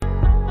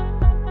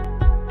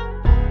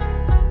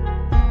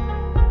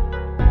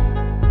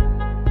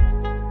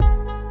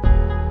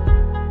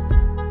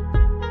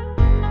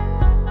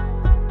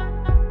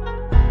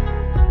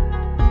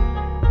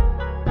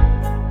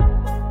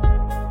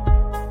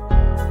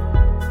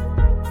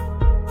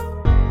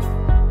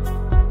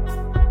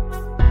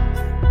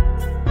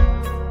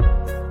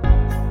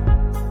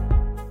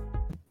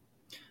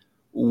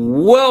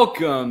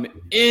Welcome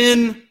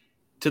in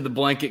to the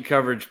Blanket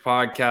Coverage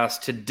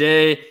Podcast.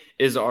 Today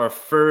is our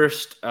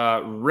first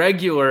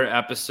regular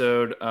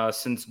episode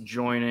since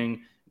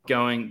joining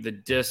Going the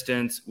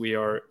Distance. We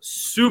are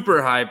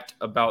super hyped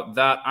about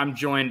that. I'm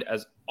joined,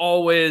 as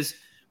always,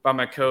 by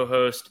my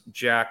co-host,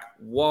 Jack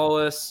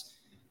Wallace.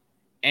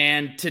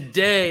 And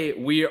today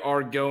we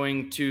are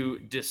going to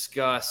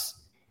discuss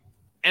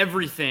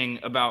everything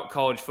about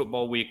college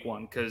football week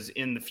one, because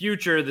in the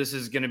future this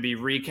is going to be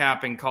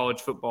recapping college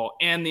football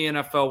and the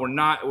NFL.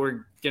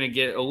 We're going to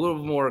get a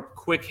little more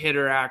quick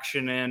hitter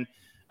action in,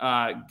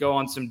 go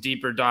on some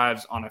deeper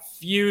dives on a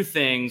few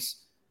things,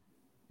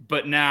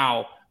 but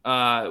now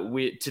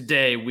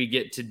today we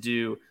get to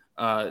do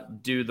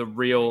the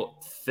real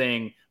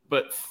thing.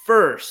 But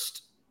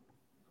first,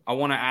 I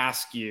want to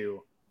ask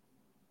you,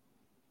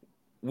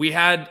 we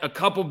had a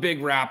couple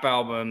big rap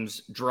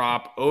albums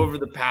drop over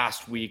the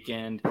past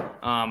weekend.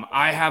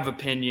 I have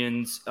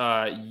opinions.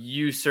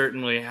 You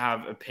certainly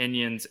have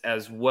opinions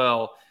as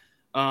well.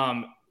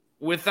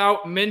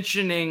 Without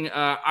mentioning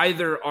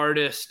either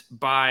artist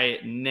by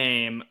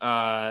name,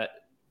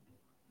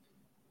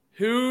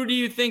 who do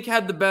you think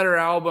had the better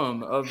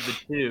album of the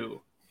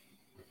two?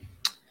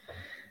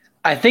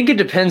 I think it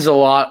depends a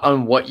lot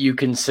on what you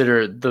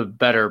consider the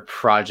better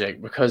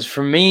project, because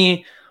for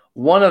me,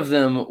 one of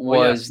them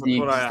was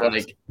No,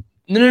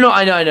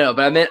 I know,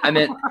 but I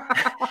meant,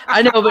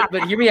 I know,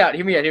 but hear me out.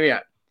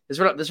 This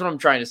is what I'm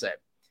trying to say.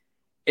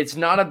 It's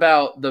not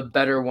about the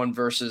better one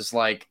versus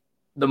like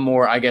the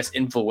more, I guess,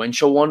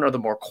 influential one or the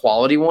more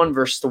quality one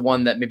versus the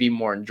one that may be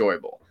more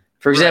enjoyable.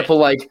 For example,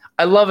 like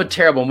I love a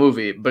terrible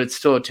movie, but it's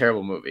still a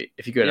terrible movie,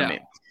 if you get what I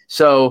mean.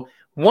 So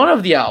one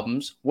of the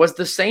albums was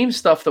the same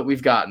stuff that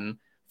we've gotten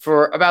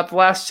for about the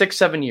last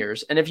 6-7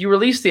 years. And if you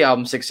released the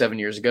album 6-7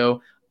 years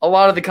ago, a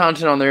lot of the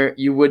content on there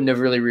you wouldn't have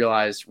really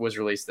realized was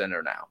released then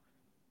or now.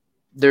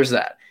 There's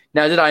that.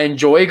 Now, did I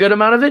enjoy a good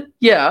amount of it?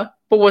 Yeah.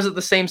 But was it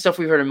the same stuff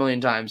we've heard a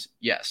million times?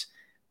 Yes.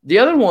 The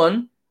other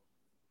one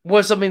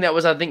was something that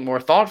was, I think,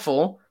 more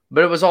thoughtful,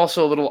 but it was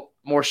also a little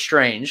more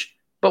strange,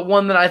 but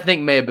one that I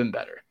think may have been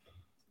better.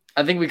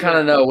 I think we kind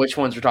of know which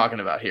ones we're talking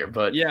about here.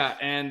 But yeah,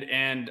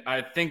 and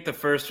I think the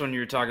first one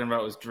you were talking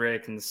about was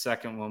Drake, and the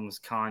second one was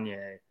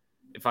Kanye,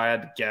 if I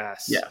had to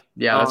guess.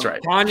 Yeah, that's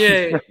right.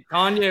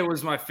 Kanye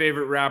was my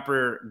favorite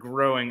rapper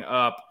growing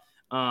up.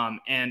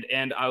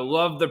 And I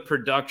love the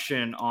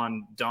production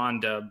on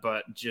Donda,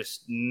 but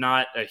just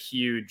not a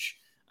huge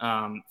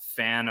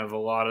fan of a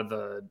lot of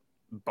the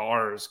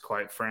bars,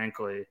 quite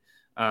frankly.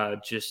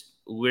 Just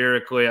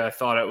lyrically, I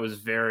thought it was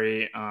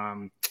very,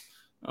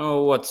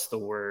 what's the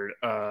word?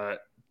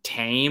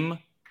 Tame,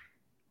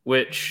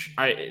 which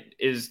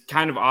is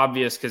kind of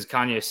obvious because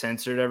Kanye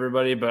censored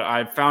everybody, but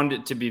I found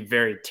it to be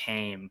very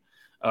tame.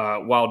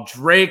 While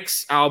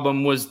Drake's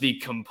album was the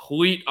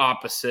complete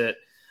opposite.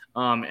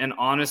 And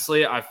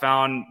honestly, I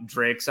found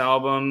Drake's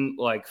album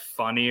like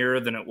funnier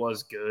than it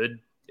was good,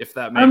 if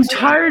that makes sense. I'm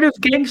tired of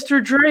gangster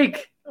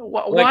Drake.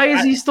 Why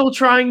is he still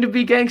trying to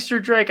be gangster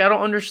Drake? I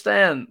don't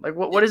understand. Like,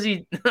 what is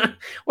he?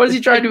 What is he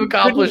trying to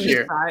accomplish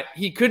here?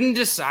 He couldn't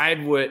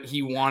decide what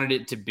he wanted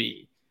it to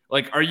be.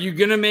 Like, are you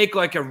gonna make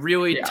like a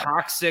really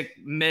toxic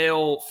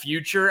male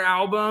Future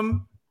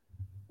album,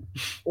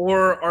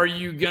 or are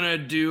you gonna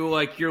do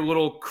like your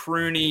little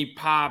croony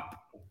pop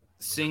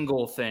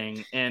single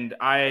thing? And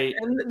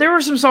there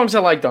were some songs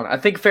I liked on it. I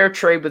think Fair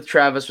Trade with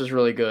Travis was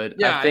really good.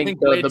 Yeah, I think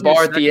the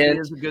bar at the end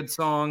is a good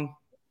song.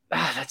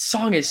 That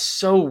song is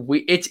so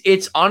weird.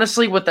 It's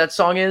honestly what that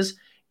song is.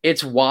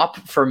 It's WAP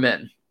for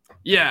men.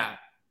 Yeah,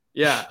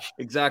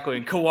 exactly.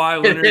 And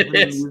Kawhi Leonard in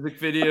the music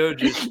video.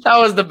 That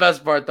was the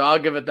best part, though. I'll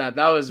give it that.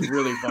 That was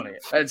really funny.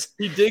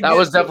 He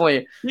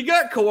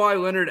got Kawhi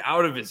Leonard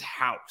out of his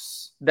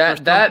house.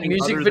 That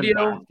music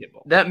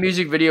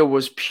video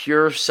was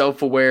pure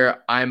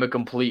self-aware. I'm a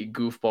complete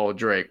goofball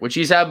Drake, which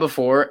he's had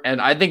before,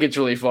 and I think it's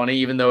really funny,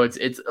 even though it's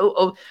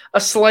a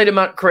slight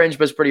amount cringe,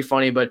 but it's pretty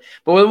funny. But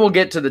when we'll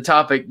get to the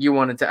topic you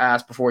wanted to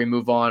ask before we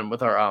move on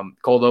with our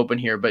cold open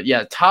here. But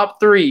yeah,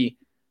 top 3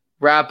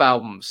 rap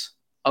albums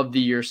of the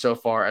year so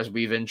far as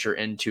we venture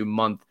into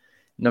month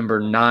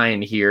number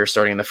 9 here,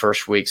 starting the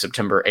first week,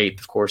 September 8th,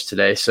 of course,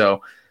 today.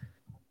 So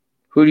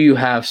who do you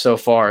have so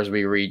far as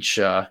we reach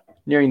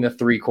nearing the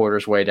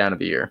 3/4 way down of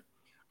the year?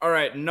 All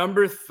right,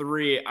 number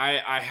 3,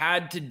 I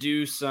had to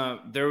do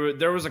some –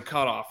 there was a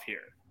cutoff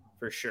here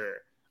for sure.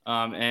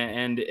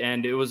 And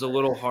it was a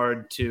little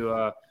hard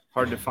to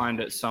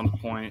find at some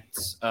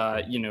points,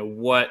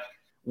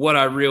 what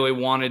I really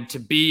wanted to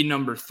be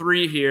number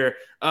 3 here.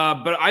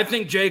 But I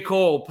think J.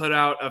 Cole put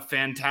out a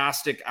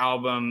fantastic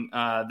album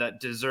that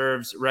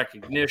deserves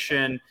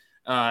recognition.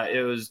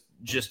 It was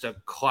just a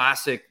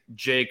classic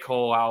J.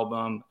 Cole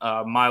album.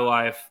 My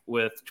Life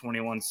with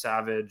 21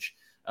 Savage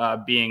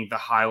being the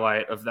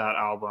highlight of that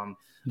album.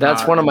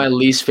 That's one of my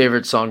least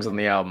favorite songs on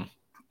the album.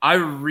 I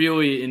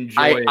really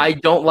enjoy it. I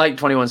don't like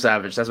 21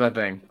 Savage. That's my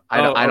thing.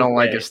 I don't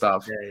like his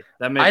stuff. Okay.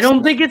 I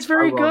don't think it's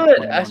very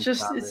good.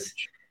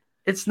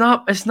 It's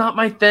not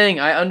my thing.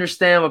 I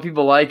understand what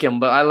people like him,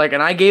 but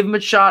I gave him a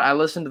shot. I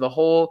listened to the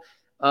whole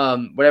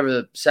whatever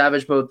the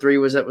Savage Mode 3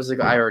 was. That was the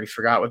guy I already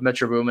forgot with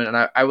Metro Boomin, and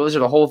I listened to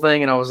the whole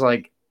thing, and I was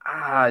like,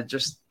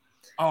 just.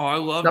 I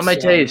love not my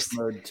taste.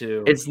 Mode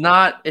too. It's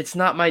not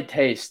my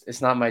taste.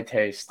 It's not my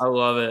taste. I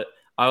love it.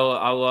 I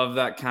love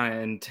that kind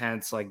of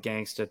intense, like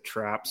gangsta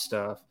trap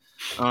stuff.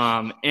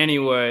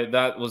 Anyway,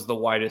 that was the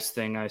whitest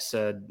thing I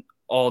said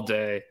all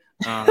day,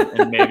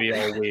 and maybe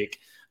all week.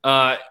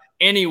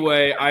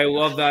 Anyway, I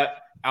love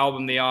that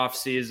album, The Off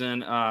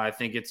Season. I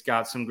think it's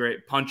got some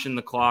great punch in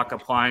the clock,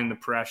 applying the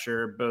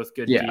pressure, both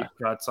good deep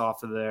cuts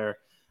off of there.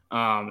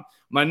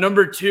 My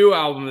number 2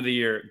 album of the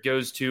year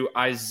goes to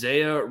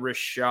Isaiah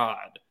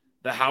Rashad.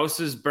 The House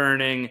is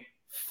Burning,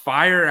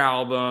 fire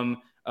album,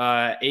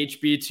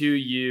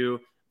 HB2U,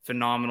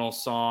 phenomenal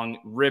song.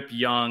 Rip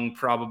Young,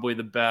 probably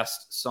the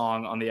best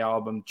song on the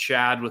album.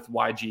 Chad with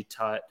YG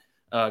Tut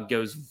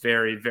goes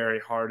very, very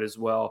hard as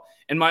well.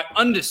 And my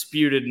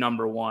undisputed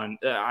number 1,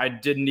 I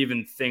didn't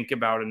even think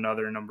about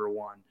another number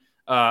 1.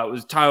 It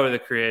was Tyler, the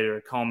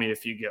Creator, Call Me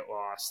If You Get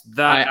Lost.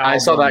 I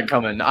saw that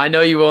coming. I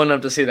know you will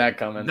enough to see that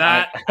coming.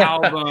 That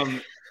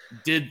album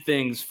did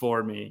things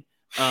for me.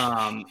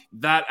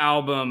 That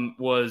album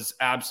was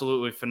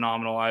absolutely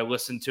phenomenal. I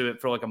listened to it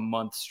for like a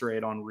month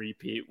straight on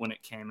repeat when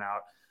it came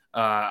out.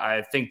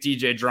 I think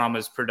DJ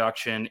Drama's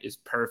production is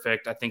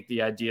perfect. I think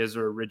the ideas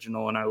are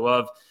original, and I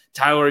love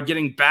Tyler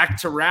getting back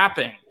to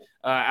rapping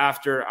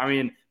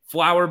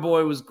Flower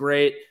Boy was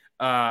great.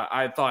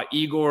 I thought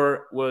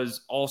Igor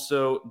was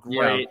also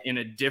great in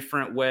a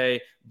different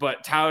way,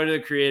 but Tyler, the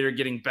Creator,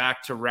 getting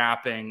back to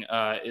rapping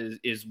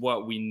is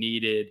what we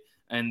needed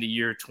in the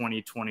year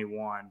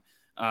 2021.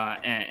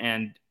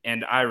 And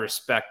I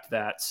respect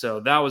that. So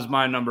that was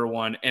my number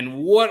 1. And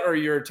what are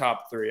your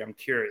top 3? I'm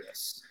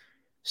curious.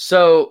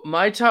 So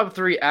my top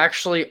 3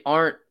 actually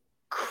aren't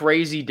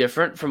crazy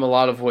different from a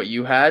lot of what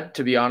you had,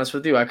 to be honest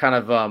with you. I kind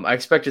of I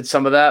expected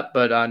some of that,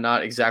 but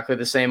not exactly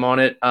the same on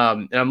it.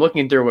 And I'm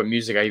looking through what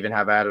music I even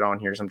have added on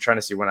here, so I'm trying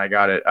to see when I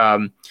got it.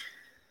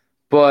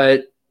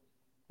 But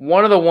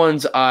one of the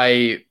ones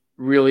I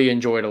really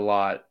enjoyed a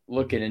lot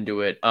looking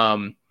into it,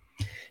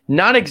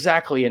 not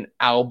exactly an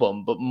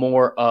album, but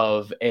more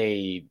of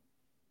it's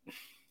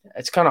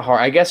kind of hard.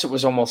 I guess it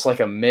was almost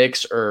like a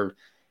mix or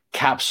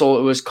capsule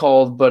it was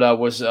called, but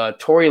was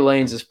Tory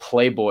Lanez'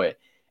 Playboy.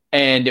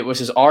 And it was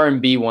his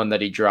R&B one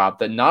that he dropped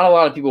that not a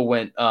lot of people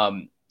went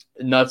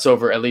nuts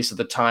over, at least at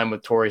the time,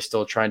 with Tory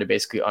still trying to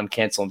basically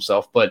uncancel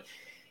himself. But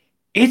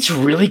it's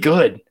really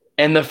good.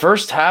 And the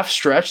first half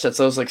stretch, that's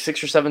those like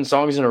 6 or 7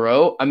 songs in a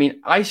row. I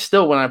mean, I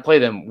still, when I play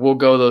them, will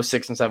go those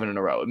 6 and 7 in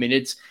a row. I mean,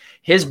 it's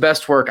his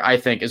best work, I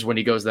think, is when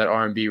he goes that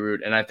R&B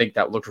route. And I think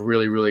that looked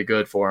really, really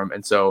good for him.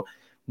 And so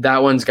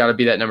that one's got to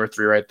be that number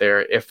 3 right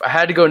there. If I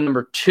had to go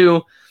number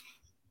 2,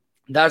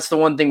 that's the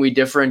one thing we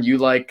differ in. You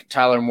like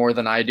Tyler more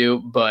than I do,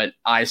 but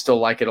I still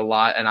like it a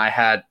lot. And I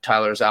had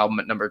Tyler's album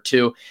at number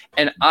 2.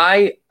 And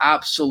I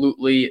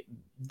absolutely,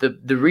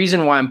 the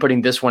reason why I'm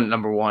putting this one at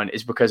number 1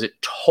 is because it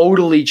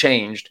totally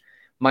changed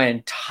my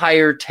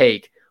entire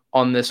take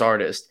on this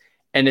artist.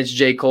 And it's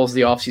J. Cole's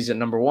The Offseason at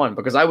number 1,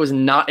 because I was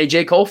not a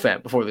J. Cole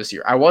fan before this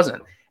year. I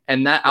wasn't.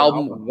 And that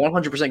album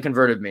 100%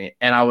 converted me.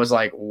 And I was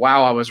like,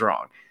 wow, I was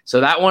wrong.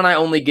 So that one I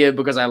only give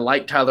because I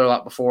liked Tyler a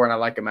lot before and I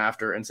like him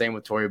after, and same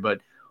with Tory.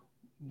 But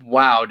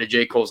wow, did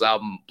J. Cole's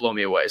album blow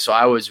me away. So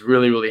I was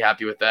really, really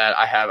happy with that.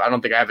 I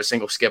don't think I have a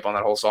single skip on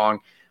that whole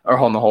song or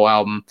on the whole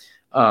album.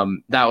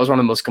 That was one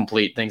of the most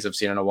complete things I've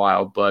seen in a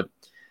while, but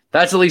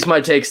that's at least my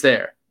takes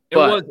there.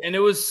 It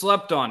was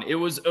slept on. It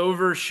was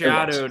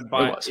overshadowed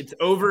it's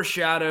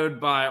overshadowed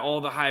by all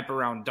the hype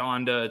around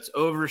Donda. It's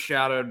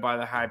overshadowed by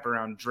the hype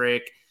around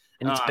Drake.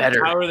 And it's better.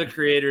 Tyler, the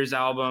Creator's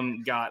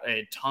album got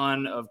a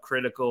ton of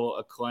critical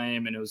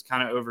acclaim, and it was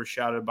kind of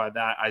overshadowed by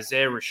that.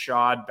 Isaiah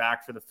Rashad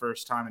back for the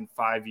first time in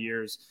 5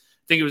 years.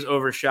 I think it was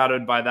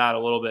overshadowed by that a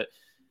little bit.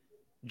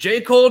 J.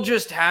 Cole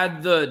just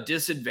had the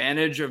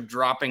disadvantage of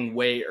dropping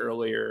way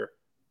earlier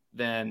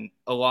than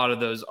a lot of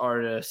those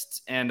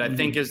artists. And I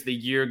think as the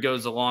year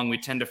goes along, we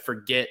tend to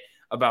forget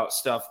about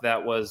stuff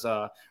that was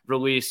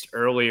released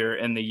earlier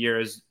in the year,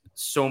 as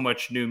so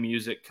much new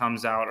music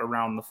comes out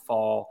around the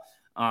fall.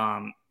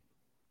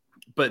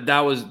 But that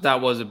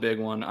was a big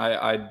one.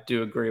 I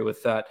do agree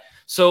with that.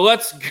 So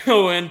let's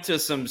go into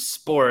some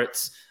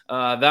sports.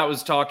 That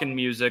was talking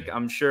music.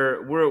 I'm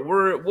sure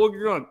we're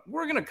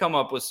gonna come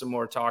up with some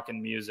more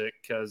talking music,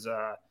 because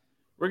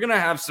we're gonna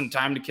have some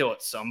time to kill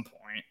at some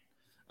point.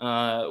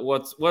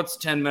 What's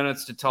 10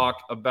 minutes to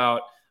talk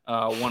about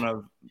one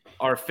of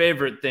our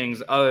favorite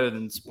things other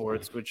than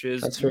sports, which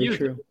is That's very music,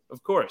 true.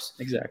 of course.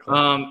 Exactly.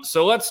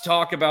 So let's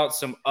talk about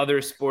some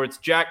other sports.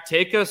 Jack,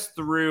 take us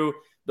through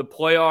the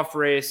playoff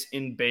race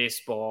in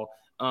baseball.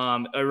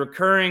 A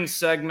recurring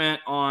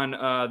segment on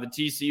the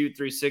TCU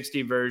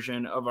 360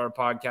 version of our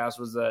podcast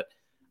was that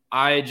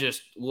I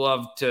just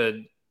love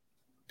to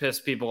piss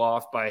people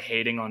off by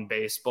hating on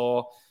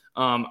baseball.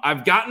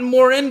 I've gotten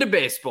more into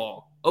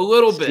baseball a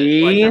little bit.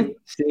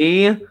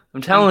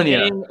 I'm telling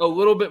you, a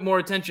little bit more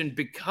attention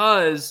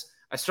because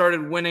I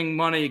started winning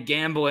money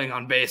gambling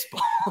on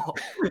baseball.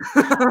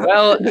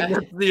 Well,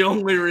 that's the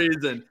only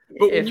reason.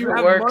 But when you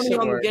have money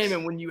on the game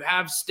and when you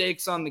have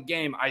stakes on the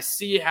game, I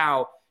see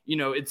how,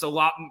 there's a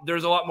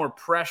lot more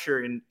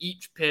pressure in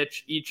each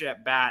pitch, each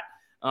at bat.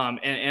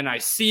 And I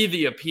see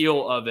the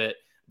appeal of it.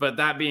 But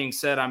that being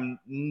said, I'm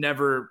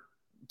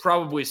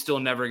probably still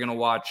never going to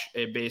watch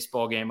a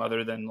baseball game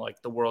other than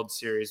like the World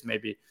Series,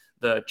 maybe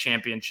the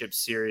championship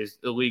series,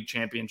 the league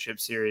championship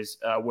series,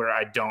 where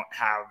I don't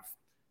have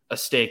a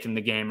stake in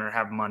the game or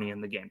have money in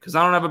the game because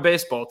I don't have a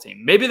baseball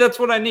team. Maybe that's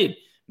what I need.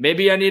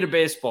 Maybe I need a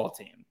baseball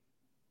team.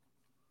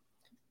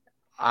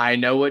 I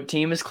know what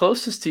team is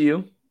closest to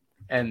you,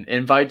 and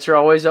invites are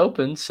always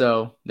open.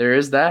 So there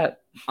is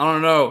that. I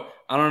don't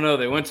know.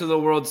 They went to the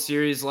World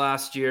Series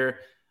last year.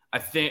 I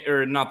think,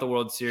 or not the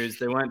World Series.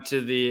 They went to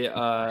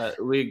the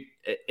league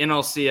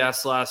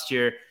NLCS last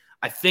year.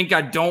 I think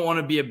I don't want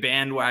to be a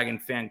bandwagon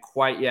fan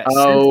quite yet.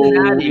 Oh,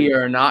 we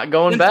are not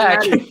going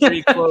back.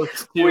 Pretty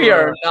close to, we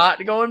are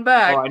not going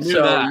back. Oh, I knew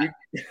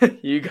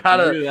that. You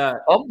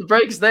gotta up the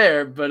brakes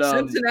there. But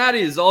Cincinnati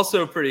is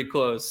also pretty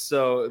close.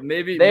 So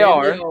maybe they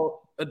are.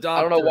 I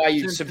don't know why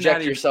you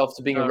subject yourself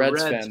to being a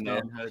Reds fan,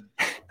 though.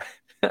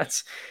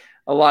 That's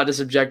a lot to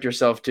subject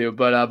yourself to.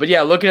 But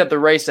yeah, looking at the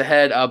race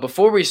ahead,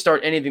 before we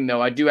start anything,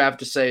 though, I do have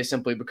to say,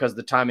 simply because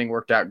the timing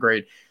worked out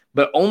great,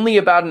 but only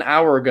about an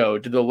hour ago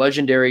did the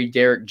legendary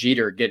Derek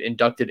Jeter get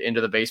inducted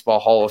into the Baseball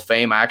Hall of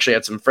Fame. I actually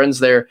had some friends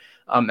there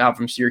out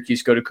from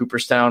Syracuse go to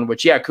Cooperstown,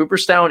 which, yeah,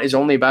 Cooperstown is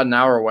only about an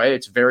hour away.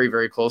 It's very,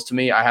 very close to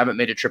me. I haven't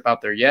made a trip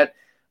out there yet.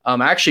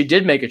 I actually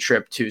did make a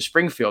trip to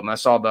Springfield, and I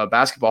saw the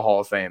Basketball Hall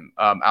of Fame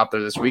out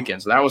there this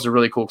weekend. So that was a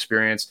really cool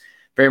experience.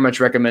 Very much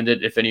recommend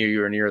it if any of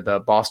you are near the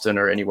Boston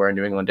or anywhere in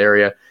New England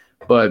area.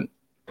 But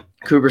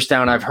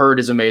Cooperstown, I've heard,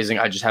 is amazing.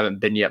 I just haven't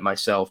been yet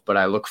myself, but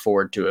I look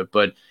forward to it.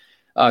 But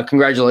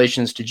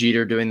congratulations to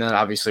Jeter doing that.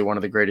 Obviously, one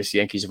of the greatest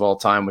Yankees of all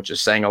time, which is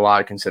saying a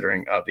lot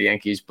considering the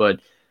Yankees. But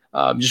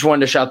just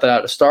wanted to shout that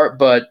out to start.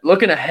 But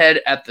looking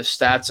ahead at the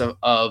stats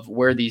of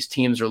where these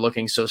teams are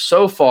looking.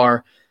 So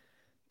far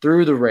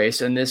through the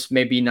race, and this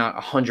may be not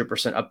 100%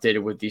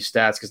 updated with these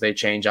stats because they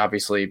change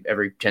obviously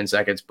every 10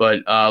 seconds, but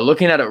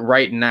looking at it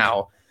right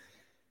now,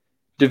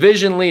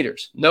 division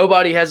leaders,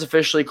 nobody has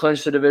officially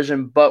clinched the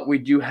division, but we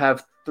do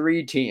have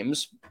 3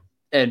 teams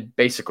and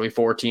basically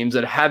 4 teams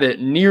that have it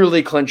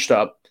nearly clinched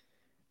up,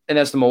 and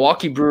that's the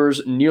Milwaukee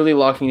Brewers nearly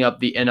locking up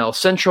the NL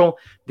Central,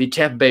 the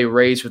Tampa Bay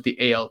Rays with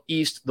the AL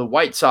East, the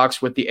White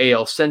Sox with the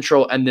AL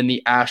Central, and then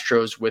the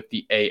Astros with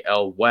the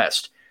AL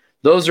West.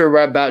 Those are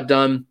right about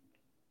done.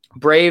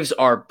 Braves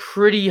are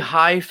pretty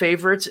high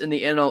favorites in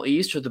the NL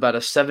East with about a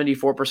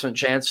 74%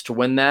 chance to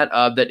win that.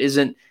 That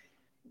isn't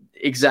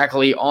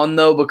exactly on,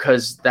 though,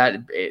 because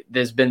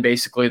there's been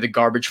basically the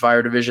garbage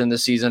fire division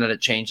this season, and it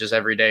changes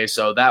every day.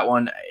 So that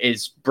one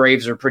is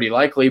Braves are pretty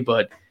likely,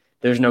 but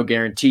there's no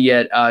guarantee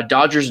yet.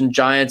 Dodgers and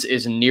Giants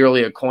is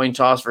nearly a coin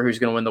toss for who's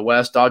going to win the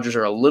West. Dodgers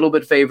are a little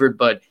bit favored,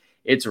 but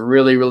it's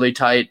really, really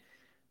tight.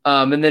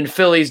 And then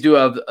Phillies do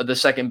have the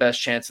second best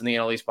chance in the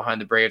NL East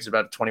behind the Braves,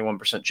 about a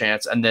 21%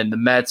 chance. And then the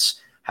Mets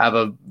have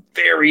a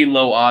very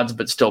low odds,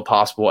 but still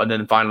possible. And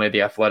then finally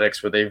the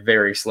Athletics with a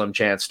very slim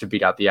chance to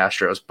beat out the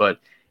Astros, but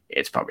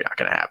it's probably not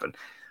going to happen.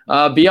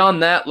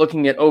 Beyond that,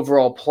 looking at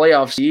overall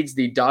playoff seeds,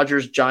 the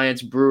Dodgers,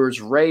 Giants,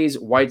 Brewers, Rays,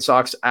 White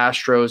Sox,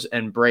 Astros,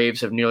 and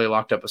Braves have nearly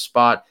locked up a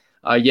spot.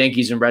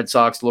 Yankees and Red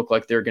Sox look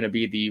like they're going to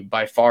be the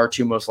by far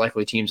 2 most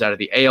likely teams out of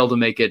the AL to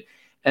make it.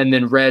 And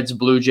then Reds,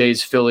 Blue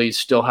Jays, Phillies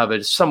still have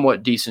a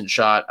somewhat decent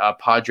shot.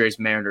 Padres,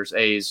 Mariners,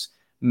 A's,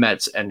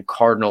 Mets, and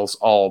Cardinals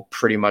all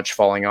pretty much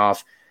falling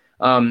off.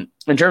 In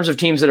terms of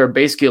teams that are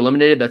basically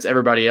eliminated, that's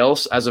everybody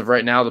else. As of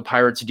right now, the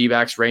Pirates,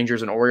 D-backs,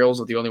 Rangers, and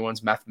Orioles are the only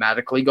ones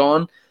mathematically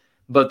gone.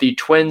 But the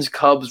Twins,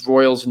 Cubs,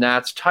 Royals,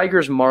 Nats,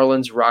 Tigers,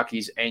 Marlins,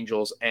 Rockies,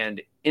 Angels,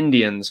 and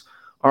Indians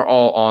are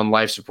all on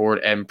life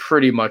support, and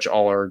pretty much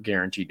all are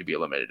guaranteed to be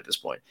eliminated at this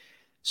point.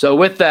 So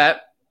with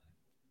that,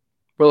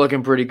 we're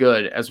looking pretty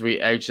good as we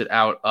exit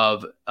out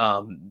of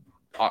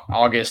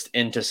August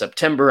into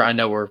September. I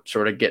know we're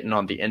sort of getting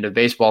on the end of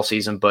baseball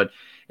season, but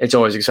it's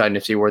always exciting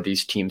to see where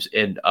these teams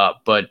end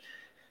up. But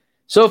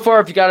so far,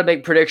 if you got to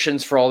make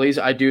predictions for all these,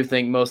 I do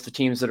think most of the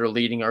teams that are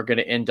leading are going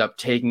to end up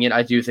taking it.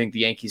 I do think the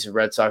Yankees and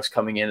Red Sox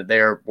coming in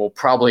there will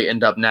probably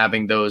end up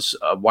nabbing those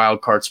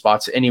wild card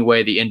spots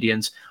anyway. The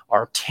Indians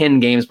are 10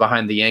 games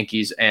behind the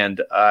Yankees,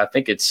 and I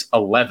think it's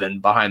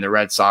 11 behind the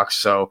Red Sox.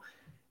 So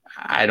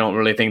I don't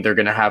really think they're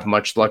going to have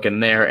much luck in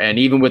there. And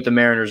even with the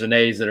Mariners and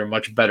A's that are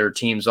much better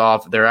teams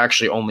off, they're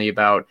actually only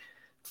about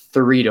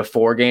 3 to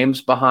 4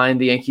 games behind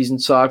the Yankees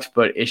and Sox,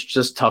 but it's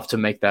just tough to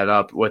make that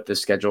up with the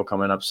schedule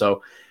coming up.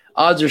 So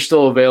odds are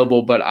still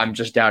available, but I'm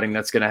just doubting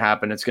that's going to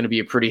happen. It's going to be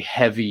a pretty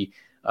heavy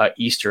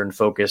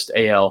Eastern-focused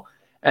AL.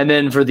 And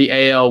then for the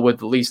AL, with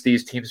at least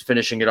these teams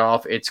finishing it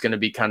off, it's going to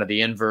be kind of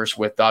the inverse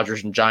with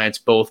Dodgers and Giants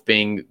both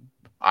being,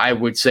 I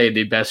would say,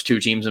 the best 2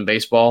 teams in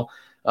baseball.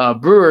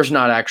 Brewers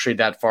not actually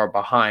that far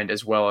behind,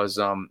 as well as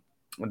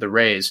the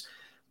Rays,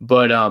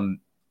 but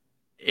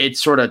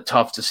it's sort of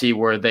tough to see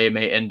where they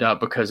may end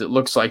up because it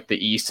looks like the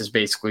East is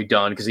basically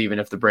done. Because even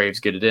if the Braves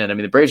get it in, I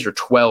mean, the Braves are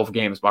 12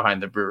 games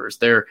behind the Brewers.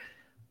 They're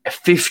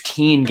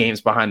 15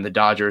 games behind the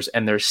Dodgers,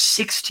 and they're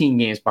 16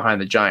 games behind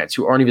the Giants,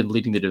 who aren't even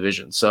leading the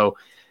division. So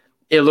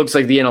it looks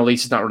like the NL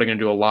East is not really going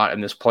to do a lot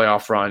in this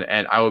playoff run,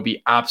 and I would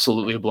be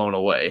absolutely blown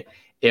away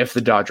if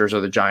the Dodgers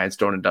or the Giants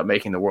don't end up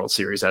making the World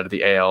Series out of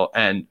the AL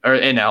or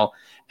NL.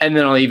 And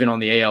then even on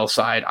the AL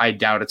side, I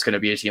doubt it's going to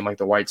be a team like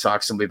the White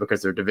Sox simply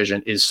because their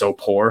division is so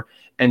poor.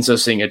 And so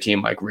seeing a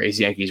team like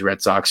Rays, Yankees,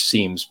 Red Sox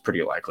seems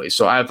pretty likely.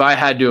 So if I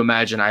had to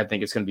imagine, I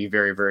think it's going to be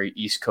very, very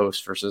East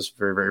Coast versus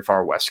very, very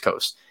far West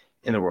Coast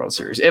in the World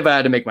Series, if I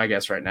had to make my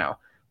guess right now.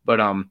 But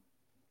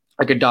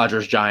like a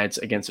Dodgers Giants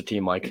against a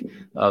team like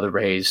the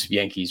Rays,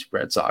 Yankees,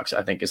 Red Sox,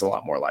 I think is a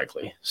lot more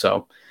likely.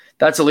 So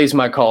that's at least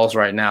my calls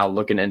right now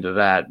looking into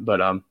that.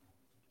 But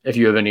if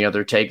you have any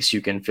other takes, you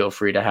can feel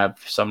free to have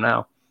some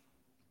now.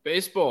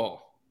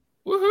 Baseball.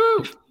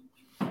 Woohoo!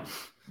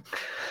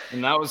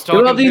 And that was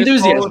talking we love the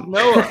enthusiasm. With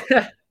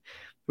Noah.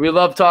 We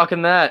love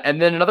talking that.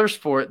 And then another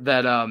sport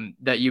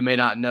that you may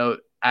not know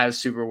as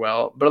super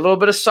well, but a little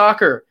bit of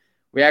soccer.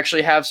 We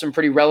actually have some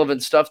pretty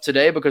relevant stuff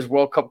today because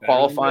World Cup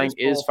qualifying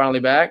is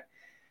finally back.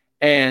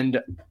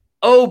 And,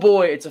 oh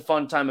boy, it's a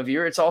fun time of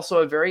year. It's also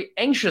a very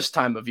anxious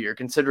time of year,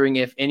 considering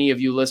if any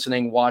of you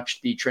listening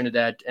watched the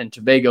Trinidad and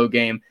Tobago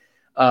game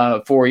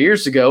 4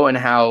 years ago and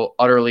how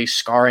utterly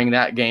scarring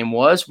that game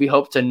was. We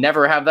hope to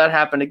never have that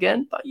happen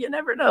again, but you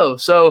never know.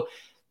 So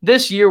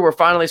this year, we're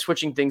finally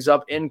switching things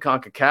up in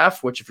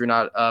CONCACAF, which if you're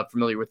not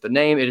familiar with the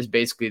name, it is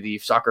basically the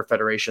soccer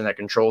federation that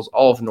controls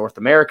all of North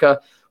America,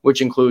 which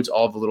includes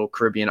all of the little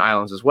Caribbean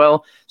islands as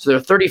well. So there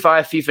are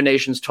 35 FIFA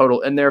nations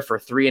total in there for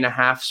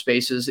 3.5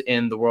 spaces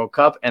in the World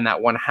Cup, and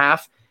that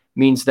 1/2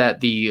 means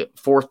that the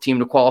fourth team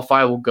to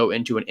qualify will go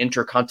into an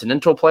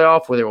intercontinental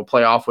playoff where they will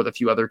play off with a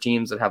few other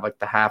teams that have like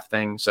the half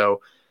thing.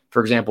 So,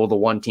 for example, the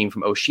one team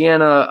from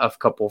Oceania, a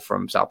couple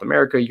from South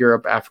America,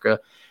 Europe, Africa,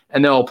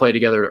 and they'll all play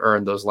together to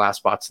earn those last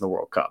spots in the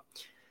World Cup.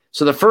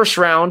 So the first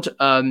round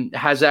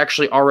has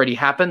actually already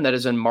happened. That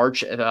is in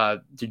March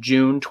to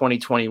June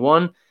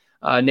 2021.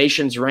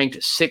 Nations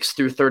ranked 6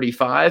 through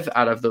 35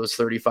 out of those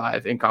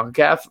 35 in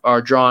CONCACAF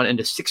are drawn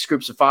into 6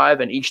 groups of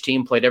 5, and each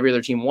team played every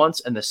other team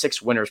once, and the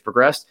 6 winners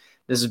progressed.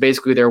 This is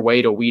basically their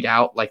way to weed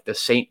out like the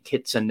St.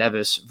 Kitts and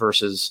Nevis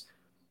versus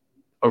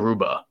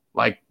Aruba.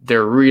 Like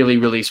they're really,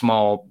 really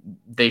small.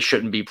 They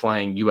shouldn't be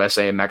playing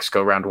USA and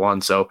Mexico round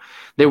 1. So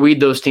they weed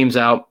those teams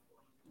out.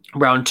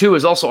 Round 2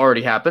 has also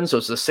already happened. So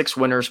it's the 6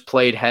 winners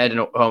played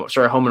home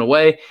and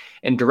away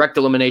in direct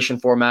elimination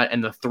format,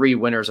 and the 3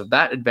 winners of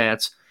that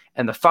advance.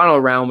 And the final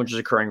round, which is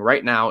occurring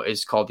right now,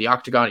 is called the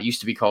Octagon. It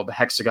used to be called the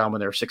Hexagon when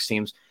there were 6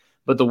 teams.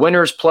 But the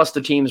winners plus the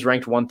teams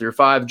ranked 1 through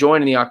 5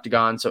 join in the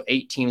Octagon. So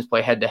 8 teams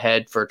play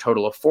head-to-head for a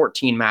total of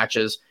 14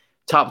 matches.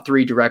 Top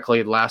 3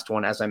 directly. The last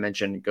one, as I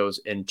mentioned, goes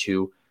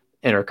into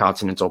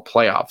intercontinental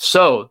playoffs.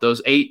 So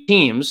those 8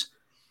 teams,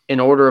 in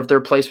order of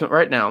their placement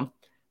right now,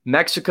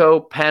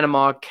 Mexico,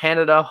 Panama,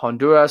 Canada,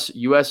 Honduras,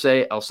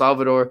 USA, El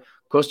Salvador,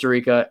 Costa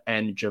Rica,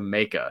 and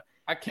Jamaica.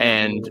 I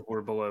can't believe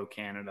we're below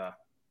Canada.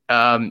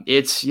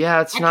 It's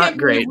not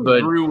great,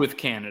 but drew with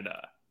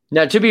Canada.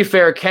 Now, to be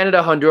fair,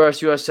 Canada,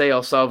 Honduras, USA,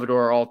 El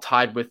Salvador are all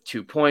tied with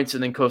 2 points,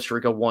 and then Costa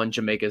Rica 1,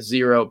 Jamaica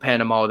 0,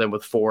 Panama then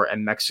with 4,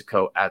 and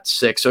Mexico at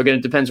 6. So again,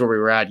 it depends where we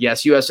were at.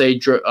 Yes, USA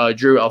drew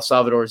El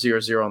Salvador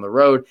 0-0 on the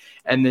road,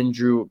 and then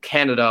drew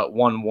Canada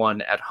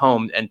 1-1 at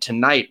home. And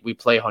tonight we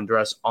play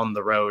Honduras on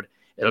the road.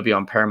 It'll be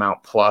on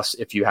Paramount Plus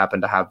if you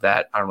happen to have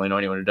that. I don't really know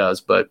anyone who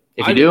does, but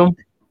if you do,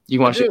 you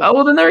can watch it. Oh,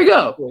 well, then there you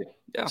go.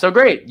 Yeah. So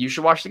great. You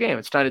should watch the game.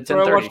 It's tonight at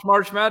 10:30. I watched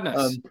March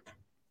Madness.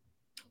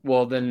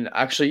 Well, then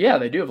actually, yeah,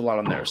 they do have a lot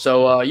on there.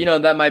 So,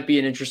 that might be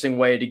an interesting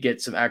way to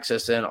get some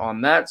access in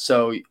on that.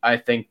 So I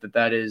think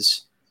that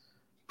is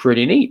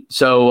pretty neat.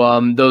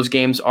 So those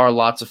games are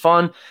lots of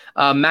fun.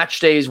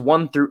 Match days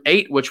 1 through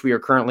 8, which we are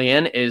currently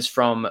in, is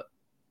from a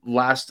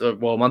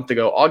month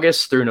ago,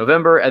 August through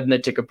November, and then they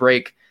take a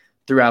break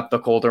throughout the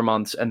colder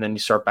months, and then you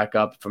start back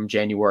up from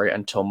January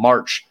until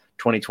March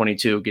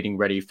 2022, getting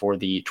ready for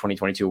the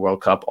 2022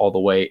 World Cup all the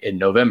way in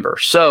November.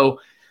 So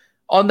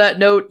on that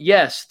note,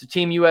 yes, the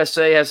Team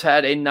USA has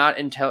had a not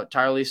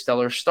entirely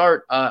stellar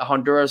start.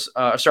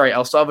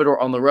 El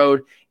Salvador on the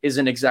road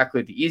isn't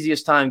exactly the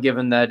easiest time,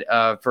 given that,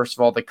 first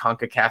of all, the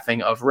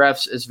CONCACAFing of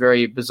refs is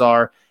very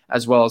bizarre,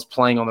 as well as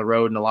playing on the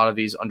road in a lot of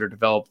these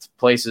underdeveloped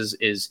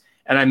places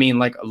and I mean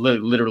like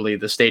literally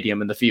the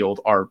stadium and the field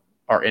are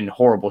in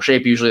horrible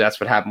shape. Usually that's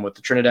what happened with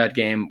the Trinidad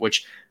game,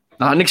 which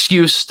not an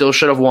excuse, still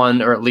should have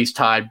won or at least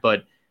tied,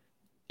 but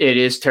it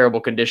is terrible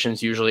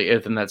conditions usually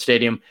in that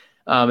stadium.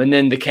 And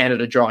then the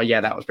Canada draw,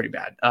 that was pretty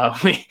bad.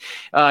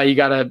 You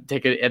got to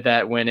take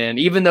that win in.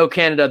 Even though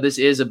Canada, this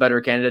is a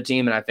better Canada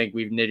team, and I think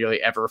we've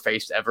nearly ever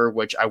faced ever,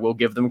 which I will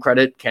give them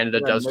credit.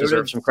 Canada does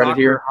deserve some credit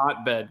here.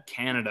 Hotbed,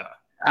 Canada.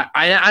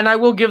 I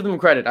will give them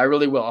credit. I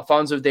really will.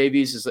 Alphonso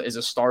Davies is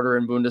a starter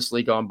in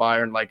Bundesliga on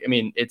Bayern.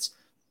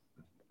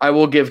 I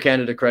will give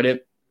Canada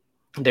credit.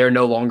 They're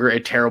no longer a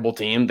terrible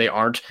team. They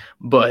aren't,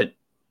 but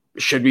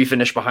should we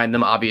finish behind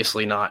them?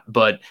 Obviously not,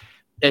 but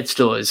it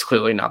still is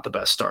clearly not the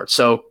best start.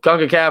 So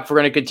CONCACAF, we're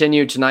going to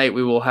continue tonight.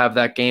 We will have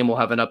that game. We'll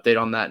have an update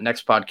on that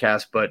next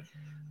podcast, but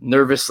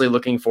nervously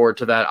looking forward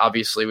to that.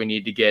 Obviously, we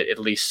need to get at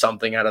least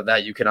something out of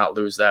that. You cannot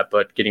lose that,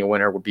 but getting a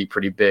winner would be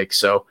pretty big.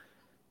 So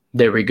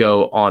there we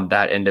go on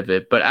that end of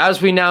it. But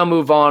as we now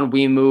move on,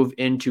 we move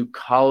into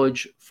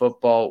college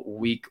football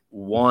week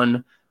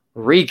 1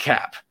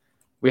 recap.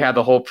 We have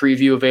the whole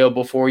preview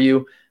available for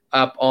you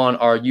up on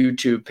our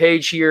YouTube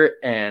page here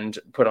and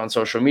put on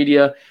social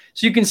media.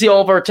 So you can see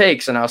all of our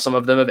takes and how some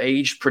of them have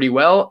aged pretty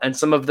well and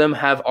some of them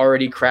have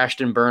already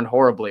crashed and burned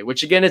horribly,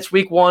 which again, it's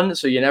week 1.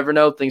 So you never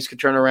know. Things could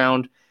turn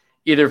around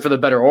either for the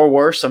better or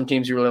worse. Some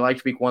teams you really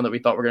liked week 1 that we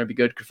thought were going to be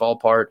good could fall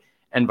apart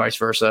and vice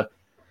versa.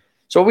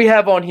 So what we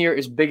have on here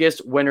is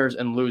biggest winners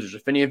and losers.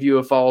 If any of you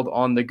have followed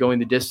on the Going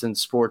the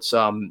Distance Sports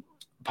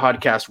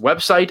podcast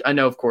website, I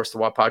know, of course, the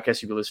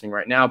podcast you'll be listening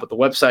right now, but the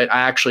website,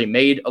 I actually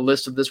made a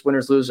list of this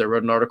winners, losers. I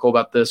wrote an article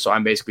about this, so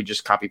I'm basically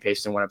just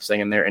copy-pasting what I'm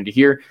saying in there into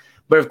here.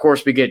 But, of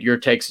course, we get your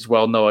takes as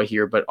well, Noah,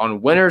 here. But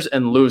on winners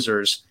and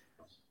losers,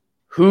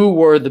 who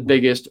were the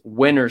biggest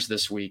winners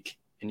this week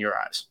in your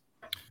eyes?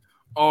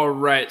 All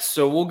right,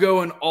 so we'll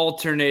go in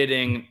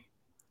alternating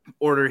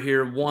order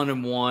here, 1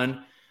 and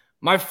 1.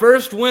 My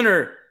first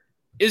winner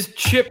is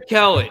Chip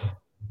Kelly.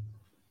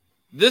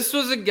 This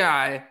was a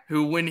guy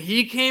who, when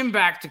he came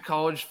back to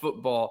college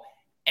football,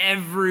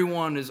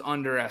 everyone is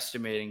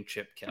underestimating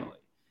Chip Kelly.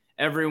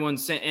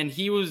 Everyone's saying, and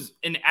he was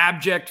an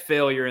abject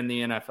failure in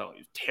the NFL. He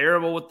was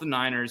terrible with the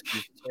Niners. He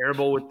was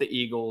terrible with the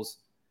Eagles.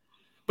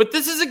 But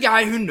this is a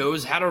guy who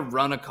knows how to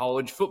run a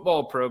college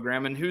football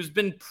program and who's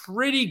been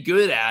pretty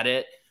good at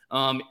it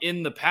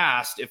in the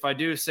past, if I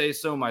do say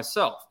so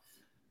myself.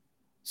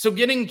 So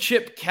getting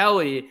Chip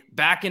Kelly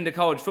back into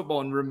college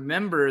football, and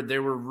remember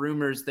there were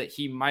rumors that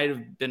he might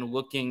have been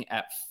looking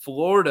at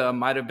Florida,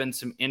 might have been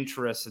some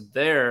interest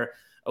there,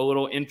 a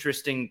little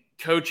interesting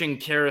coaching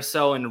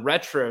carousel in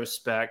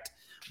retrospect.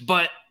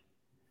 But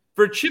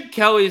for Chip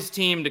Kelly's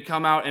team to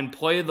come out and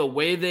play the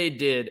way they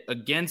did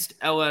against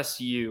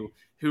LSU,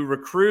 who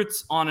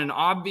recruits on an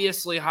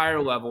obviously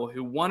higher level,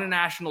 who won a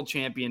national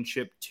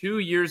championship 2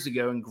 years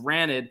ago, and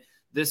granted,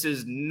 this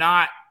is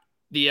not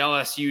the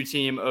LSU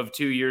team of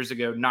 2 years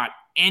ago, not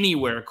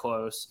anywhere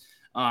close.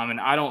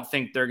 And I don't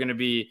think they're going to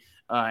be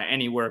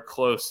anywhere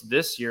close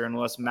this year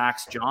unless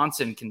Max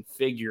Johnson can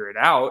figure it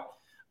out.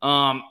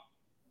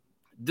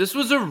 This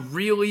was a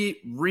really,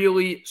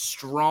 really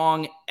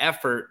strong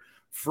effort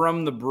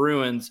from the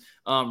Bruins,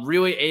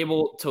 really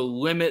able to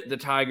limit the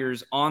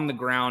Tigers on the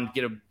ground,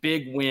 get a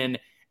big win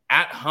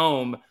at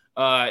home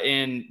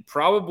in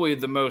probably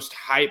the most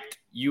hyped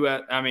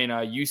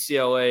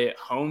UCLA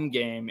home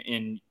game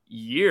in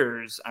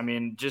years. I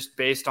mean, just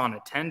based on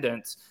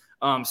attendance.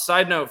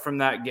 Side note from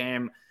that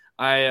game,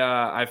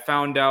 I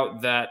found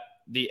out that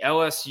the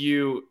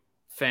LSU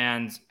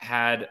fans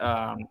had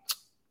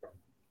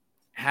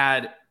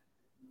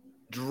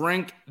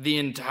drank the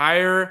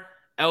entire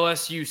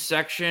LSU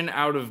section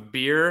out of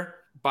beer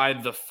by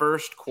the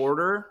first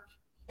quarter.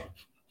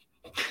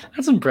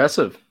 That's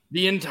impressive.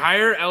 The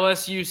entire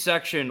LSU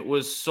section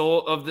was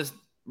sold of this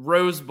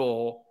Rose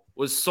Bowl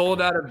was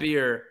sold out of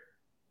beer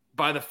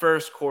by the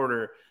first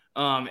quarter.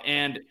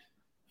 And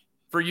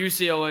for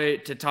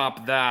UCLA to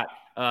top that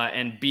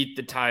and beat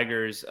the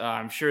Tigers,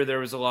 I'm sure there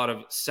was a lot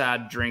of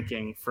sad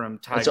drinking from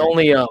Tigers.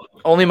 It's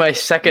only my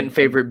second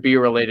favorite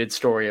beer-related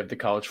story of the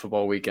college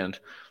football weekend.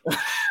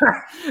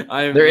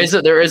 There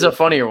is a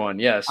funnier one,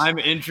 yes. I'm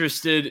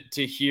interested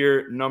to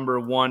hear number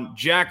 1.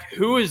 Jack,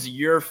 who is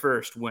your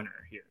first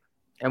winner here?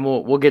 And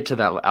we'll get to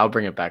that. I'll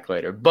bring it back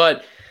later.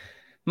 But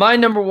my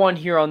number 1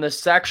 here on this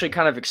is actually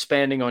kind of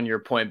expanding on your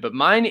point, but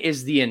mine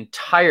is the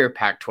entire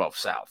Pac-12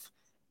 South,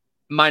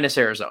 minus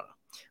Arizona.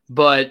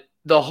 But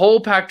the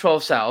whole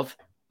Pac-12 South,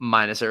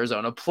 minus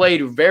Arizona,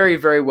 played very,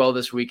 very well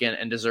this weekend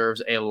and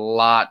deserves a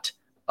lot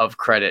of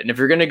credit. And if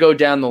you're going to go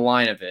down the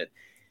line of it,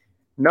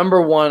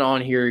 number 1 on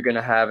here you're going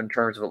to have in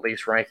terms of at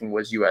least ranking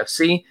was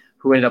USC,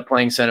 who ended up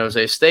playing San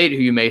Jose State, who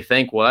you may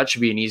think, well, that should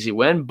be an easy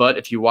win. But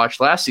if you watch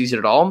last season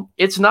at all,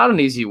 it's not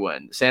an easy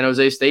win. San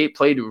Jose State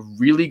played a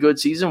really good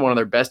season, one of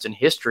their best in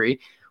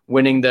history,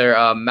 winning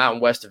their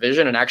Mountain West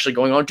division and actually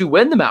going on to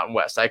win the Mountain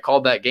West. I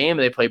called that game.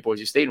 They played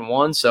Boise State and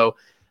won. So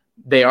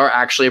they are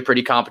actually a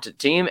pretty competent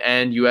team,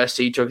 and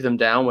USC took them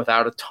down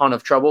without a ton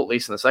of trouble, at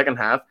least in the second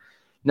half.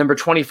 Number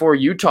 24,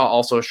 Utah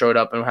also showed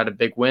up and had a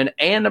big win.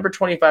 And number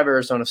 25,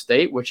 Arizona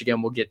State, which,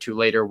 again, we'll get to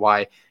later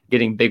why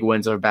getting big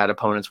wins over bad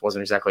opponents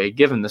wasn't exactly a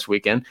given this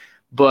weekend.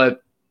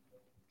 But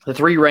the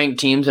 3 ranked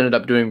teams ended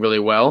up doing really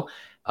well.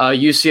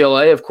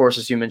 UCLA, of course,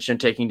 as you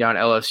mentioned, taking down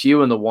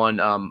LSU in the one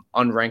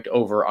unranked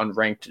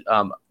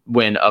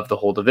win of the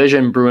whole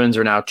division. Bruins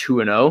are now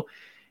 2-0.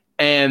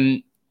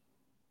 And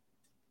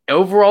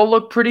overall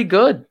look pretty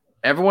good.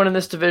 Everyone in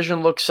this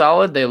division looks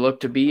solid. They look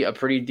to be a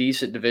pretty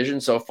decent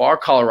division so far.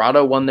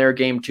 Colorado won their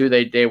game too.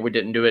 They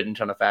didn't do it in a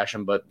ton of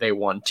fashion, but they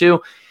won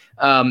too.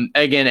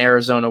 Again,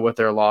 Arizona with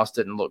their loss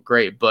didn't look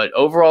great. But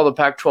overall, the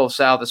Pac-12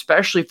 South,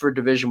 especially for a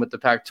division with the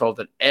Pac-12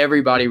 that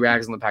everybody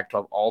rags on the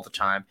Pac-12 all the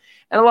time,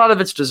 and a lot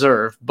of it's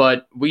deserved,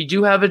 but we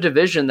do have a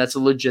division that's a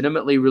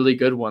legitimately really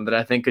good one that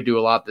I think could do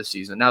a lot this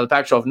season. Now, the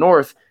Pac-12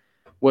 North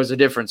was a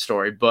different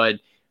story,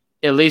 but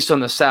at least on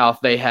the South,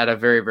 they had a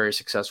very, very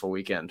successful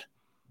weekend.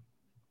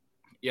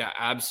 Yeah,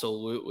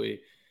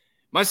 absolutely.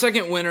 My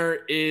second winner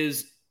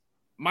is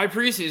my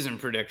preseason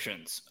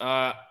predictions.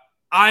 I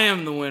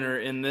am the winner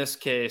in this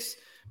case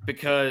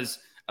because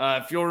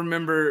if you'll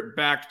remember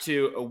back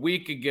to a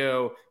week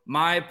ago,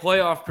 my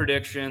playoff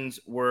predictions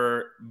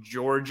were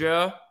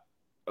Georgia,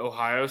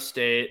 Ohio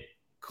State,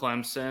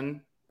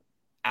 Clemson,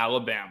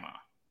 Alabama.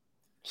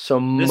 So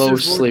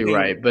mostly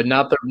right, but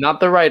not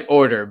the right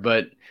order,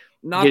 but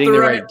not the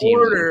right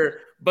order,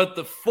 but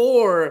the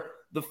four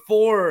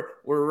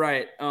were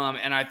right.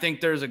 And I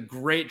think there's a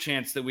great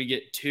chance that we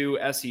get 2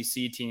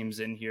 SEC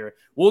teams in here.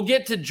 We'll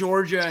get to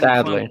Georgia and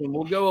Clemson.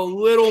 We'll go a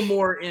little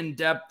more in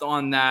depth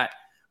on that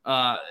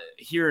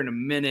here in a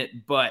minute,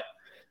 but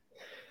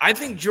I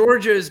think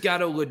Georgia has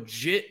got a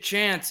legit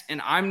chance,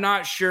 and I'm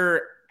not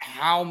sure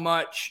how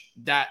much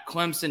that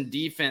Clemson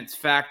defense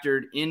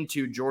factored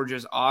into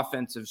Georgia's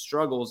offensive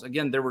struggles.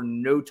 Again, there were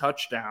no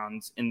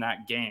touchdowns in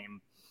that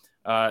game.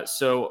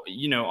 So,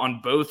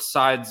 on both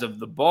sides of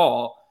the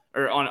ball,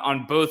 or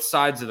on both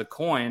sides of the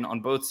coin,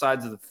 on both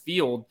sides of the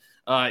field,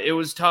 it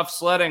was tough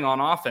sledding on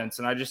offense.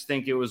 And I just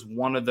think it was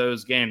one of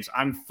those games.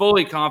 I'm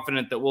fully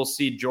confident that we'll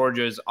see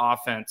Georgia's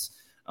offense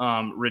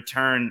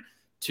return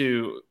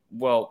to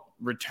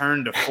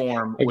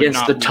form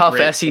against the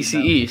tough SEC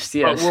East.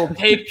 Yes, but will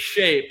take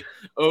shape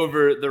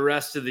over the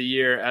rest of the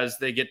year as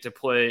they get to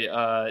play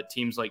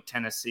teams like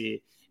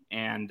Tennessee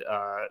and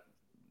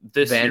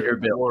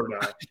Vanderbilt. Year,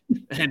 Florida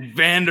and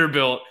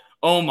Vanderbilt.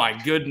 Oh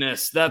my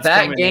goodness, that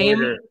game.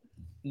 Later.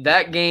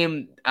 That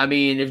game. I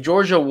mean, if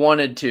Georgia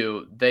wanted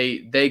to,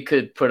 they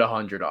could put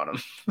 100 on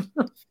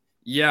them.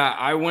 Yeah,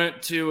 I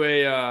went to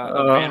a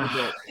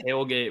Vanderbilt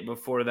tailgate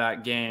before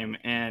that game,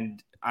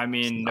 and I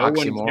mean, no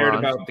one cared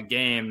about the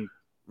game,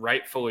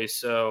 rightfully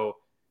so,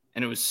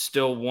 and it was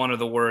still one of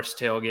the worst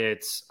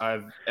tailgates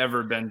I've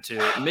ever been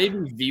to,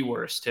 maybe the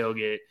worst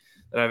tailgate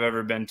that I've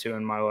ever been to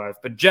in my life.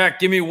 But, Jack,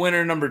 give me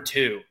winner number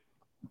 2.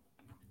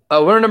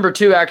 Winner number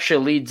 2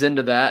 actually leads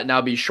into that, and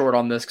I'll be short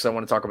on this because I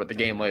want to talk about the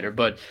game later,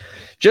 but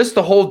just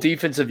the whole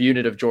defensive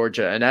unit of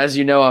Georgia. And as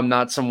you know, I'm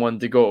not someone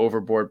to go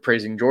overboard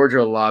praising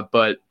Georgia a lot,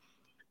 but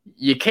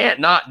you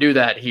can't not do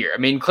that here. I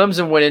mean,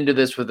 Clemson went into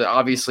this with an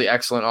obviously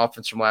excellent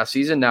offense from last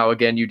season. Now,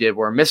 again,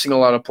 we're missing a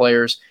lot of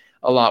players.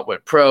 A lot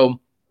went pro.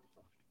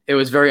 It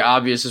was very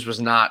obvious this was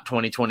not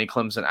 2020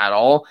 Clemson at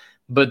all,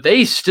 but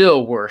they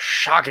still were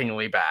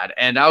shockingly bad.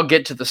 And I'll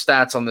get to the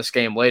stats on this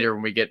game later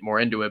when we get more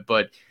into it,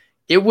 but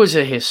it was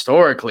a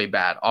historically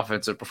bad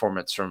offensive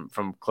performance from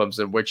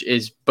Clemson, which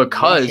is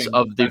because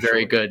of the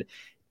very good –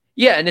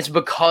 yeah, and it's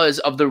because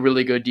of the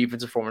really good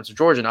defensive performance of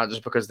Georgia, not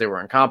just because they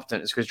were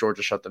incompetent. It's because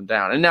Georgia shut them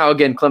down. And now,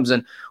 again,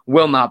 Clemson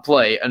will not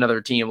play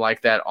another team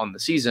like that on the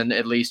season,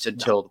 at least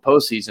until the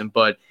postseason.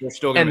 But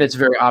it's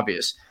very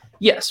obvious.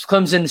 Yes,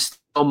 Clemson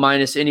still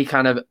minus any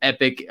kind of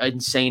epic,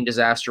 insane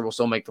disaster will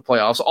still make the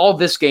playoffs. All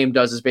this game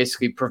does is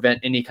basically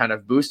prevent any kind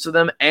of boost to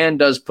them and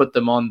does put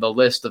them on the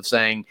list of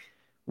saying,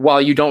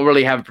 while you don't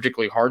really have a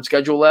particularly hard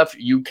schedule left,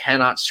 you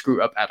cannot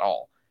screw up at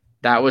all.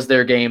 That was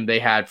their game they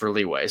had for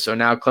leeway. So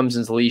now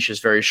Clemson's leash is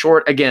very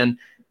short. Again,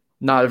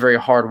 not a very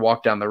hard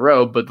walk down the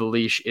road, but the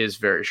leash is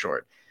very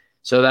short.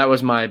 So that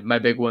was my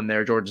big one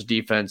there. Georgia's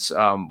defense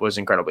was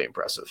incredibly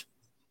impressive.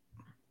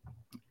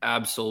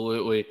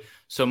 Absolutely.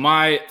 So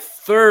my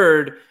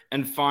third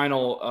and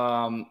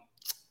final,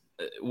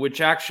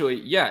 which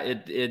actually,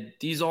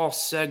 these all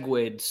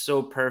segued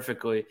so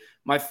perfectly.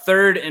 My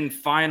third and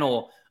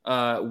final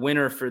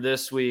winner for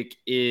this week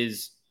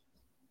is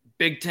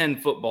Big Ten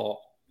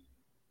football.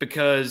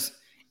 Because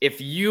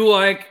if you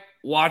like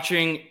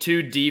watching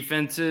 2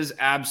 defenses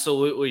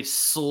absolutely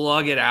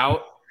slug it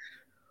out,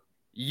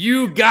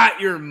 you got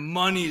your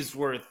money's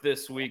worth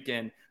this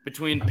weekend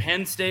between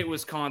Penn State,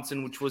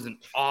 Wisconsin, which was an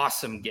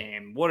awesome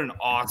game. What an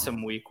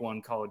awesome week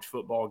 1 college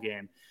football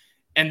game.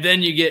 And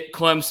then you get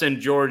Clemson,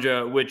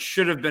 Georgia, which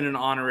should have been an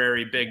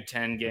honorary Big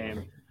Ten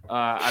game.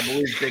 I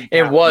believe Big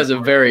Ten. It was a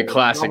very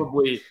classic.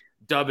 Probably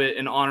dub it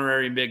an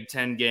honorary Big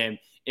Ten game,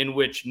 in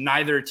which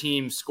neither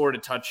team scored a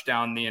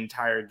touchdown the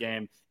entire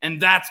game. And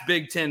that's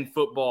Big Ten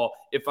football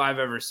if I've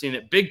ever seen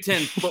it. Big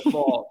Ten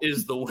football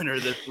is the winner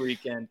this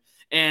weekend.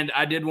 And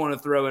I did want to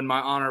throw in my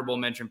honorable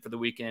mention for the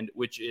weekend,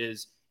 which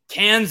is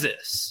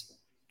Kansas,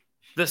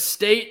 the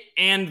state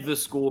and the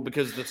school,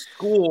 because the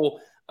school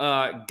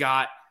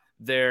got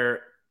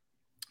their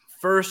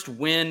first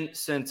win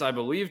since, I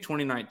believe,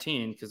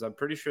 2019, because I'm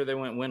pretty sure they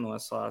went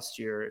winless last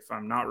year, if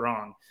I'm not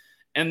wrong.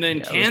 And then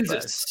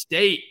Kansas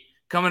State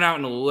coming out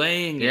and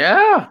laying it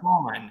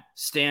on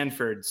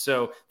Stanford.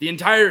 So the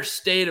entire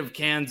state of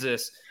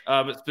Kansas,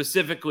 but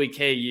specifically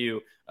KU,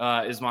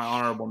 is my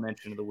honorable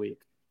mention of the week.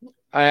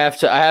 I have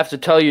to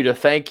tell you to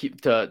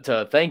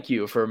thank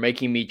you for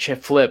making me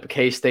flip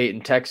K-State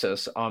and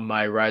Texas on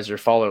my riser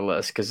faller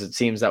list, because it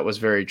seems that was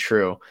very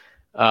true.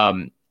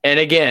 And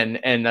again,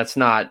 and that's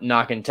not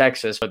knocking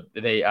Texas, but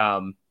they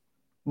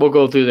we'll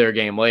go through their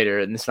game later,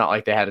 and it's not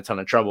like they had a ton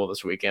of trouble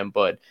this weekend,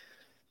 but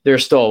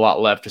there's still a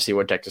lot left to see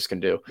what Texas can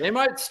do. They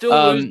might still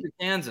lose to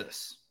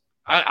Kansas.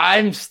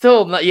 I'm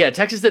still not. Yeah,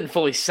 Texas didn't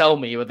fully sell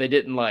me, but they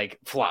didn't like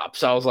flop.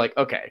 So I was like,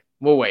 okay,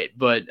 we'll wait.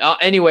 But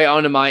anyway,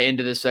 on to my end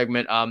of this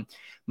segment.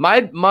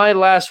 My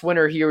last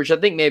winner here, which I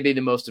think may be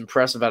the most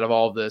impressive out of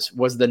all of this,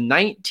 was the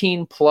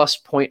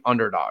 19+ point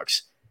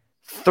underdogs.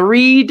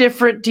 3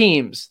 different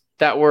teams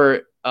that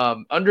were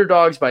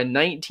underdogs by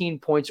 19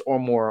 points or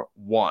more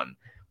won,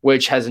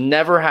 which has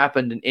never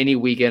happened in any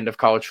weekend of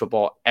college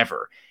football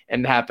ever,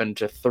 and happened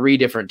to 3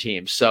 different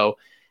teams. So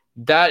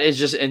that is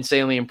just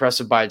insanely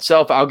impressive by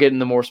itself. I'll get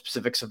into more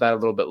specifics of that a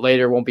little bit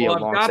later. Won't be a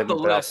long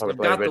segment. I've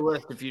got the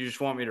list if you just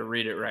want me to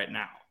read it right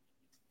now.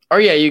 Oh,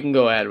 yeah, you can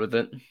go ahead with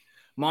it.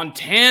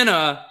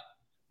 Montana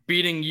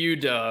beating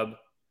UW,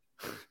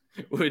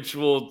 which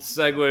will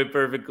segue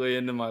perfectly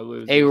into my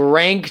losers. A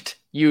ranked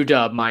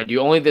UW, mind you.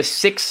 Only the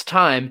 6th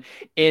time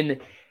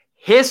in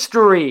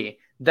history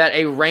that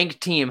a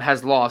ranked team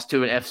has lost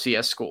to an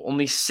FCS school.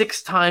 Only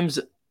 6 times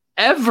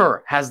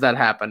ever has that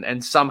happened,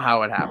 and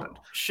somehow it happened.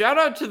 Shout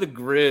out to the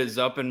Grizz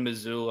up in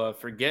Missoula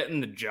for getting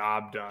the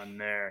job done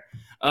there.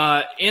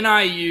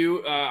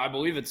 NIU, I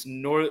believe it's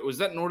was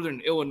that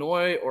Northern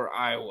Illinois or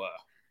Iowa?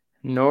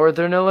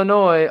 Northern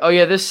Illinois. Oh,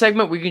 yeah, this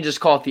segment, we can just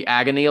call it the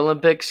Agony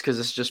Olympics because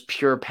it's just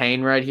pure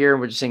pain right here.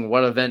 We're just saying,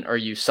 what event are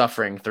you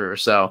suffering through?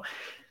 So,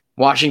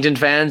 Washington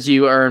fans,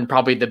 you earn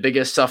probably the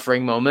biggest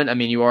suffering moment. I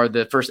mean, you are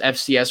the first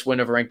FCS win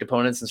of a ranked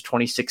opponent since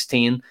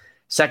 2016.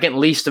 Second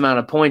least amount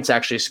of points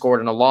actually scored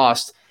in a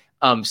loss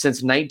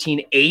since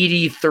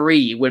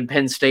 1983 when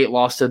Penn State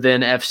lost to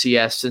then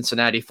FCS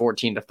Cincinnati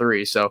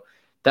 14-3. So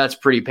that's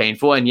pretty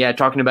painful. And yeah,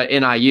 talking about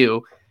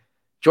NIU,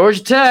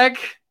 Georgia Tech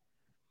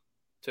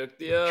took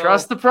the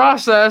trust the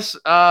process.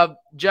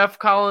 Jeff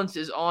Collins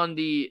is on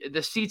the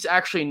seat's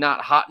actually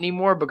not hot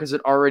anymore because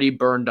it already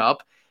burned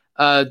up.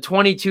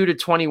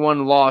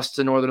 22-21 loss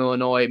to Northern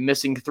Illinois,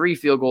 missing 3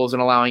 field goals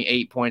and allowing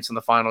 8 points on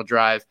the final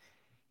drive.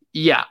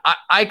 Yeah,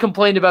 I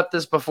complained about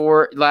this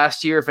before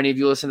last year. If any of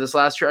you listened to this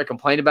last year, I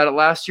complained about it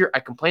last year.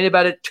 I complained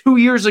about it 2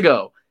 years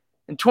ago.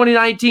 In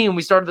 2019, when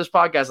we started this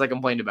podcast, I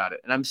complained about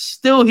it. And I'm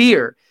still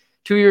here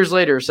 2 years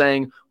later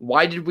saying,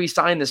 why did we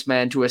sign this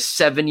man to a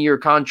 7-year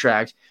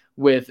contract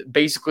with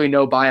basically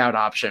no buyout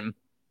option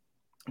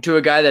to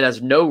a guy that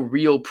has no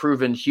real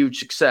proven huge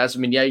success? I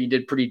mean, yeah, you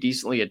did pretty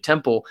decently at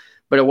Temple,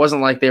 but it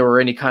wasn't like they were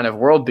any kind of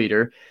world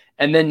beater.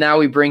 And then now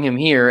we bring him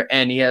here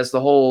and he has the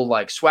whole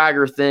like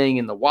swagger thing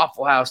and the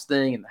Waffle House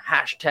thing and the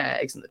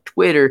hashtags and the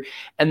Twitter.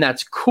 And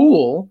that's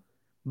cool.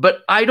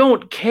 But I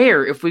don't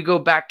care if we go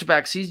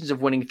back-to-back seasons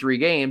of winning 3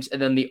 games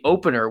and then the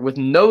opener with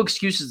no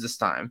excuses this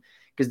time,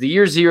 because the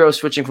year 0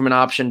 switching from an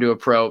option to a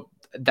pro,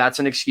 that's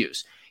an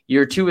excuse.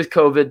 Year 2 with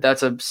COVID,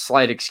 that's a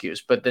slight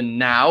excuse. But then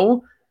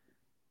now,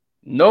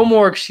 no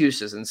more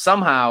excuses. And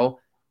somehow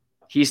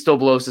he still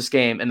blows this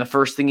game. And the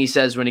first thing he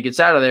says when he gets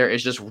out of there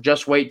is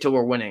just wait till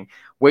we're winning.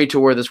 Wait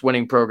till we're this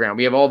winning program.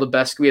 We have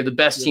the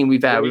best team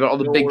we've had. We've got all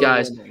the big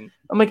guys.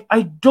 I'm like,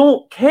 I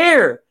don't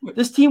care.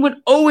 This team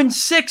went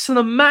 0-6 in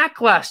the MAC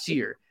last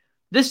year.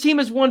 This team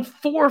has won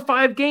 4 or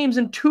 5 games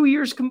in 2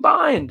 years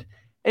combined.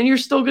 And you're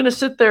still going to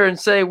sit there and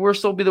say, we'll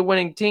still be the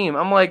winning team.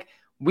 I'm like,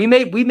 we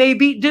may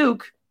beat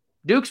Duke.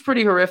 Duke's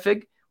pretty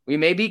horrific. We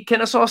may beat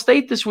Kennesaw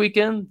State this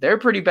weekend. They're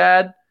pretty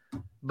bad.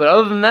 But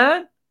other than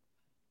that,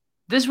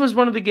 this was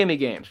one of the gimme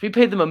games. We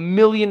paid them $1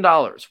 million,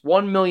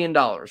 $1 million.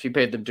 We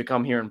paid them to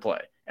come here and play,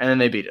 and then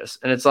they beat us.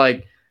 And it's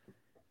like,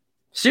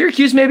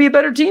 Syracuse may be a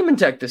better team in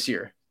Tech this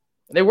year.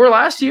 They were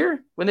last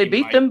year when they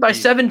beat them by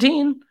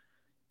 17.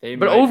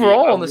 But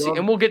overall,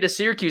 and we'll get to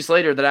Syracuse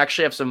later that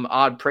actually have some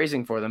odd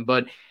praising for them.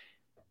 But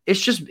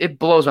it's just, it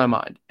blows my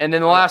mind. And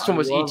then the last one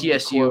was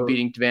ETSU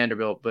beating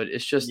Vanderbilt. But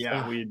it's just,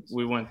 yeah,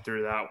 we went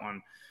through that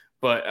one.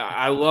 But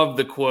I love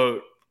the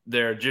quote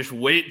there. Just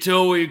wait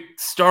till we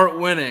start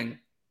winning.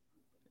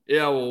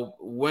 Yeah, well,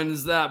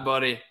 when's that,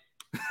 buddy?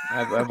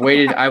 I've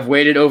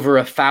waited over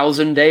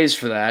 1,000 days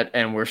for that,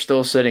 and we're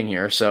still sitting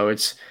here. So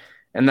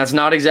and that's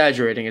not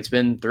exaggerating. It's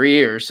been 3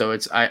 years, so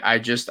I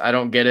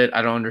don't get it.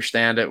 I don't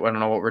understand it. I don't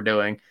know what we're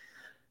doing,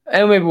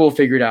 and maybe we'll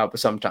figure it out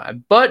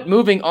sometime. But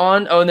moving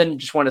on. Oh, and then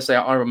just want to say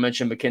honorable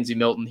mention Mackenzie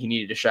Milton. He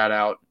needed a shout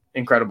out.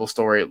 Incredible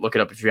story. Look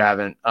it up if you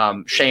haven't.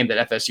 Shame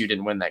that FSU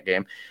didn't win that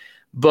game.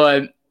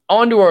 But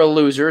on to our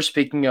losers.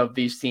 Speaking of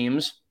these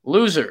teams,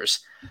 losers.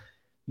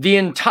 The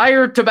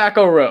entire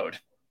Tobacco Road.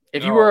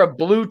 If you were a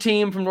blue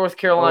team from North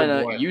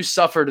Carolina, you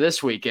suffered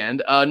this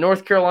weekend.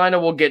 North Carolina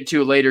we'll get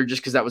to later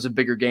just because that was a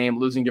bigger game,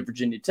 losing to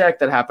Virginia Tech.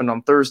 That happened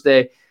on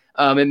Thursday.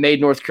 It made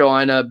North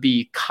Carolina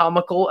be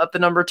comical at the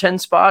number 10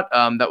 spot.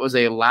 That was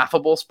a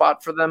laughable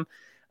spot for them.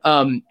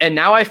 And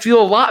now I feel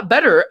a lot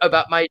better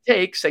about my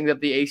take saying that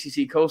the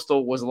ACC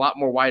Coastal was a lot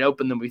more wide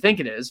open than we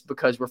think it is,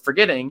 because we're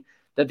forgetting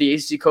that the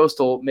ACC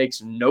Coastal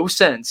makes no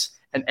sense.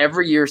 And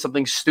every year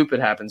something stupid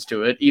happens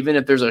to it. Even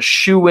if there's a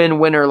shoe-in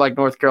winner like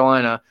North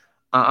Carolina,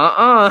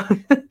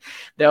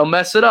 they'll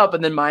mess it up.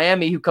 And then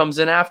Miami, who comes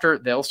in after,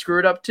 they'll screw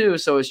it up too.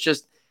 So it's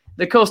just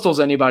the Coastal's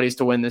anybody's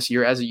to win this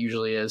year, as it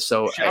usually is.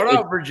 So shout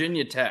out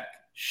Virginia Tech.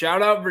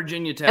 Shout out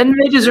Virginia Tech. And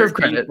they deserve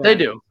credit. They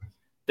do.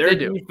 Their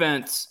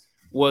defense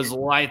was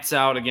lights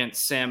out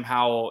against Sam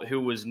Howell,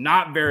 who was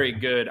not very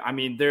good. I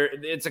mean,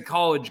 it's a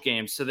college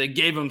game, so they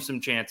gave him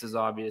some chances,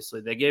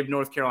 obviously. They gave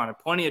North Carolina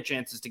plenty of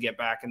chances to get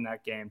back in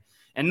that game.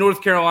 And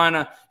North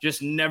Carolina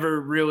just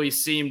never really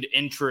seemed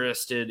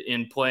interested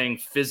in playing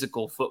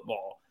physical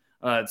football.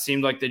 It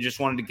seemed like they just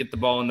wanted to get the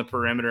ball in the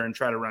perimeter and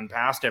try to run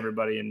past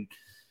everybody. And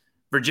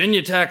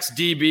Virginia Tech's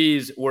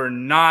DBs were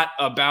not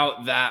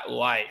about that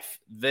life.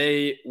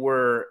 They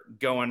were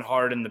going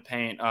hard in the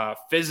paint.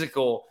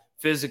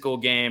 Physical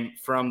game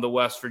from the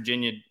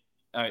Virginia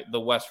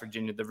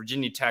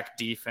Tech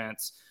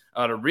defense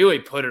to really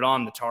put it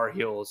on the Tar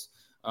Heels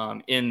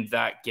in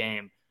that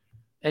game.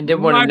 And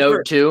wanted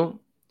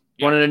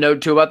to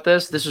note too about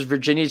this. This was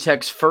Virginia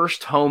Tech's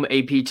first home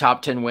AP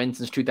top 10 win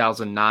since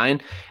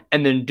 2009.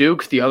 And then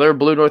Duke, the other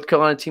blue North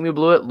Carolina team who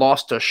blew it,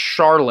 lost to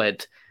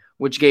Charlotte,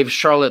 which gave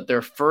Charlotte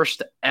their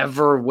first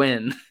ever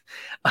win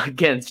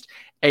against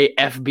a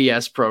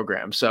FBS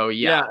program. So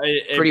a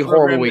pretty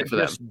horrible week for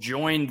them. Just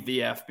joined the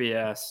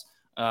FBS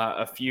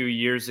a few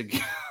years ago.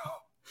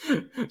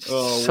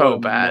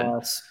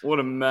 Bad. What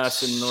a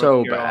mess in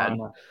North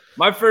Carolina. Bad.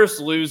 My first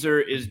loser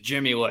is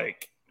Jimmy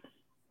Lake,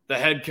 the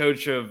head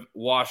coach of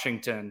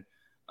Washington.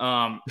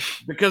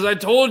 Because I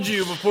told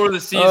you before the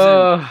season,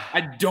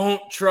 I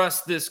don't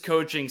trust this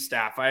coaching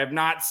staff. I have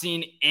not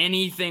seen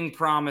anything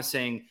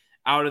promising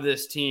out of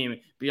this team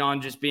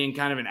beyond just being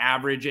kind of an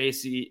average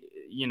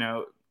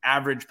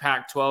average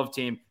Pac-12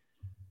 team.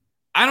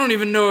 I don't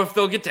even know if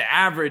they'll get to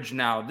average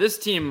now. This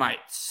team might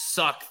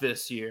suck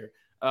this year.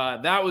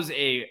 That was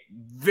a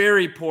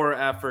very poor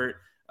effort.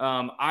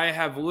 I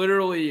have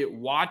literally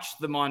watched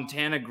the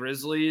Montana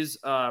Grizzlies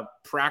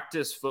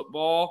practice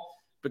football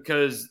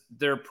because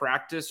their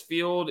practice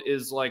field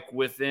is like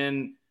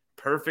within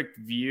perfect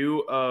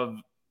view of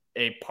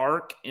a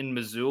park in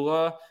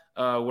Missoula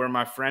where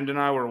my friend and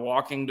I were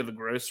walking to the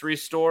grocery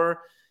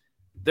store.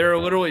 There are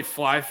literally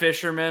fly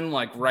fishermen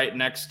like right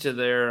next to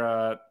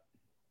their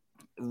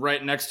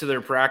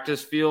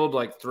practice field,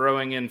 like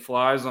throwing in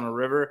flies on a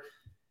river.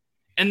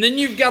 And then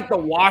you've got the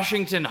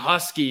Washington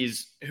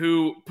Huskies,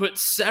 who put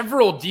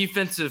several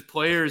defensive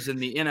players in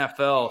the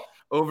NFL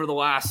over the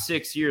last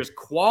 6 years,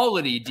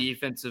 quality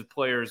defensive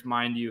players,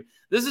 mind you.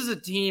 This is a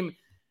team,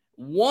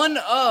 one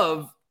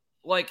of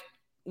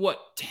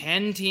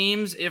 10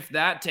 teams, if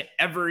that, to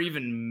ever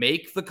even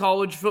make the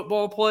college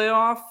football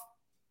playoff.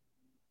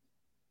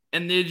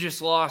 And they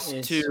just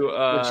lost to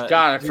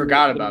I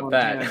forgot about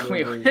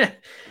that.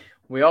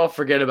 We all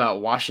forget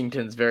about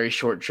Washington's very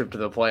short trip to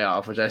the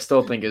playoff, which I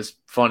still think is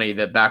funny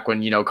that back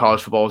when,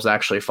 college football was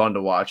actually fun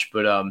to watch,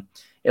 but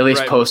at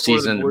least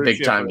postseason,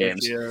 big time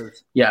games.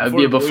 Yeah,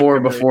 before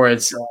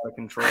it's out of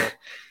control.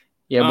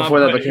 Yeah, before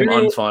that became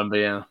unfun, but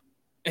yeah.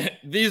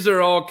 These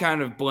are all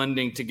kind of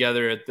blending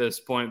together at this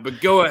point,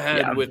 but go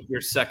ahead with your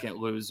second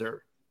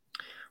loser.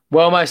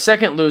 Well, my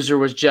second loser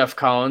was Jeff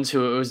Collins, who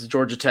was the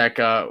Georgia Tech,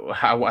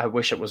 I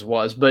wish it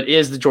was, but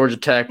is the Georgia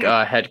Tech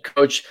head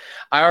coach.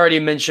 I already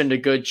mentioned a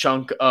good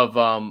chunk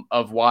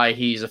of why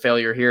he's a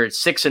failure here.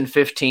 It's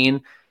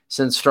 6-15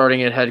 since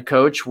starting at head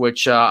coach,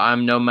 which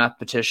I'm no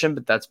mathematician,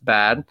 but that's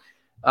bad.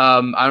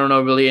 I don't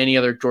know really any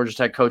other Georgia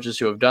Tech coaches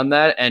who have done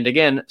that. And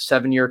again,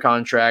 7-year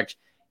contract.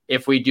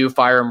 If we do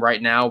fire him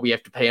right now, we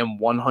have to pay him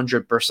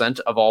 100%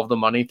 of all of the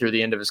money through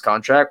the end of his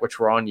contract, which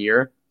we're on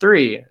year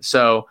 3.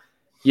 So,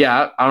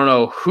 yeah, I don't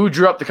know who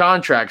drew up the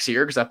contracts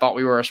here because I thought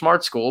we were a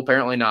smart school.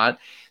 Apparently not.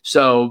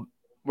 So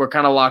we're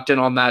kind of locked in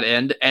on that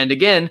end. And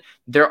again,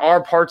 there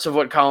are parts of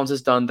what Collins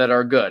has done that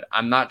are good.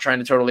 I'm not trying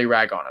to totally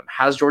rag on him.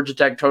 Has Georgia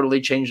Tech totally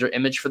changed their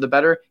image for the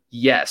better?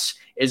 Yes.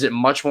 Is it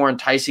much more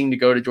enticing to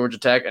go to Georgia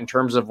Tech in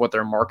terms of what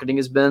their marketing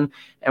has been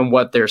and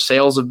what their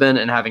sales have been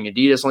and having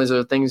Adidas and all these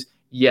other things?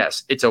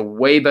 Yes. It's a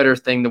way better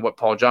thing than what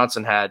Paul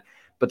Johnson had.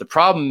 But the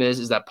problem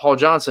is that Paul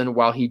Johnson,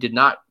 while he did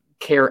not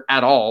care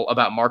at all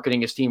about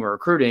marketing his team or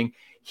recruiting,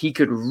 he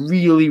could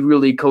really,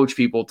 really coach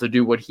people to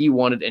do what he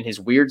wanted in his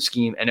weird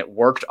scheme, and it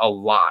worked a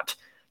lot.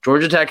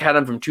 Georgia Tech had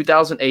him from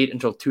 2008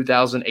 until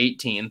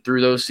 2018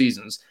 through those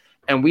seasons,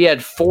 and we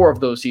had 4 of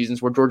those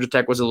seasons where Georgia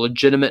Tech was a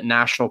legitimate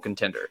national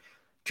contender.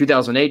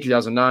 2008,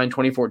 2009,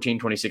 2014,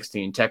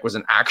 2016. Tech was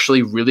an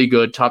actually really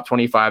good top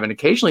 25 and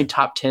occasionally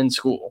top 10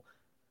 school.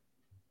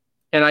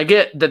 And I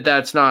get that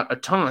that's not a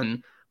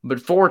ton, but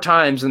 4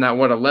 times in that,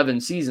 11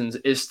 seasons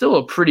is still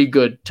a pretty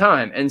good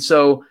time. And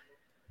so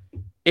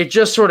it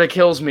just sort of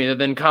kills me that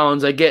then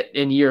Collins, I get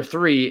in year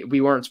 3, we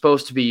weren't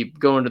supposed to be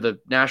going to the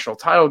national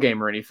title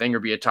game or anything or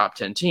be a top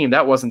 10 team.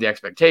 That wasn't the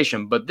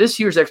expectation. But this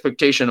year's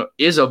expectation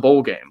is a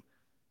bowl game.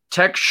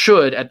 Tech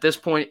should, at this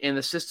point in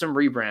the system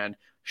rebrand,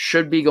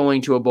 should be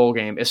going to a bowl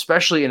game,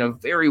 especially in a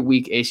very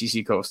weak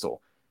ACC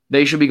Coastal.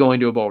 They should be going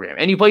to a bowl game.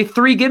 And you play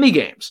 3 gimme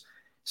games.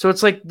 So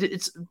it's like,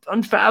 it's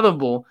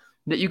unfathomable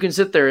that you can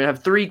sit there and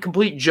have 3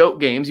 complete joke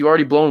games. You've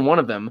already blown one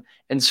of them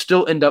and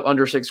still end up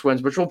under 6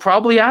 wins, which will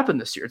probably happen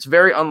this year. It's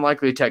very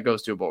unlikely Tech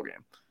goes to a bowl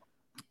game.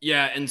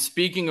 Yeah, and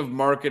speaking of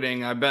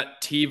marketing, I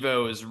bet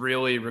TiVo is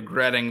really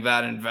regretting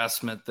that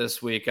investment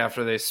this week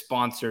after they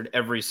sponsored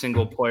every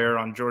single player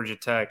on Georgia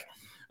Tech.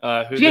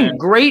 Again,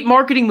 great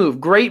marketing move.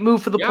 Great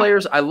move for the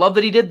players. I love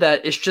that he did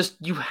that. It's just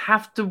you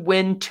have to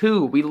win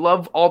too. We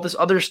love all this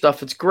other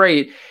stuff. It's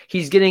great.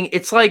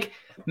 It's like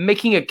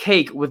making a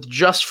cake with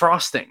just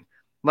frosting.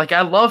 Like,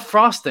 I love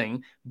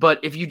frosting, but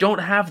if you don't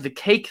have the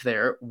cake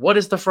there, what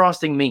does the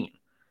frosting mean?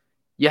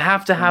 You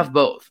have to have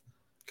both.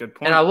 Good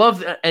point. And I love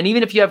that. And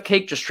even if you have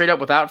cake just straight up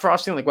without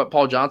frosting, like what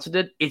Paul Johnson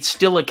did, it's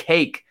still a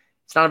cake.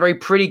 It's not a very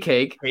pretty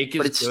cake,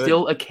 but it's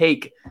still a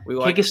cake.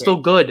 Cake is still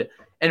good.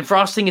 And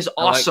frosting is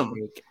awesome,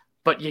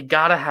 but you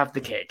gotta have the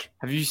cake.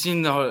 Have you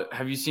seen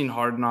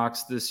Hard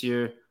Knocks this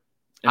year?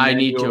 I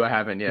need to. I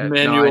haven't yet.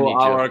 Emmanuel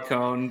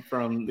Alarcon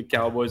from the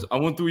Cowboys. I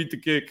want to eat the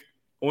cake.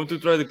 I want to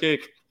try the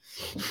cake.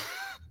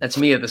 That's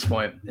me at this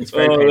point. It's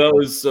very painful. That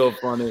was so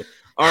funny.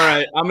 All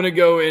right, I'm gonna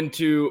go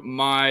into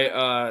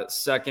my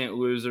second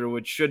loser,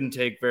 which shouldn't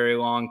take very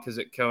long because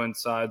it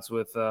coincides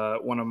with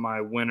one of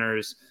my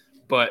winners.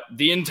 But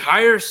the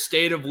entire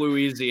state of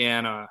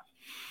Louisiana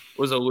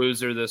was a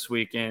loser this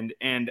weekend,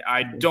 and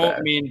I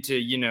don't mean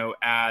to,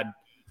 add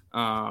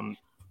add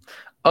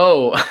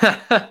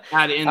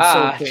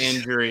insult to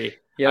injury.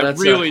 Yeah, I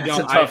really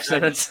don't. That's a tough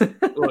sentence.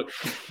 Look,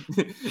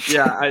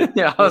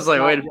 I was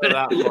like, wait a minute.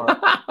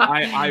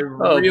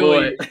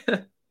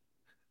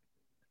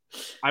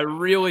 I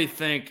really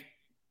think,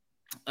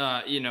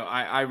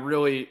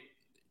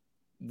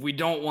 we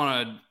don't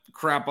want to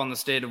crap on the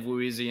state of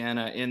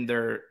Louisiana in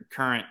their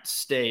current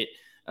state.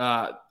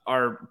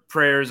 Our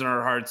prayers and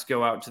our hearts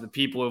go out to the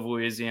people of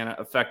Louisiana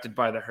affected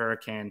by the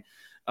hurricane.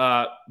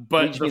 But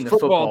the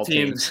football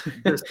teams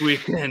this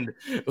weekend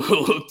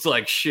looked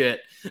like shit,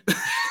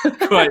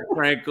 quite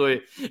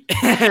frankly.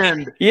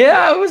 And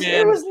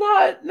it was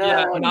not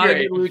a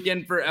good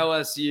weekend for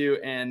LSU,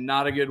 and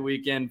not a good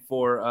weekend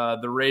for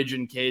the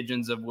Raging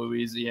Cajuns of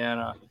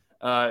Louisiana,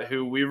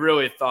 who we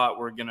really thought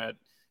were gonna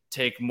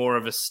take more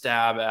of a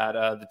stab at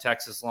the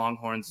Texas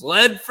Longhorns.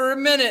 Led for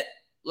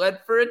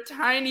a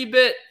tiny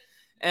bit,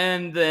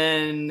 and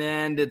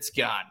it's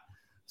gone.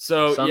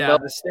 So,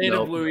 the state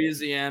of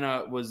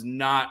Louisiana was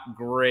not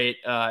great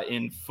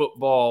in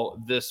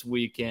football this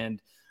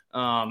weekend.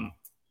 And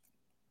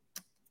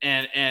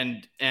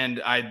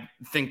I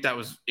think that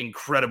was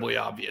incredibly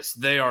obvious.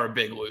 They are a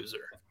big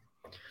loser.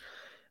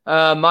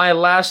 My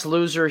last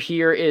loser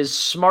here is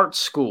smart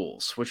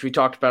schools, which we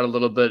talked about a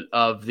little bit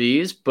of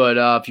these. But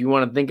if you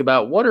want to think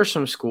about what are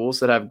some schools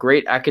that have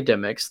great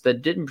academics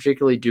that didn't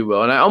particularly do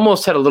well, and I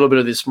almost had a little bit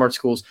of these smart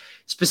schools,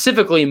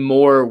 specifically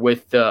more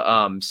with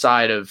the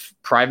side of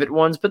private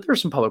ones, but there are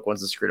some public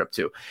ones that screwed up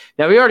too.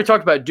 Now, we already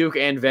talked about Duke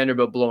and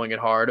Vanderbilt blowing it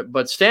hard,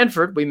 but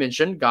Stanford, we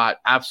mentioned, got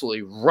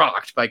absolutely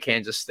rocked by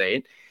Kansas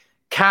State.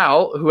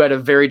 Cal, who had a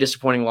very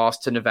disappointing loss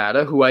to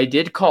Nevada, who I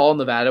did call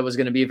Nevada was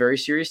going to be a very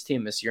serious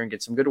team this year and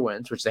get some good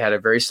wins, which they had a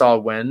very solid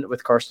win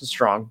with Carson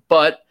Strong,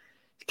 but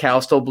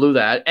Cal still blew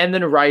that. And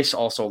then Rice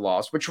also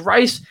lost, which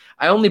Rice,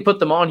 I only put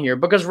them on here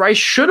because Rice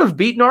should have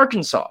beaten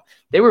Arkansas.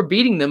 They were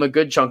beating them a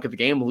good chunk of the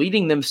game,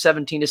 leading them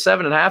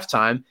 17-7 at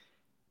halftime,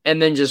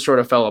 and then just sort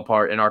of fell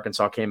apart, and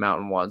Arkansas came out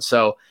and won.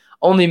 So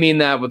only mean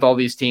that with all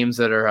these teams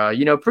that are,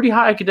 pretty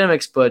high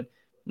academics, but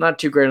not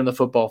too great on the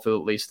football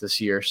field, at least this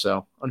year.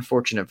 So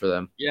unfortunate for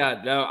them. Yeah,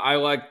 no, I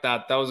like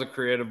that. That was a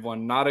creative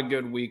one. Not a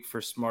good week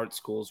for smart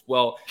schools.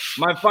 Well,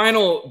 my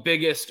final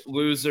biggest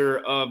loser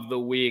of the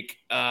week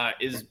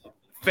is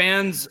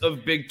fans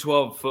of Big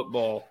 12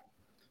 football.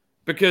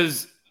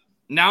 Because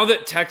now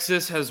that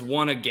Texas has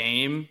won a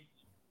game,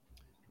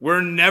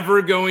 we're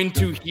never going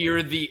to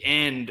hear the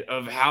end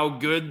of how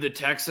good the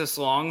Texas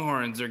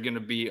Longhorns are going to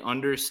be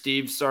under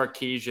Steve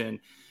Sarkisian.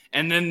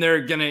 And then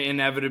they're going to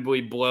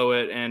inevitably blow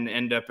it and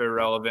end up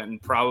irrelevant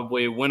and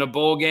probably win a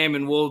bowl game,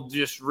 and we'll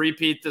just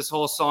repeat this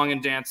whole song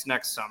and dance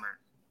next summer.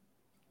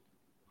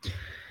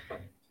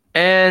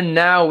 And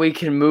now we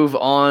can move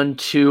on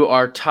to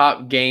our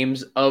top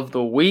games of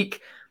the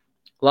week.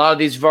 A lot of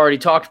these we've already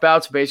talked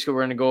about, so basically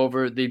we're going to go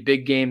over the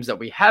big games that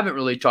we haven't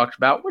really talked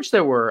about, which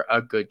there were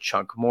a good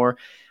chunk more.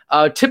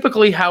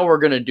 Typically how we're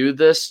going to do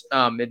this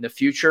in the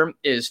future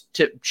is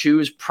to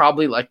choose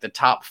probably like the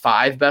top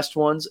 5 best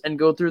ones and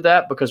go through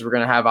that, because we're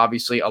going to have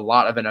obviously a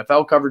lot of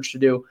NFL coverage to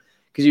do,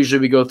 because usually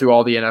we go through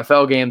all the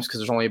NFL games because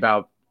there's only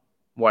about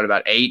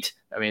 8?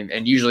 I mean,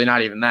 and usually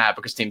not even that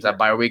because teams have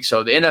bye week.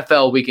 So the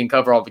NFL, we can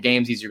cover all the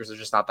games easier because there's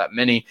just not that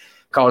many.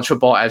 College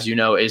football, as you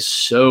know, is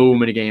so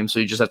many games, so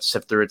you just have to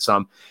sift through it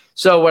some.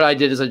 So what I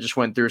did is I just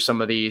went through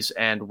some of these,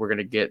 and we're going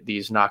to get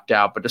these knocked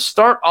out. But to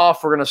start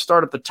off, we're going to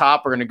start at the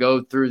top. We're going to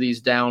go through these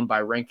down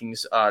by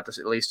rankings, at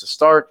least to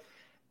start.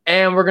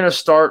 And we're going to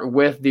start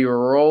with the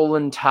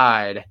Rolling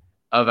Tide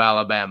of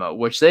Alabama,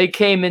 which they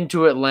came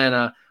into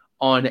Atlanta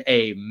on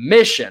a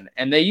mission.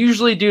 And they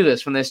usually do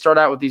this when they start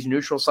out with these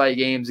neutral site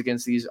games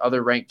against these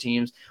other ranked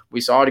teams.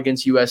 We saw it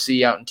against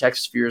USC out in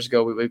Texas a few years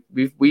ago.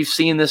 We've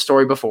seen this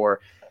story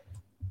before.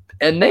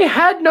 And they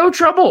had no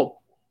trouble.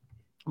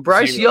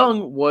 Bryce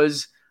Young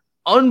was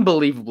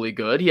unbelievably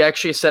good. He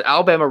actually set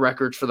Alabama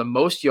records for the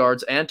most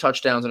yards and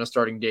touchdowns in a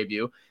starting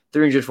debut.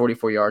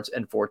 344 yards,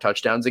 and 4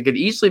 touchdowns. It could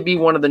easily be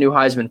one of the new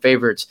Heisman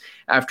favorites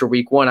after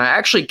week 1. I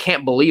actually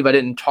can't believe I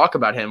didn't talk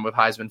about him with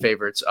Heisman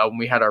favorites when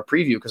we had our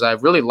preview, because I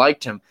really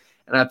liked him,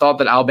 and I thought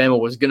that Alabama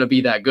was going to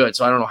be that good.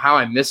 So I don't know how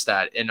I missed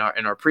that in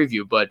our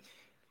preview, but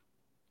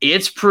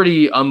it's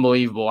pretty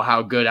unbelievable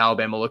how good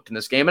Alabama looked in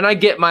this game. And I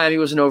get Miami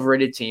was an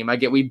overrated team. I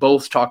get we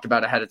both talked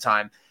about ahead of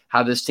time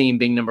how this team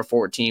being number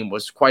 14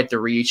 was quite the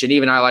reach. And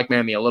even I like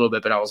Miami a little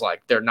bit, but I was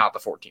like, they're not the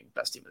 14th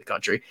best team in the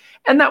country.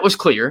 And that was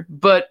clear.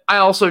 But I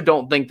also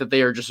don't think that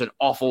they are just an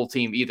awful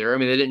team either. I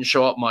mean, they didn't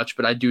show up much,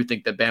 but I do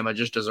think that Bama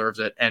just deserves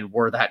it and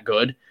were that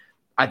good.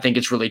 I think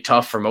it's really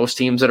tough for most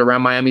teams that are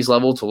around Miami's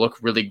level to look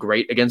really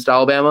great against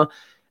Alabama.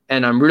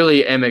 And I'm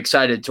really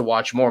excited to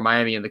watch more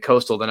Miami in the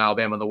Coastal than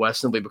Alabama in the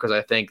West, simply because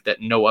I think that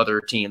no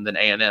other team than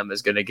A&M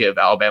is going to give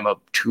Alabama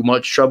too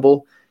much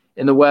trouble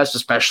in the West,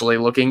 especially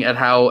looking at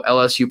how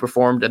LSU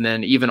performed, and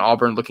then even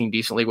Auburn looking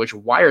decently, which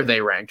why are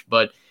they ranked?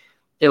 But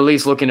at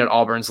least looking at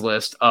Auburn's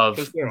list of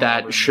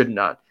that Auburn. Should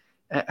not.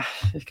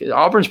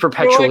 Auburn's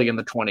perpetually in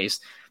the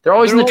 20s. They're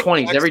always in the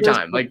 20s every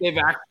time. Like they've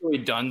actually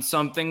done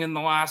something in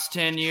the last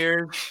 10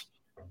 years.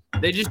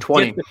 They just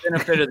get the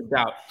benefit of the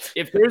doubt.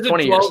 If there's a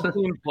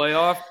 12-team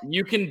playoff,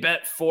 you can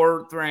bet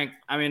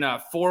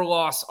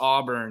 4-loss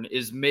Auburn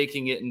is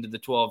making it into the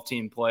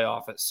 12-team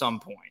playoff at some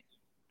point.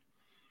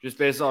 Just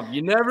based off,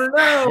 you never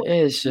know.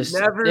 It's just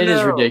it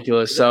is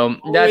ridiculous. So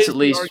that's at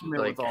least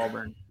like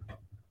Auburn.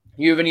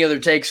 You have any other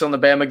takes on the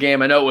Bama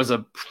game? I know it was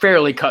a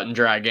fairly cut and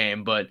dry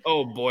game, but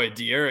oh boy,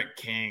 De'Aaron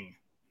King,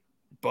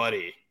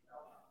 buddy,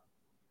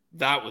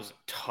 that was a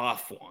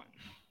tough one.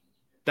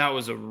 That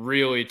was a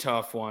really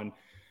tough one.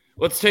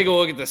 Let's take a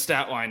look at the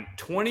stat line.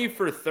 20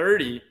 for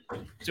 30.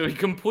 So he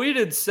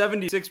completed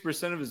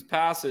 76% of his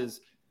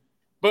passes,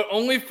 but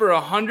only for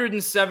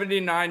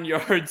 179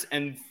 yards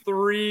and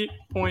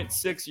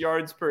 3.6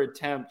 yards per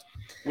attempt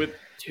with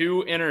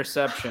 2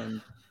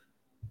 interceptions.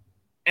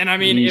 And I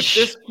mean,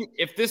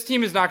 if this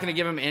team is not going to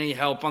give him any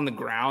help on the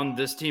ground,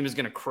 this team is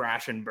going to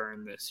crash and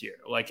burn this year,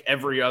 like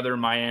every other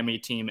Miami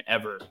team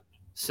ever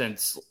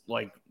since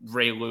like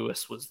Ray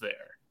Lewis was there.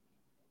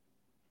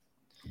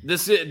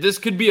 This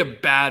could be a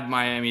bad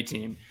Miami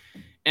team.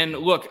 And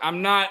look,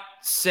 I'm not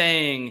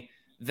saying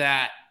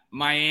that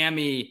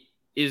Miami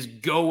is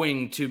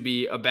going to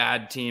be a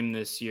bad team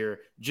this year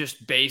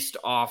just based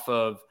off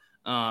of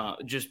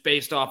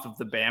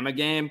the Bama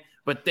game,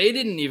 but they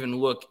didn't even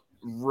look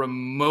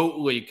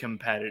remotely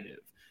competitive.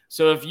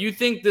 So if you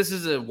think this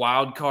is a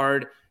wild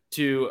card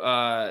to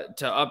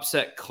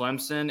upset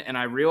Clemson, and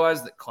I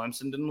realize that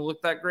Clemson didn't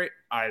look that great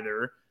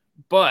either,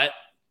 but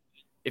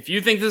if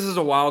you think this is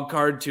a wild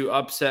card to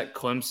upset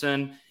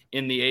Clemson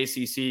in the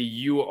ACC,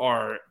 you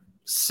are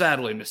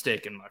sadly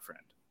mistaken, my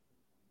friend.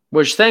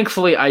 Which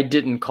thankfully I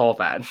didn't call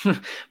that.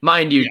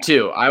 Mind you,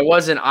 too. I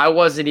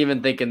wasn't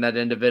even thinking that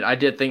end of it. I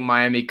did think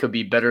Miami could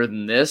be better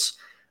than this.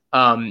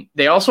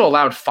 They also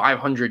allowed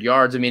 500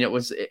 yards. I mean,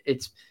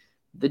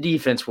 the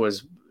defense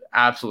was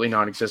absolutely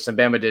non-existent.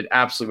 Bama did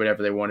absolutely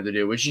whatever they wanted to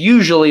do, which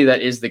usually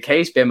that is the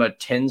case. Bama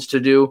tends to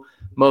do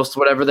most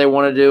whatever they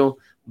want to do.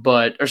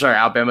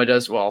 Alabama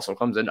does. Well, also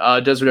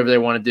Clemson does whatever they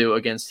want to do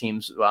against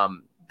teams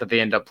that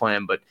they end up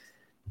playing. But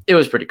it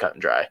was pretty cut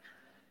and dry.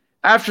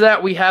 After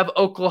that, we have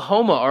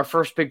Oklahoma, our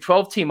first Big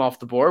 12 team off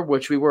the board,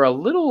 which we were a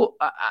little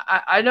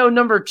I know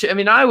number 2. I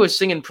mean, I was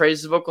singing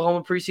praises of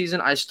Oklahoma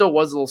preseason. I still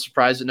was a little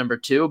surprised at number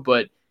 2,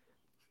 but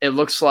it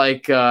looks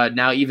like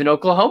now even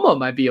Oklahoma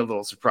might be a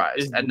little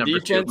surprised at number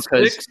 2.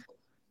 Because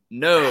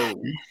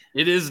no,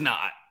 it is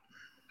not.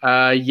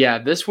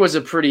 This was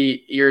a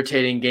pretty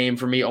irritating game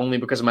for me only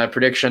because of my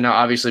prediction. Now,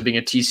 obviously, being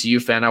a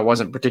TCU fan, I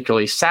wasn't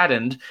particularly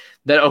saddened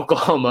that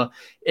Oklahoma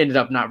ended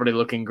up not really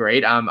looking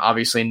great. I'm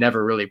obviously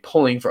never really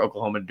pulling for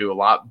Oklahoma to do a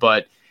lot,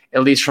 but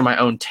at least for my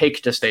own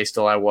take to stay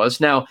still, I was.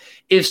 Now,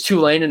 is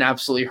Tulane an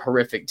absolutely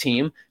horrific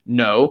team?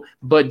 No.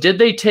 But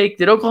did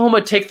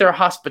Oklahoma take their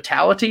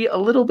hospitality a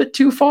little bit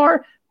too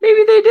far?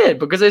 Maybe they did,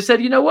 because they said,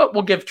 you know what,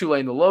 we'll give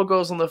Tulane the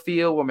logos on the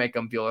field, we'll make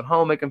them feel at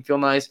home, make them feel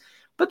nice.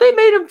 But they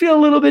made him feel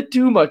a little bit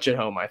too much at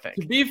home, I think.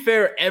 To be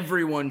fair,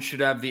 everyone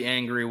should have the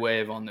angry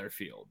wave on their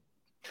field.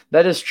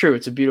 That is true.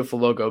 It's a beautiful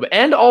logo.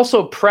 And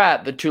also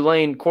Pratt, the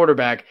Tulane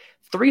quarterback,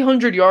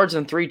 300 yards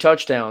and 3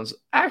 touchdowns.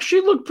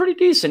 Actually looked pretty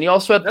decent. He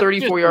also had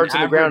 34 yards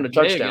on the ground and a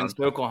touchdown. Against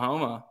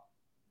Oklahoma.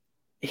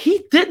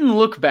 He didn't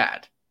look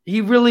bad. He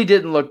really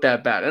didn't look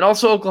that bad. And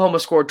also Oklahoma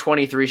scored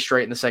 23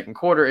 straight in the second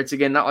quarter. It's,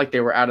 again, not like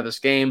they were out of this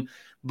game.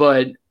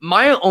 But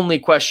my only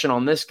question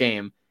on this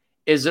game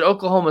is that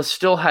Oklahoma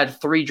still had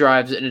 3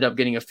 drives that ended up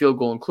getting a field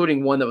goal,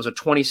 including one that was a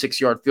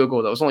 26-yard field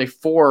goal that was only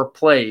 4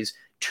 plays,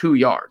 2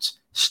 yards,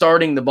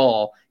 starting the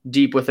ball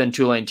deep within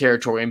Tulane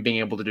territory and being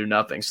able to do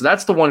nothing. So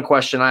that's the one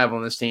question I have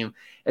on this team,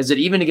 is that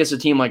even against a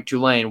team like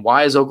Tulane,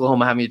 why is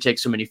Oklahoma having to take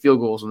so many field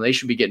goals when they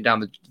should be getting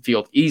down the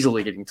field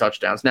easily getting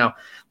touchdowns? Now,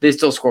 they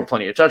still score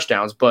plenty of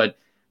touchdowns, but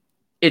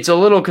it's a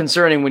little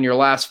concerning when your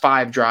last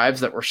 5 drives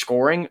that were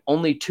scoring,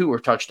 only 2 were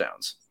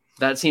touchdowns.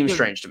 That seems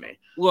strange to me.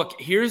 Look,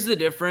 here's the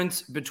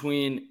difference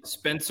between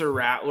Spencer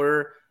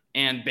Rattler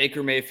and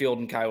Baker Mayfield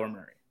and Kyler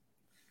Murray.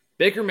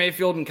 Baker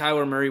Mayfield and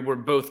Kyler Murray were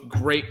both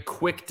great,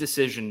 quick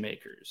decision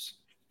makers.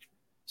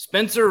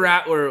 Spencer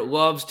Rattler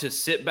loves to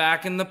sit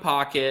back in the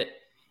pocket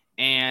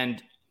and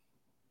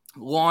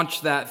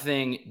launch that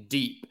thing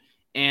deep.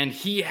 And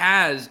he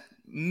has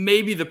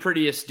maybe the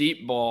prettiest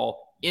deep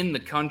ball in the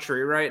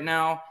country right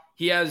now.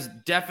 He has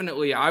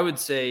definitely, I would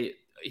say,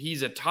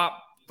 he's a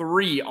top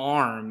 3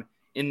 arm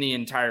in the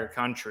entire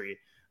country,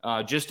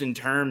 just in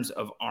terms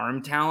of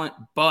arm talent.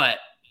 But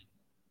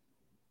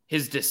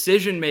his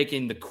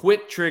decision-making, the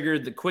quick trigger,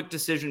 the quick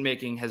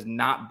decision-making has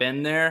not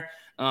been there.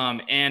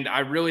 And I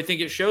really think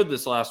it showed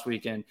this last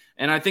weekend.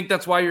 And I think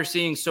that's why you're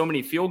seeing so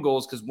many field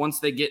goals, because once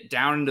they get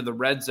down into the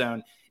red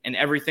zone and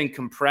everything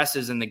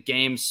compresses and the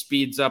game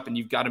speeds up and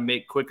you've got to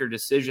make quicker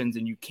decisions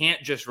and you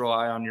can't just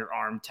rely on your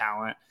arm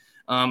talent.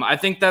 I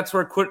think that's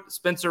where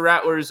Spencer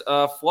Rattler's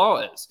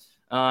flaw is.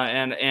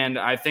 And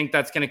I think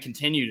that's going to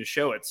continue to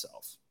show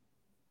itself.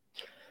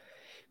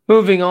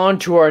 Moving on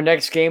to our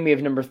next game, we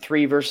have number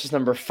 3 versus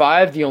number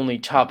 5, the only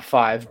top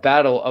 5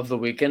 battle of the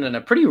weekend, and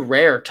a pretty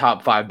rare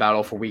top 5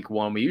 battle for week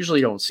 1. We usually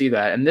don't see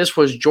that. And this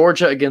was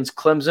Georgia against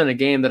Clemson, a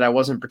game that I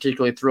wasn't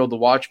particularly thrilled to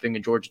watch, being a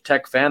Georgia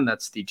Tech fan.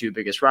 That's the 2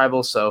 biggest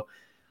rivals. So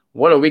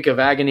what a week of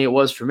agony it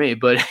was for me.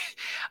 But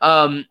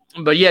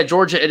yeah,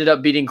 Georgia ended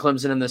up beating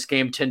Clemson in this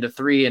game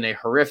 10-3 in a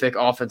horrific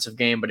offensive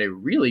game, but a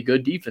really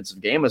good defensive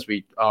game, as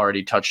we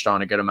already touched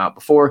on a good amount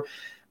before.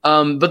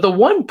 But the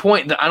one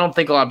point that I don't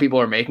think a lot of people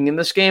are making in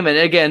this game, and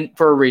again,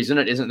 for a reason,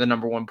 it isn't the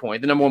number one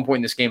point. The number one point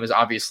in this game is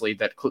obviously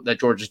that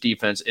Georgia's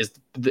defense is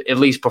at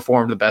least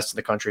performed the best in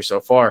the country so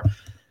far.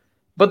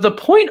 But the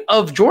point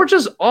of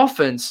Georgia's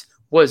offense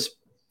was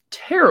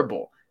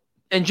terrible.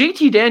 And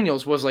JT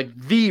Daniels was like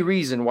the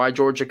reason why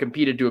Georgia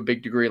competed to a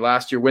big degree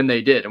last year when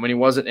they did. And when he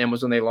wasn't in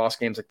was when they lost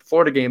games like the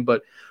Florida game.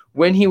 But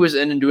when he was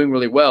in and doing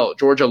really well,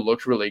 Georgia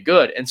looked really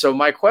good. And so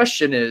my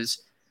question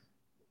is,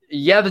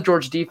 yeah, the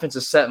Georgia defense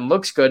is set and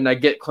looks good, and I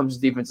get Clemson's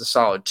defense is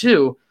solid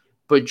too,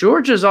 but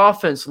Georgia's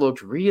offense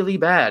looked really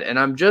bad, and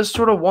I'm just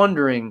sort of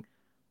wondering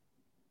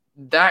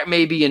that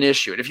may be an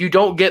issue. And if you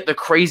don't get the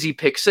crazy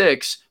pick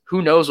 6,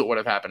 who knows what would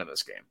have happened in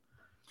this game?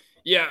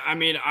 Yeah, I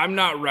mean, I'm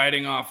not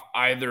writing off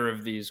either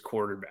of these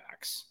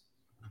quarterbacks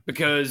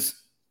because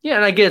yeah,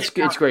 and I get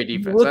it's great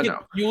defense. I know.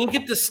 You look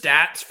at the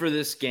stats for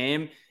this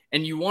game,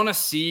 and you want to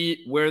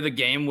see where the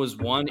game was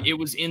won. It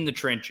was in the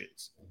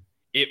trenches.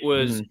 It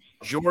was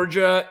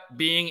Georgia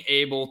being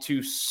able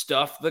to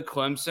stuff the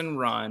Clemson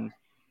run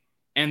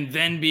and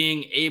then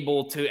being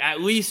able to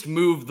at least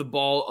move the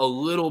ball a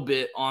little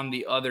bit on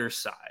the other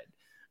side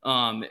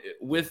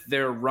with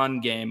their run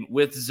game,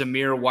 with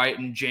Zamir White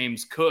and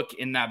James Cook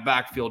in that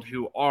backfield,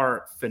 who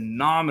are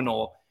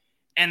phenomenal.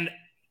 And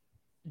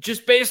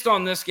just based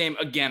on this game,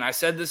 again, I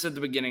said this at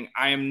the beginning,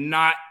 I am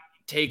not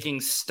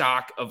taking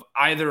stock of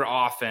either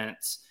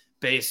offense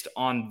based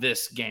on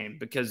this game,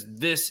 because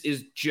this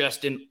is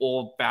just an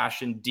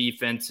old-fashioned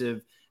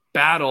defensive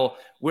battle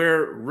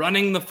where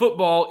running the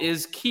football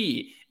is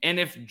key. And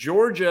if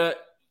Georgia,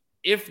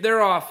 if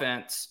their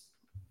offense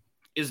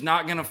is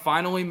not going to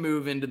finally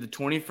move into the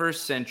 21st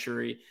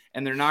century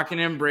and they're not going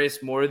to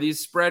embrace more of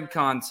these spread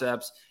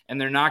concepts and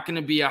they're not going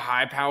to be a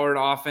high-powered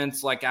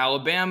offense like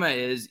Alabama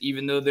is,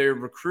 even though they're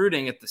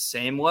recruiting at the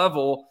same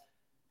level,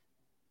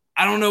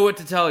 I don't know what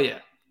to tell you.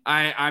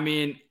 I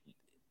mean,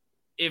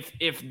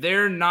 if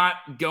they're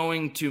not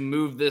going to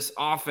move this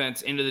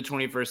offense into the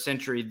 21st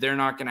century, they're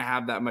not going to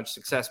have that much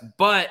success.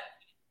 But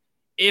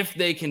if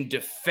they can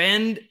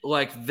defend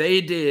like they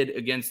did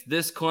against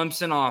this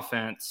Clemson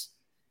offense,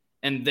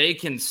 and they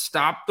can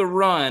stop the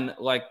run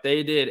like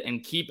they did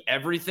and keep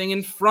everything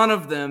in front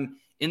of them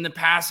in the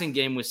passing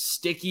game with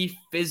sticky,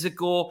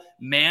 physical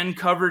man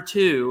cover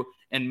 2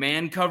 and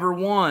man cover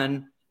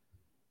 1,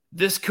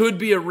 this could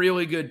be a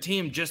really good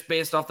team just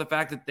based off the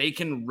fact that they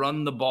can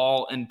run the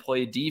ball and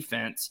play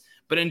defense.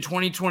 But in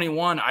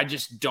 2021, I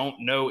just don't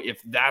know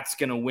if that's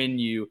going to win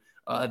you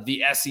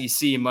the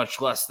SEC,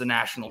 much less the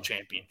national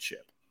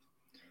championship.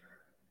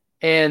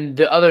 And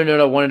the other note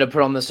I wanted to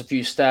put on this, a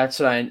few stats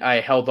that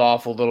I held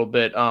off a little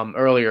bit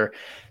earlier.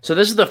 So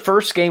this is the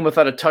first game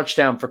without a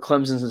touchdown for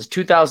Clemson since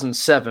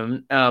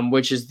 2007,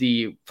 which is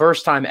the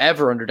first time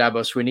ever under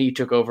Dabo Swinney. He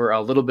took over a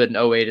little bit in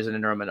 2008 as an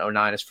interim, and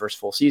 2009 his first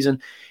full season.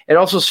 It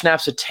also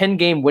snaps a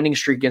 10-game winning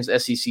streak against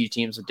SEC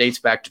teams that dates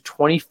back to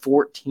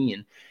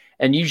 2014.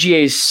 And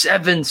UGA's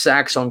 7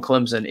 sacks on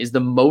Clemson is the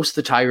most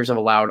the Tigers have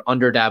allowed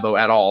under Dabo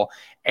at all.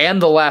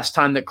 And the last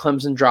time that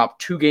Clemson dropped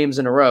 2 games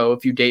in a row,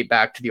 if you date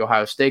back to the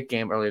Ohio State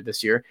game earlier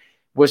this year,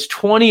 was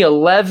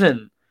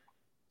 2011.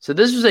 So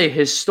this was a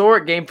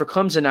historic game for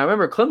Clemson. Now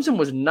remember, Clemson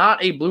was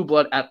not a blue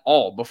blood at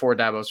all before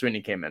Dabo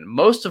Swinney came in.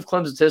 Most of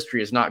Clemson's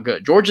history is not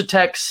good. Georgia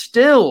Tech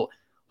still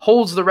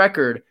holds the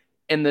record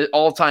in the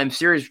all-time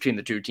series between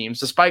the two teams,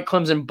 despite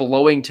Clemson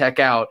blowing Tech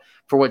out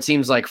for what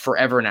seems like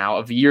forever now,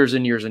 of years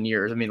and years and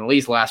years. I mean, at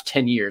least the last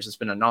 10 years, it's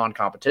been a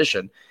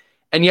non-competition.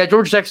 And yet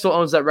Georgia Tech still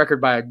owns that record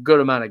by a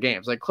good amount of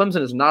games. Like,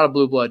 Clemson is not a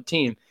blue blood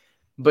team,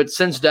 but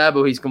since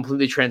Dabo, he's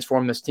completely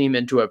transformed this team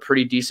into a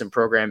pretty decent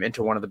program,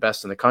 into one of the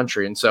best in the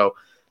country. And so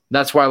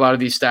That's why a lot of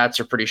these stats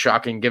are pretty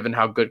shocking given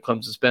how good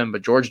Clemson's been,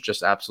 but Georgia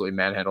just absolutely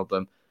manhandled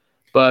them.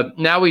 But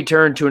now we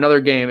turn to another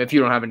game, if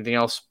you don't have anything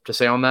else to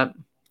say on that.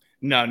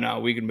 No,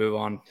 we can move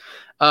on.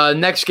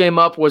 Next game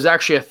up was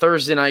actually a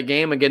Thursday night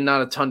game. Again,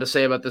 not a ton to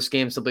say about this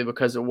game simply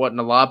because it wasn't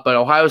a lot, but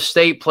Ohio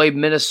State played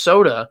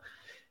Minnesota.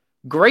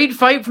 Great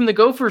fight from the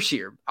Gophers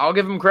here. I'll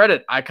give them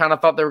credit. I kind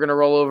of thought they were going to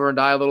roll over and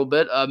die a little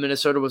bit.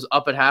 Minnesota was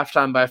up at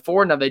halftime by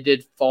 4. Now they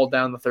did fall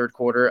down the third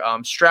quarter.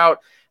 Stroud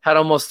had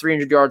almost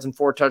 300 yards and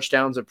 4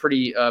 touchdowns,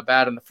 pretty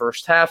bad in the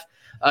first half.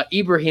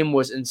 Ibrahim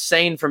was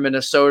insane for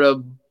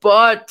Minnesota,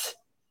 but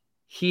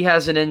he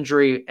has an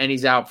injury and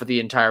he's out for the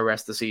entire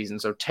rest of the season.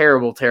 So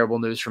terrible, terrible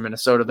news for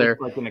Minnesota there.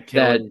 Like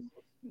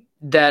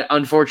that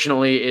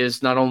unfortunately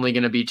is not only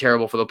going to be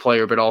terrible for the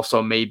player, but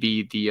also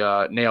maybe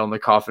the nail in the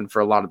coffin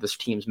for a lot of this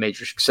team's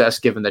major success,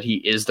 given that he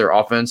is their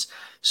offense.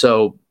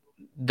 So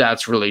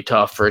that's really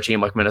tough for a team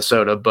like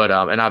Minnesota, but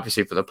and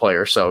obviously for the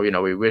player. So,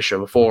 we wish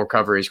him a full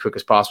recovery as quick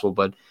as possible,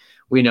 but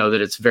we know that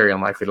it's very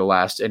unlikely to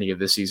last any of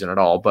this season at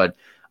all. But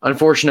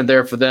unfortunate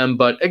there for them.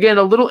 But again,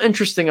 a little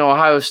interesting,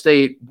 Ohio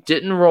State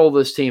didn't roll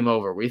this team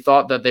over. We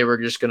thought that they were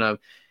just going to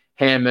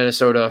hand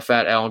Minnesota a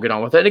fat L and get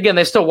on with it. And again,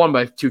 they still won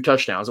by 2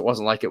 touchdowns. It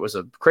wasn't like it was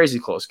a crazy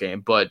close game,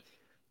 but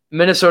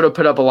Minnesota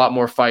put up a lot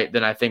more fight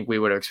than I think we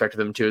would have expected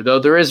them to, though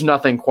there is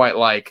nothing quite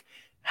like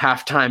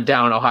halftime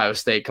down Ohio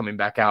State coming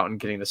back out and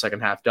getting the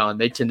second half done.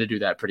 They tend to do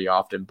that pretty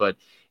often, but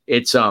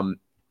it's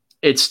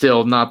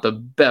still not the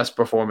best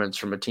performance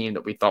from a team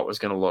that we thought was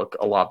going to look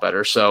a lot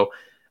better. So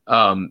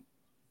I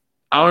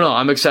don't know.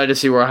 I'm excited to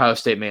see where Ohio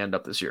State may end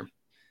up this year.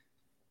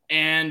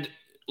 And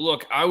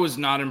look, I was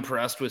not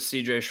impressed with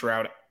CJ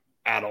Stroud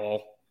at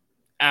all.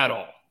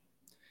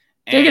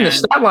 Again, the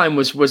stat line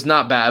was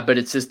not bad, but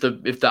it's just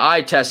if the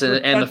eye test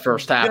and the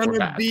first half were bad.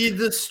 Going to be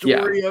the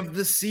story of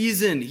the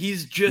season.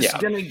 He's just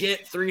going to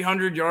get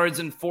 300 yards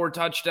and 4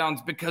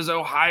 touchdowns because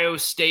Ohio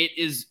State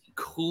is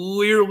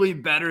clearly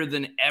better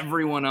than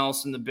everyone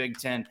else in the Big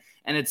Ten,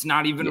 and it's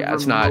not even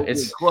close.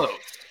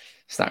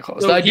 It's not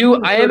close. So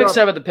I am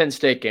excited about the Penn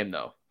State game,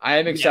 though. I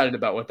am excited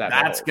about what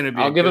that's going to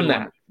be. I'll give them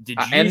that. Did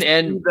you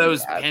see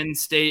those Penn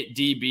State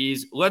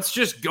DBs? Let's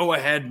just go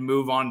ahead and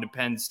move on to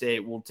Penn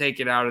State. We'll take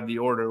it out of the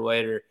order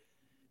later.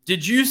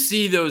 Did you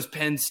see those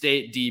Penn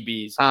State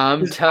DBs?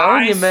 I'm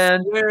telling you,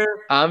 man.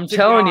 I'm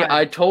telling you.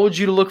 I told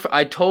you to look for.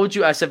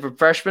 I said for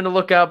freshmen to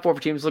look out for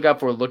teams to look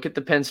out for. Look at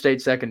the Penn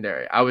State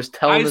secondary. I was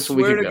telling this a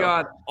week ago. I swear to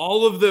God,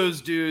 all of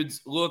those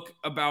dudes look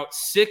about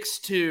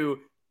 6'2",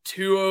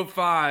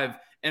 205,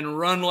 and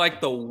run like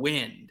the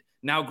wind.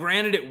 Now,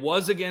 granted, it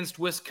was against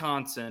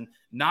Wisconsin,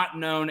 not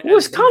known as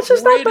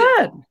Wisconsin's not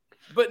bad.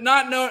 But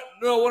not no.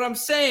 What I'm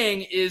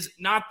saying is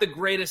not the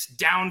greatest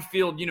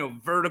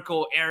downfield,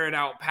 vertical, air it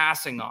out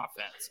passing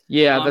offense.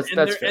 Yeah, that's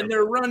fair. And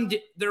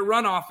their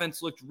run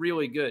offense looked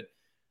really good.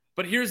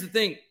 But here's the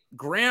thing: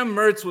 Graham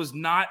Mertz was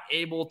not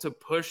able to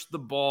push the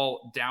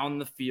ball down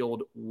the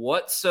field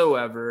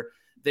whatsoever.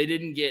 They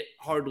didn't get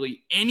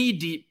hardly any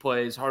deep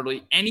plays,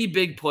 hardly any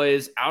big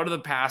plays out of the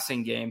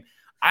passing game.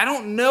 I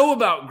don't know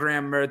about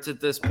Graham Mertz at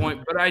this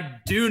point, but I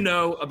do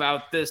know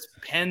about this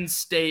Penn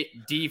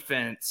State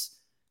defense.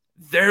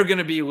 They're going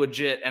to be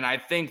legit, and I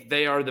think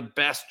they are the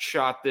best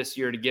shot this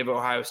year to give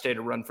Ohio State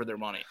a run for their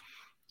money.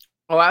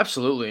 Oh,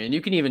 absolutely. And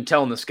you can even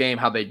tell in this game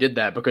how they did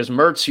that because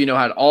Mertz,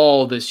 had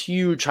all this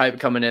huge hype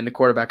coming in, the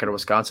quarterback out of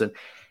Wisconsin,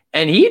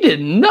 and he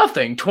did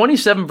nothing.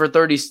 22 for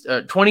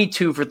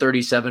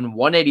 37,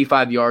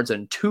 185 yards,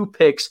 and 2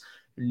 picks,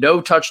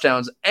 no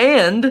touchdowns,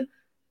 and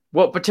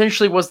what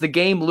potentially was the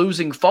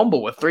game-losing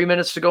fumble with 3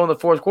 minutes to go in the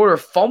fourth quarter,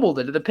 fumbled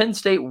it. The Penn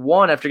State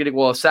won after getting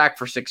a sack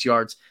for 6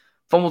 yards,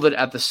 fumbled it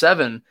at the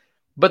 7.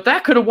 But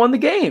that could have won the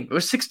game. It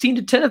was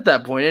 16-10 at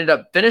that point. It ended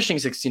up finishing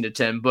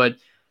 16-10. But,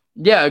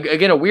 yeah,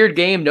 again, a weird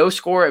game. No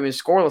score.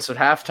 Scoreless at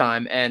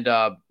halftime. And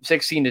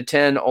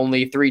 16-10,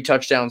 only 3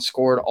 touchdowns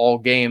scored all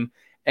game.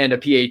 And a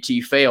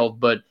PAT failed.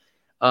 But,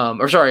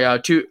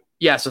 2.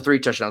 Yeah, so 3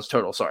 touchdowns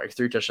total.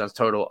 3 touchdowns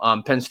total.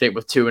 Penn State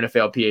with 2 and a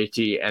failed PAT.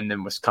 And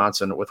then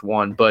Wisconsin with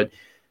 1. But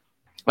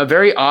a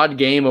very odd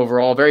game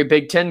overall. Very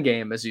Big Ten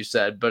game, as you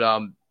said. But,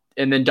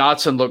 and then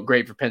Dotson looked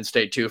great for Penn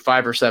State, too.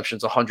 5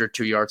 receptions,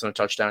 102 yards and a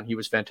touchdown. He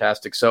was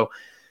fantastic. So,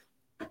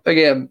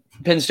 again,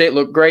 Penn State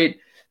looked great.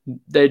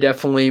 They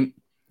definitely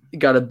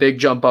got a big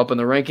jump up in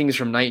the rankings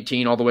from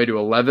 19 all the way to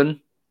 11,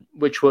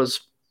 which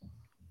was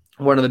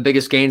one of the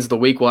biggest gains of the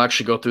week. We'll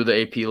actually go through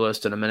the AP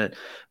list in a minute.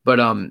 But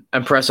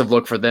impressive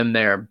look for them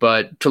there.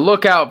 But to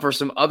look out for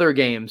some other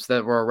games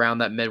that were around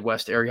that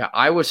Midwest area,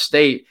 Iowa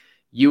State,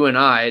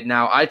 UNI.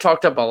 Now, I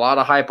talked up a lot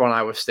of hype on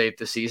Iowa State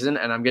this season,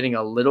 and I'm getting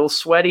a little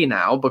sweaty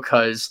now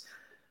because,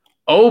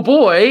 oh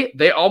boy,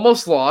 they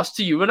almost lost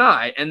to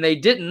UNI. And they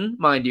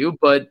didn't, mind you,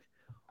 but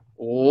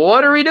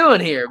what are we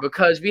doing here?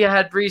 Because we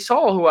had Breece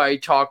Hall, who I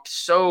talked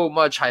so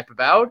much hype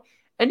about,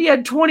 and he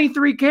had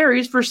 23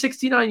 carries for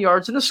 69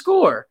 yards and a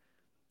score.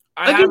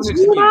 I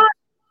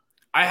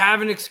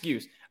have an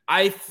excuse.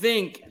 I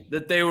think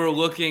that they were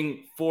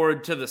looking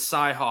forward to the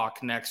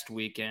Cyhawk next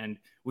weekend,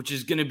 which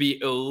is going to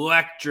be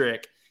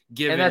electric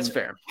given and that's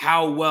fair.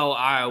 How well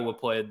Iowa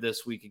played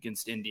this week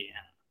against Indiana.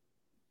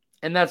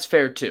 And that's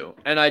fair too.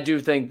 And I do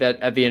think that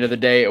at the end of the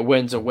day, a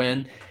win's a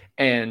win.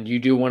 And you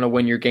do want to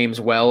win your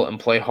games well and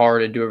play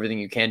hard and do everything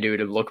you can do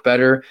to look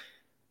better.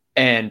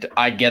 And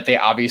I get they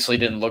obviously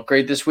didn't look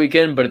great this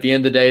weekend, but at the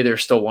end of the day, they're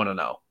still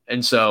 1-0.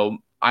 And so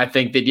I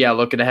think that,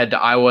 looking ahead to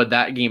Iowa,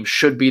 that game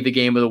should be the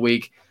game of the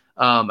week.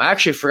 I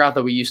actually forgot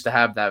that we used to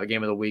have that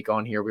game of the week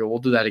on here. We'll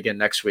do that again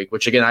next week,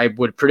 which, again, I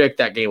would predict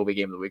that game will be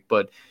game of the week,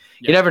 but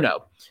you never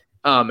know.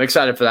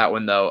 Excited for that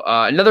one, though.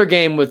 Another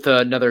game with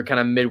another kind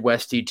of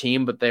Midwesty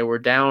team, but they were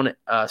down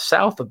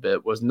south a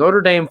bit, was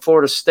Notre Dame,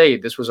 Florida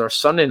State. This was our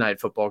Sunday night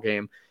football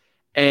game,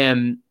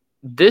 and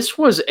this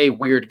was a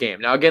weird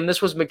game. Now, again,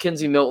 this was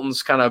McKenzie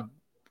Milton's kind of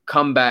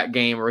comeback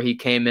game where he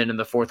came in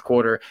the fourth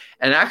quarter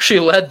and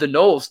actually led the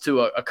Noles to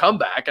a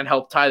comeback and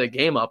helped tie the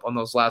game up on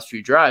those last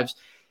few drives.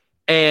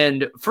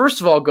 And first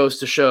of all, goes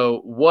to show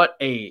what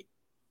a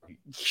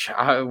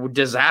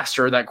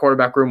disaster that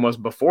quarterback room was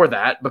before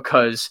that,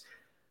 because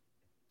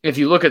if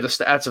you look at the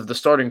stats of the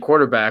starting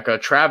quarterback,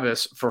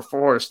 Travis for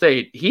Florida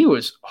State, he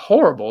was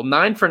horrible.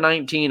 9 for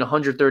 19,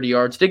 130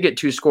 yards, did get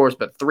 2 scores,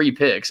 but 3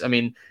 picks. I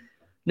mean,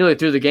 nearly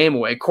threw the game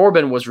away.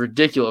 Corbin was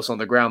ridiculous on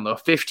the ground, though.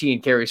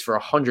 15 carries for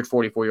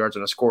 144 yards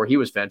and a score. He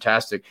was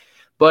fantastic.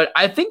 But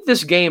I think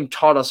this game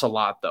taught us a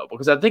lot, though,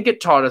 because I think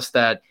it taught us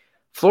that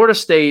Florida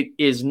State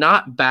is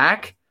not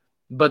back,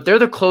 but they're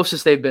the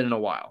closest they've been in a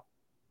while.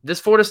 This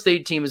Florida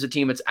State team is a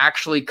team that's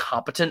actually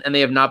competent, and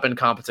they have not been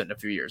competent in a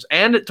few years.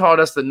 And it taught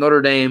us that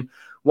Notre Dame,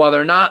 while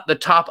they're not the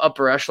top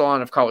upper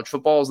echelon of college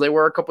football as they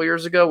were a couple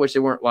years ago, which they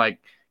weren't like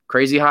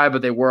crazy high,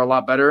 but they were a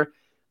lot better,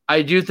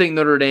 I do think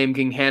Notre Dame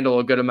can handle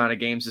a good amount of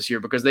games this year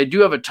because they do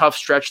have a tough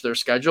stretch of their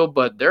schedule,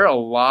 but there are a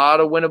lot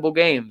of winnable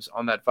games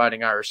on that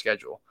Fighting Irish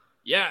schedule.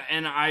 Yeah,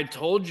 and I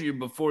told you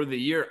before the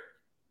year,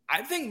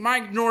 I think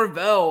Mike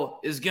Norvell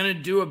is going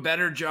to do a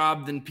better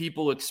job than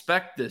people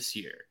expect this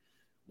year.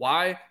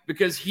 Why?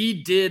 Because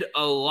he did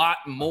a lot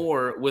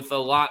more with a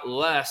lot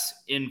less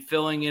in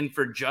filling in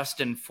for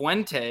Justin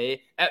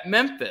Fuente at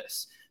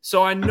Memphis.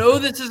 So I know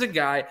this is a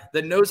guy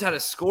that knows how to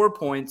score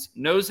points,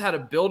 knows how to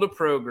build a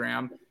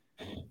program,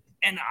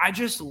 and I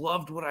just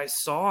loved what I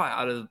saw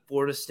out of the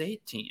Florida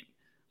State team.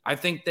 I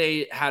think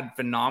they had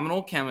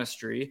phenomenal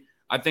chemistry.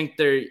 I think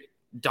they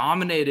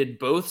dominated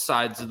both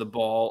sides of the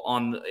ball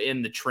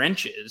in the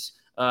trenches.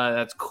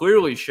 That's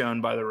clearly shown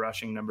by the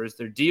rushing numbers.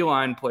 Their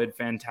D-line played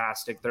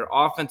fantastic. Their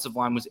offensive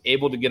line was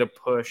able to get a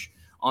push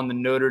on the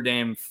Notre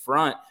Dame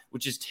front,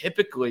 which is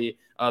typically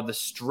the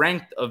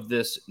strength of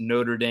this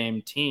Notre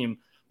Dame team.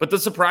 But the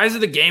surprise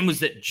of the game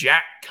was that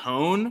Jack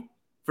Cohn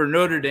for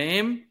Notre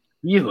Dame,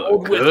 you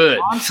look good.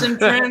 Wisconsin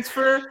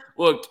transfer,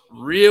 looked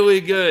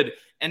really good.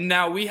 And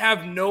now we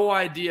have no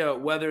idea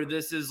whether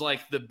this is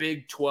like the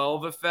Big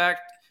 12 effect,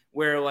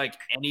 where like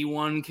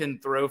anyone can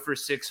throw for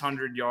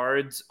 600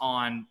 yards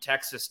on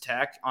Texas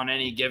Tech on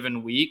any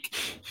given week.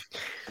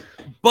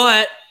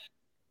 But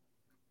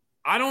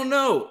I don't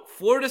know.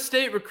 Florida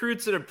State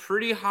recruits at a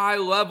pretty high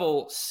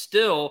level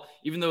still,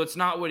 even though it's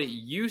not what it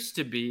used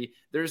to be.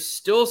 There's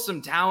still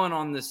some talent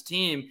on this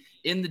team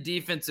in the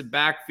defensive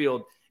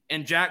backfield,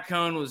 and Jack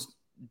Cohn was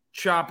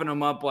chopping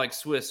them up like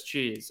Swiss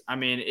cheese. I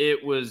mean,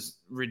 it was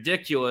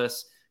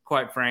ridiculous,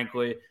 quite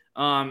frankly.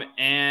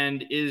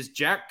 And is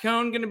Jack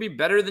Cohn going to be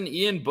better than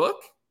Ian Book?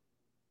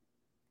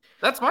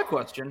 That's my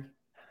question.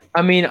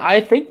 I mean,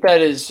 I think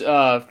that is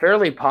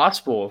fairly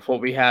possible with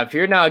what we have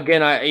here. Now,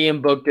 again,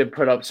 Ian Book did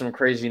put up some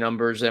crazy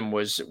numbers and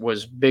was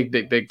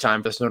big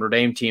time for this Notre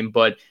Dame team.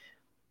 But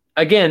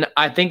again,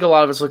 I think a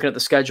lot of us looking at the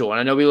schedule, and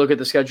I know we look at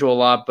the schedule a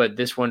lot, but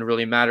this one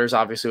really matters,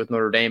 obviously, with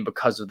Notre Dame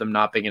because of them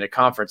not being in a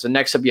conference. And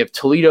next up, you have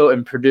Toledo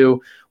and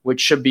Purdue,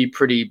 which should be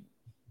pretty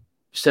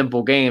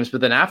simple games.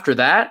 But then after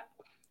that,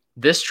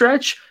 this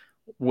stretch,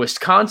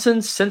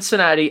 Wisconsin,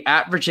 Cincinnati,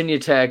 at Virginia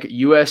Tech,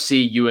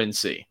 USC,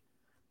 UNC.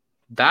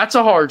 That's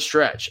a hard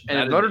stretch. And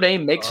if Notre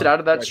Dame makes it out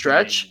of that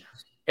stretch,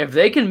 if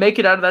they can make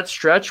it out of that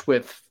stretch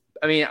with,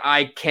 I mean,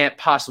 I can't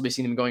possibly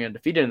see them going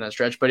undefeated in that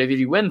stretch, but if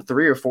you win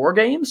 3 or 4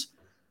 games,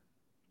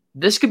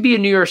 this could be a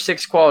New Year's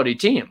Six quality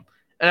team.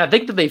 And I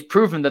think that they've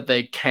proven that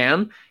they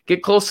can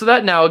get close to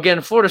that. Now,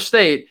 again, Florida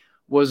State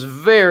was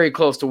very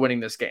close to winning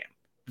this game.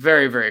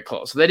 Very, very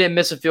close. So they didn't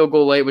miss a field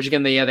goal late, which,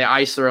 again, they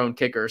iced their own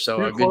kicker.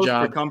 So a good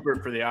job. For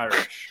comfort for the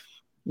Irish.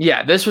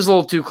 Yeah, this was a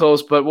little too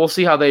close, but we'll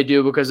see how they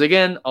do because,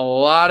 again, a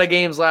lot of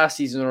games last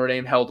season Notre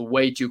Dame held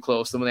way too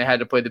close. Then when they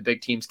had to play the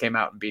big teams, came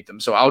out and beat them.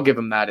 So I'll give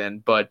them that in,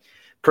 but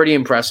pretty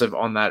impressive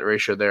on that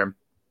ratio there.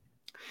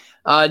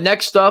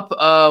 Next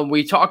up,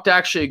 we talked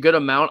actually a good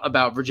amount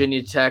about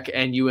Virginia Tech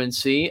and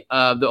UNC.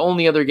 The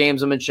only other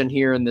games I mentioned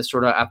here in this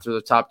sort of after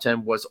the top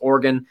 10 was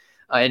Oregon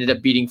ended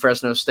up beating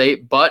Fresno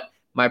State, but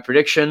my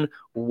prediction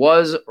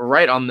was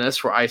right on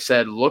this where I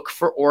said look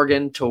for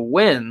Oregon to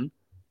win,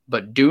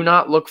 but do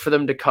not look for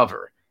them to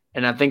cover.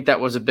 And I think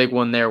that was a big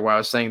one there where I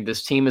was saying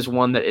this team is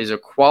one that is a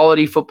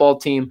quality football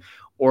team.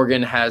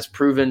 Oregon has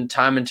proven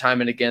time and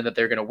time and again that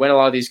they're going to win a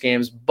lot of these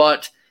games,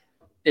 but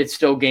it's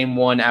still game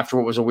one after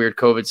what was a weird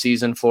COVID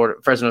season.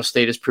 Fresno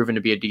State has proven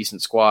to be a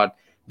decent squad.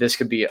 This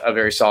could be a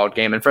very solid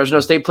game. And Fresno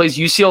State plays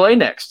UCLA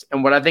next,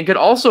 and what I think could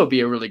also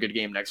be a really good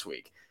game next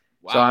week.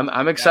 Wow. So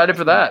I'm excited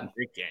for that.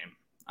 Great game.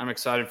 I'm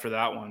excited for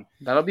that one.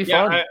 That'll be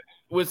fun.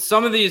 With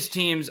some of these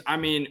teams, I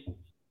mean,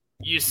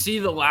 you see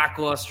the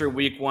lackluster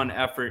week one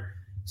effort.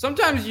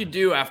 Sometimes you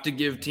do have to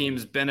give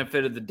teams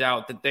benefit of the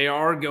doubt that they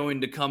are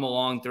going to come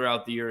along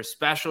throughout the year,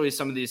 especially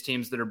some of these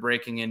teams that are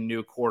breaking in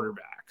new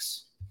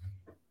quarterbacks.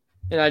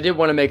 And I did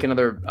want to make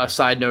a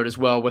side note as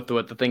well with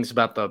the things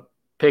about the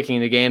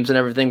picking the games and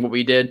everything. What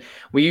we did,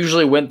 we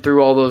usually went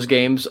through all those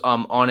games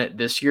on it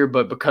this year,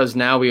 but because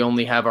now we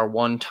only have our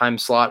one time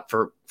slot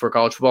for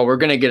college football, we're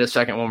going to get a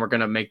second one. We're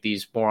going to make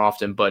these more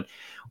often, but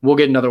we'll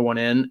get another one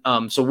in.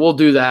 So we'll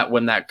do that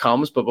when that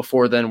comes. But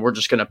before then, we're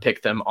just going to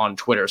pick them on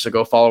Twitter. So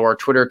go follow our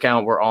Twitter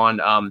account. We're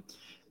on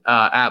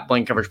at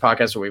Blank Coverage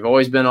Podcast, where we've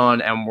always been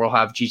on, and we'll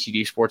have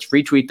GTD Sports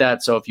retweet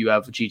that. So if you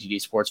have GTD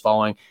Sports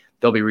following,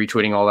 they'll be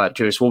retweeting all that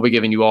too. So we'll be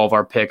giving you all of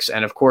our picks.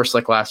 And of course,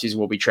 like last season,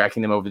 we'll be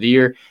tracking them over the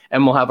year.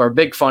 And we'll have our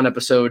big fun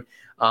episode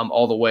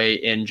all the way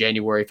in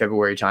January,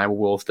 February time.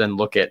 We'll then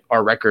look at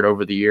our record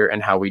over the year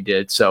and how we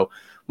did. So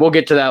we'll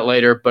get to that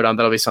later, but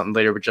that'll be something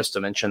later. But just to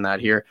mention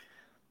that here.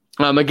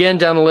 Again,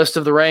 down the list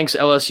of the ranks,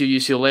 LSU,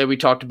 UCLA, we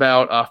talked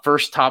about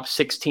first top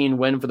 16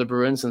 win for the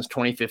Bruins since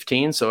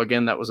 2015. So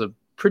again, that was a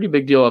pretty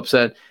big deal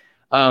upset.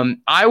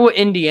 Iowa,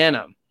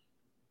 Indiana.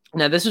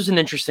 Now, this was an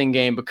interesting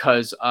game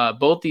because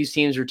both these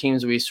teams are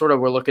teams we sort of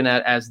were looking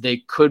at as they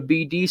could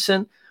be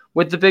decent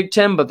with the Big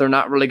Ten, but they're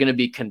not really going to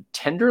be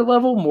contender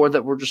level, more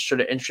that we're just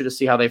sort of interested to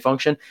see how they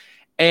function.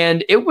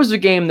 And it was a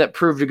game that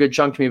proved a good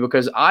chunk to me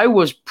because I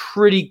was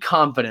pretty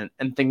confident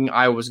in thinking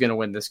Iowa was going to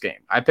win this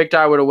game. I picked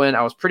Iowa to win.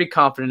 I was pretty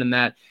confident in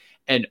that.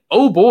 And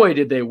oh boy,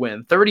 did they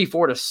win.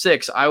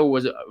 34-6. Iowa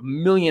was a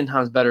million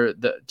times better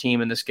the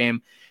team in this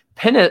game.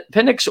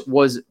 Penix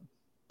was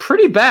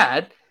pretty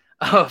bad.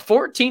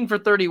 14 for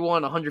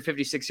 31,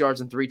 156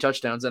 yards and 3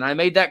 touchdowns. And I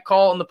made that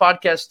call on the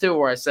podcast too,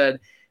 where I said,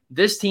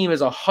 this team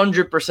is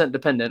 100%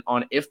 dependent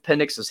on if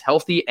Penix is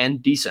healthy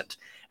and decent.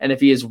 And if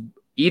he is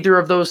either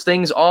of those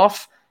things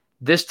off,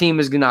 this team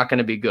is not going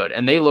to be good.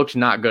 And they looked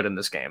not good in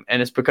this game.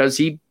 And it's because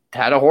he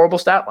had a horrible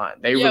stat line.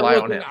 They rely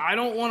on him. I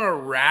don't want to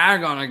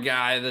rag on a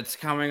guy that's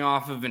coming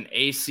off of an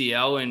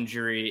ACL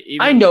injury.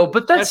 I know,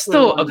 but that's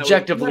still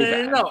objectively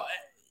bad. No.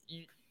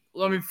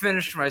 Let me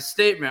finish my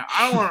statement.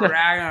 I don't want to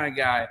rag on a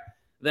guy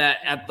that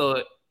at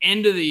the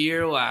end of the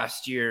year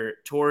last year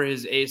tore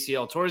his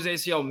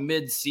ACL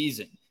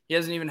mid-season. He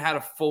hasn't even had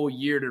a full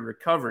year to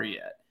recover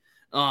yet.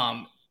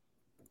 But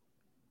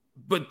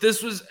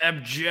this was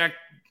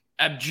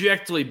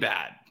abjectly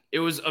bad. It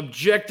was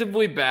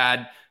objectively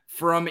bad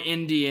from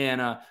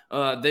Indiana.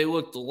 They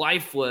looked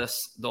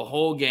lifeless the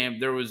whole game.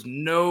 There was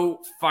no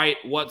fight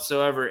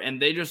whatsoever,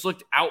 and they just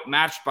looked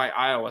outmatched by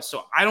Iowa.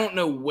 So I don't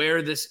know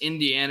where this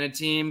Indiana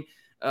team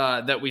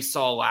that we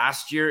saw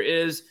last year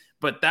is,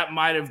 but that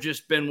might have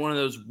just been one of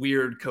those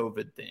weird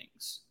COVID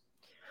things.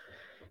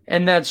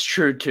 And that's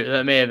true, too.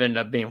 That may have ended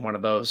up being one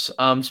of those.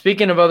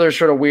 Speaking of other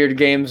sort of weird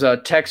games,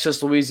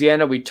 Texas,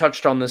 Louisiana, we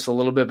touched on this a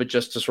little bit, but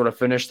just to sort of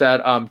finish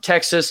that,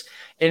 Texas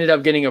ended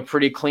up getting a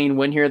pretty clean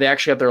win here. They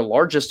actually had their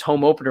largest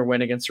home opener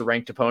win against a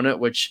ranked opponent,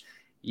 which,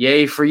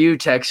 yay for you,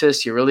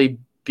 Texas. You really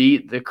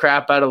beat the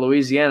crap out of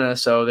Louisiana,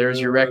 so there's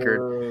your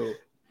record.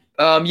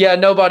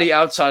 Nobody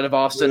outside of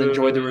Austin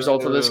enjoyed the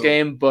result of this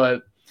game,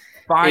 but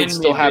it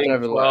still happened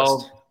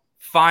nevertheless.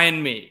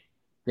 Find me.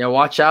 Yeah,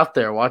 watch out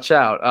there. Watch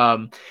out.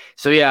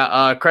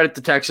 Credit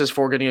to Texas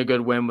for getting a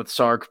good win with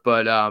Sark,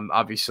 but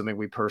obviously something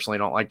we personally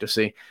don't like to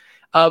see.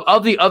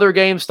 Of the other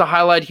games to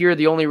highlight here,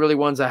 the only really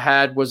ones I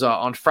had was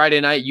on Friday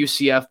night,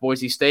 UCF,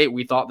 Boise State.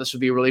 We thought this would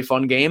be a really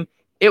fun game.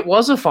 It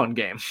was a fun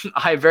game.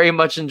 I very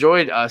much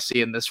enjoyed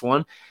seeing this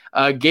one.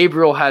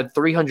 Gabriel had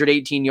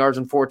 318 yards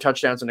and 4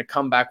 touchdowns in a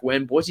comeback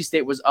win. Boise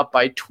State was up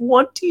by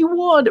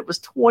 21. It was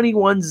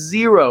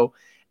 21-0.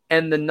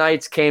 And the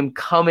Knights came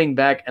coming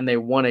back, and they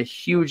won a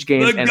huge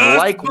game. And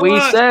like we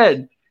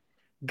said,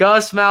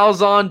 Gus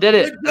Malzahn did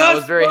it. I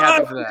was very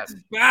happy for that.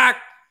 Back.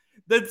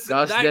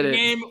 That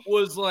game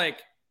was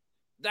like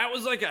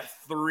a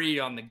 3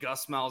 on the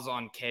Gus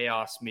Malzahn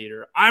chaos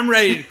meter. I'm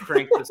ready to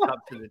crank this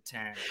up to the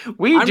 10.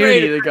 We do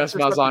need the Gus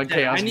Malzahn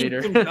chaos meter.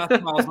 I need some Gus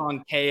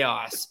Malzahn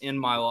chaos in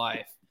my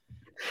life.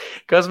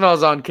 Gus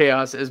Malzahn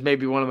chaos is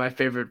maybe one of my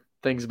favorite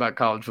things about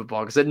college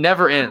football because it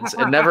never ends.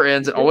 It never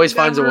ends. It always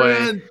finds a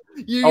way.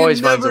 Always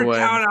finds a way.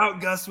 Count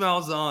out Gus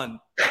Malzahn.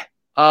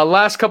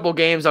 Last couple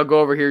games I'll go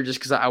over here just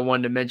because I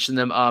wanted to mention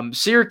them.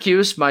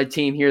 Syracuse, my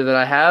team here that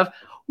I have,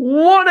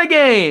 won a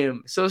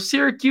game. So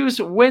Syracuse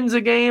wins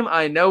a game.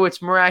 I know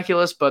it's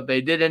miraculous, but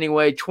they did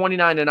anyway.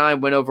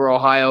 29-9 win over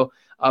Ohio.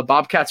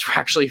 Bobcats were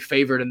actually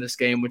favored in this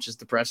game, which is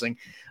depressing.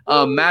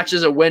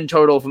 Matches a win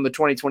total from the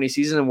 2020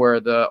 season where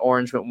the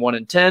Orange went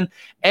 1-10,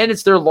 and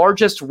it's their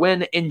largest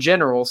win in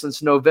general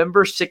since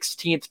November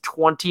 16th,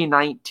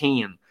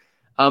 2019.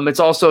 It's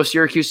also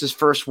Syracuse's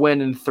first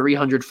win in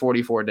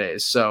 344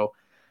 days. So,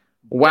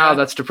 wow,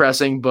 that's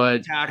depressing.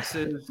 But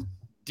taxes.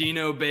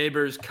 Dino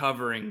Babers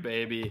covering,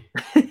 baby.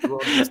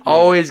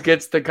 Always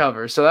gets the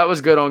cover. So that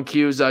was good on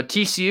Q's.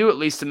 TCU, at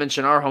least to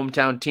mention our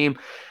hometown team.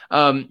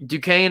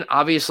 Duquesne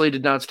obviously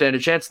did not stand a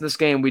chance in this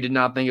game. We did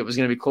not think it was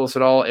going to be close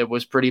at all. It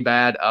was pretty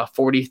bad.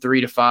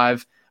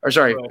 43-5. Or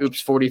sorry,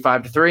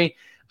 45-3.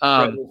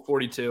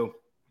 42.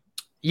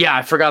 Yeah,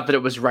 I forgot that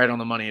it was right on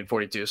the money at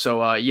 42.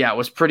 So, it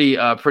was pretty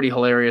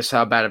hilarious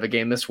how bad of a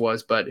game this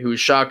was. But who was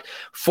shocked?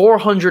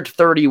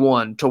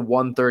 431 to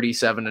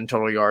 137 in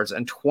total yards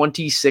and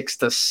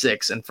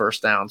 26-6 in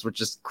first downs,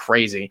 which is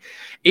crazy.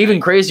 Even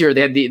crazier,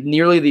 they had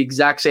nearly the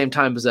exact same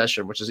time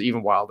possession, which is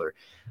even wilder.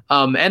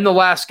 And the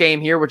last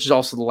game here, which is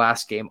also the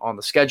last game on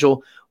the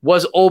schedule,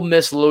 was Ole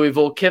Miss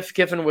Louisville.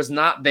 Kiffin was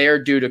not there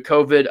due to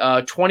COVID.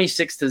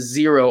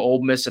 26-0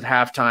 Ole Miss at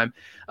halftime.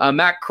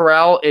 Matt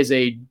Corral is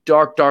a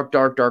dark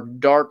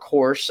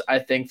horse, I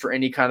think, for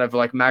any kind of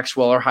like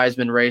Maxwell or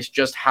Heisman race,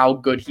 just how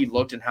good he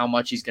looked and how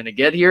much he's going to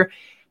get here.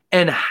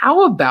 And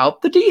how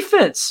about the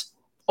defense?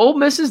 Ole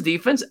Miss's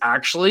defense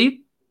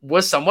actually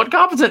was somewhat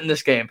competent in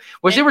this game,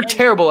 which they were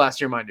terrible last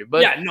year, mind you.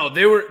 But yeah, no,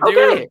 they were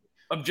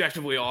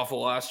objectively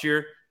awful last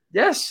year.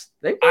 Yes.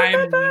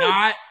 I'm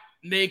not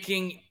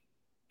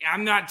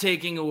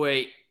taking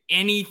away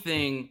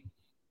anything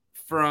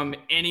from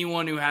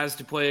anyone who has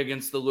to play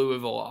against the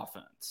Louisville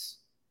offense.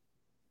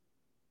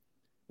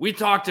 We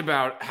talked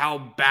about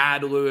how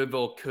bad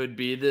Louisville could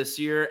be this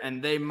year,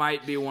 and they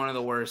might be one of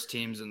the worst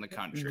teams in the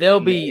country. They'll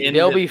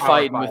be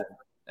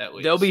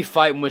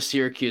fighting with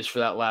Syracuse for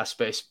that last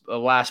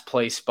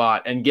place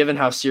spot. And given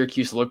how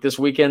Syracuse looked this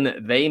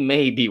weekend, they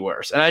may be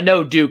worse. And I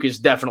know Duke is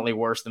definitely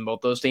worse than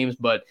both those teams,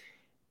 but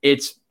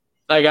it's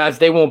like, guys,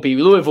 they won't be.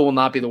 Louisville will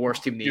not be the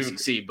worst team in the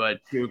ACC, but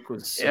Duke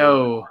was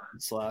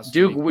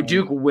Duke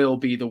will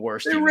be the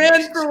worst. They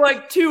ran for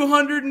like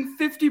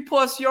 250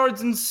 plus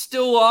yards and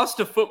still lost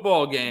a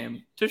football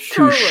game to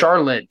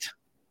Charlotte.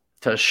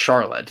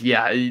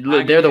 Yeah,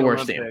 they're the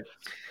worst team.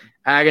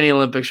 Agony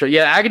Olympics.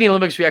 Yeah, Agony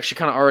Olympics, we actually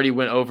kind of already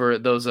went over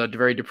those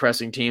very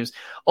depressing teams.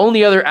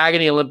 Only other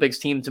Agony Olympics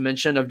team to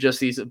mention of just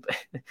these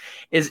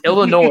is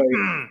Illinois.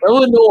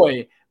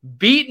 Illinois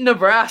beat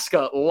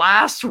Nebraska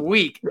last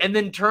week and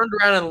then turned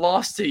around and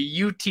lost to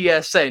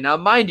UTSA. Now,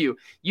 mind you,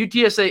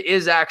 UTSA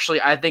is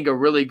actually, I think, a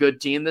really good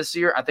team this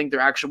year. I think they're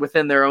actually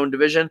within their own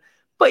division,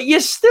 but you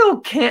still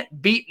can't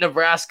beat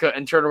Nebraska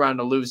and turn around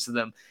and lose to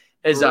them.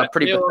 Is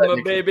pretty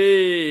pathetic.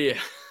 Baby.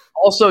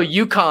 Also,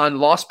 UConn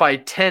lost by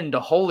 10 to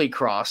Holy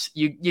Cross.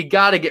 You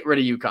got to get rid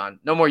of UConn.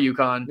 No more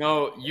UConn.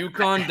 No,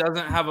 UConn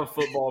doesn't have a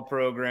football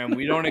program.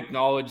 We don't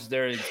acknowledge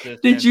their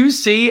existence. Did you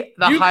see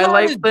the UConn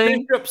highlight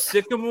thing? Bishop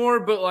Sycamore,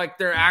 but like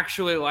they're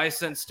actually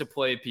licensed to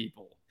play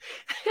people.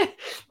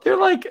 They're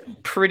like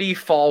pretty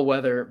fall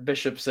weather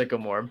Bishop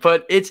Sycamore.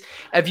 But if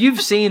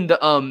you've seen the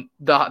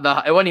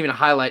it wasn't even a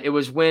highlight. It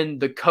was when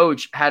the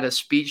coach had a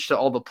speech to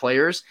all the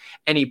players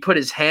and he put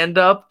his hand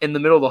up in the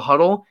middle of the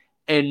huddle.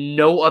 And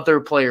no other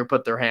player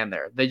put their hand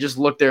there. They just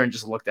looked there and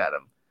just looked at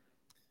him.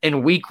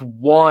 In week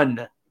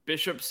 1.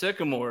 Bishop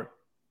Sycamore.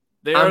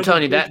 I'm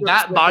telling you,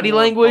 that body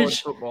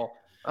language.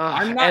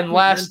 I'm not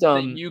convinced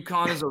that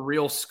UConn is a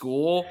real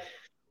school,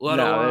 let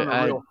alone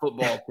a real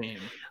football team.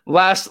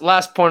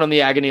 Last point on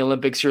the Agony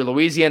Olympics here.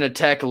 Louisiana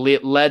Tech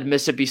led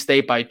Mississippi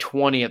State by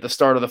 20 at the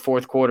start of the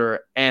fourth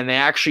quarter, and they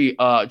actually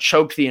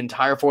choked the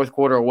entire fourth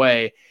quarter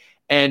away.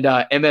 And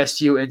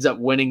MSU ends up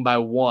winning by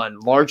 1.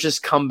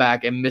 Largest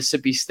comeback in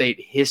Mississippi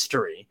State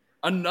history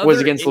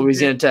was against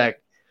Louisiana Tech.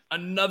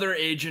 Another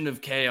agent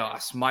of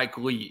chaos, Mike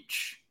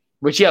Leach.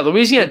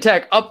 Louisiana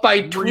Tech up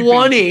by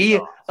 20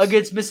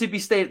 against Mississippi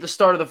State at the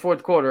start of the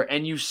fourth quarter,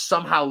 and you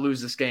somehow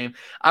lose this game.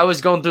 I was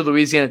going through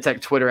Louisiana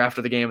Tech Twitter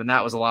after the game, and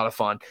that was a lot of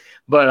fun.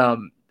 But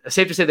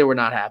safe to say they were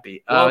not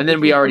happy. And then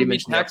we already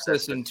mentioned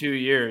Texas in 2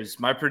 years.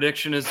 My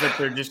prediction is that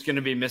they're just going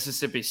to be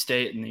Mississippi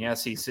State in the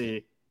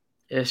SEC.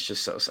 It's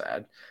just so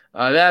sad.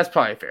 That's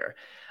probably fair.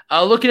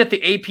 Looking at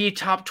the AP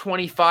top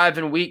 25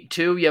 in week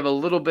 2, you have a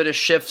little bit of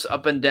shifts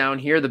up and down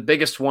here. The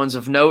biggest ones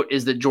of note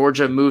is that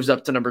Georgia moves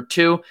up to number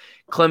 2.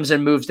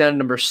 Clemson moves down to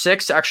number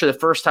 6. Actually, the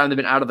first time they've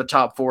been out of the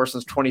top 4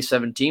 since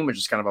 2017, which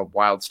is kind of a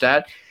wild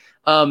stat.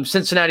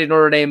 Cincinnati and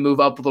Notre Dame move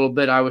up a little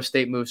bit. Iowa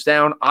State moves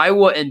down.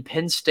 Iowa and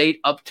Penn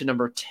State up to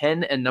number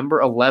 10 and number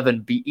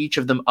 11, beat each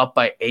of them up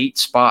by 8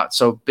 spots.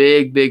 So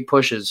big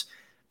pushes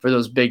for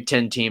those Big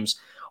Ten teams.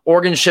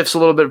 Oregon shifts a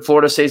little bit.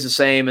 Florida stays the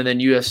same, and then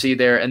USC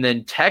there. And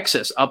then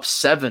Texas up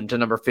 7 to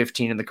number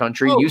 15 in the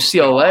country.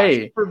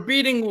 UCLA. Gosh, for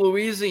beating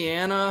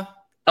Louisiana.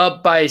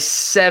 Up by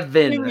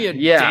 7. Give me a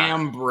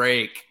damn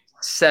break.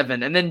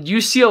 7. And then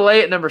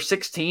UCLA at number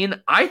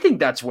 16. I think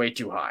that's way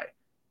too high.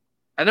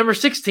 At number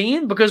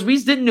 16, because we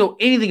didn't know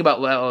anything about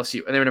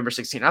LSU, and they were number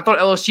 16. I thought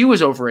LSU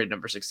was overrated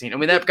number 16. I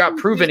mean, that got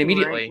proven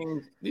immediately.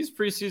 These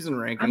preseason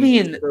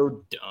rankings are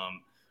so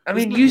dumb.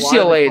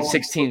 UCLA at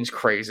 16 is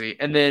crazy.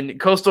 And then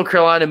Coastal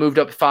Carolina moved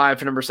up 5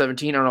 to number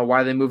 17. I don't know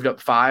why they moved up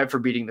 5 for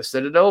beating the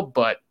Citadel,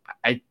 but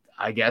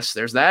I guess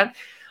there's that.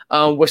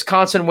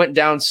 Wisconsin went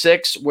down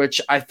 6, which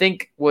I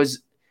think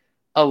was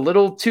a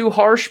little too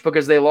harsh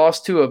because they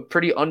lost to a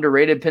pretty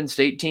underrated Penn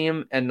State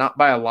team and not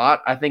by a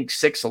lot. I think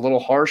 6 a little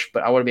harsh,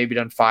 but I would have maybe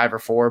done 5 or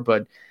 4,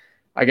 but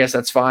I guess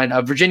that's fine.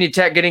 Virginia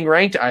Tech getting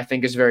ranked, I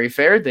think, is very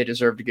fair. They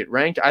deserve to get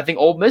ranked. I think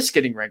Ole Miss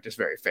getting ranked is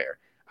very fair.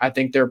 I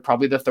think they're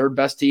probably the 3rd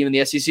best team in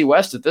the SEC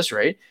West at this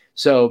rate.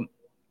 So,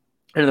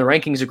 and the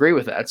rankings agree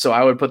with that. So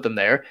I would put them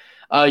there.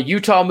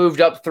 Utah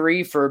moved up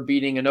 3 for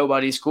beating a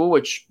nobody school,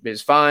 which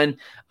is fine.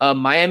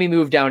 Miami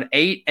moved down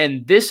 8,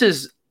 and this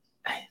is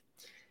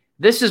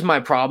my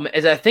problem,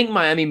 is I think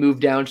Miami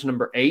moved down to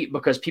number 8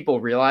 because people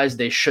realized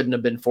they shouldn't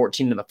have been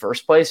 14 in the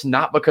first place,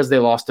 not because they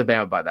lost to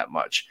Bama by that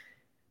much.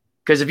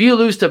 Because if you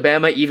lose to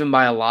Bama even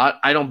by a lot,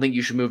 I don't think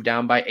you should move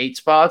down by 8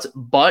 spots,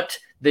 but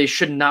they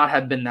should not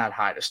have been that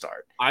high to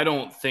start. I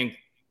don't think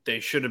they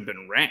should have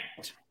been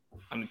ranked.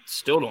 I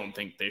still don't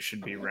think they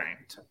should be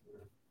ranked.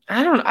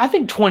 I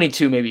think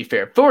 22 may be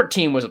fair.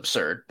 14 was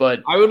absurd,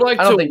 but I would like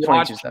to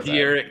watch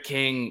De'Aaron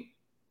King,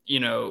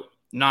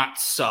 not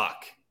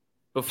suck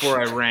before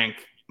I rank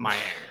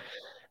Miami.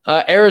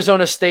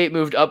 Arizona State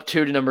moved up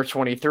 2 to number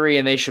 23,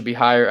 and they should be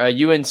higher.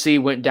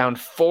 UNC went down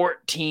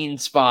 14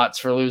 spots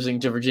for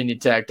losing to Virginia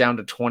Tech, down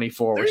to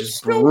 24, which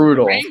is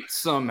brutal. Ranked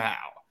somehow.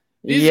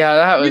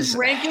 These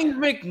rankings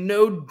make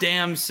no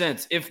damn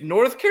sense. If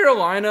North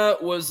Carolina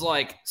was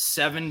like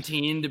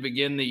 17 to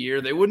begin the year,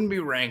 they wouldn't be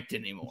ranked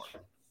anymore.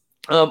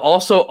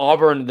 Also,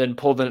 Auburn then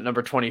pulled in at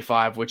number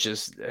 25, which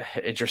is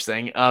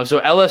interesting.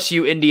 So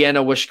LSU,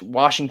 Indiana,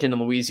 Washington,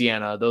 and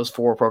Louisiana, those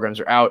 4 programs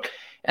are out.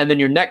 And then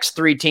your next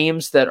 3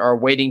 teams that are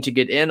waiting to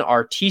get in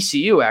are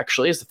TCU,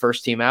 actually, is the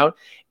first team out,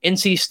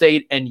 NC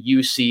State, and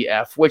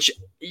UCF, which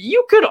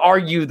you could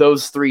argue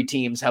those 3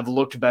 teams have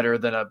looked better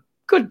than a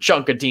good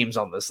chunk of teams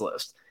on this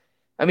list.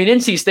 I mean,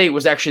 NC State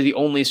was actually the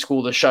only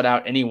school to shut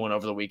out anyone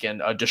over the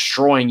weekend,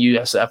 destroying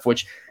USF,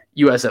 which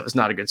USF is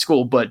not a good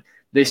school, but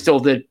they still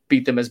did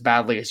beat them as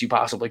badly as you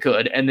possibly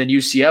could. And then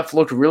UCF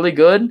looked really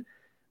good.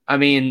 I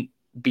mean,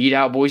 beat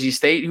out Boise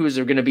State, who is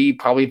going to be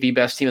probably the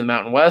best team in the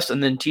Mountain West.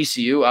 And then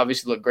TCU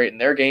obviously looked great in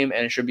their game,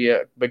 and it should be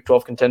a Big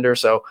 12 contender.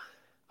 So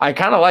I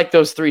kind of like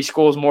those 3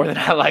 schools more than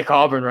I like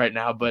Auburn right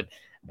now, but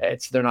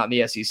they're not in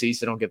the SEC,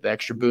 so they don't get the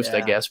extra boost,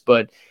 I guess.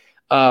 But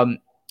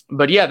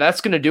yeah,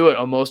 that's going to do it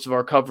on most of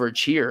our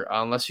coverage here,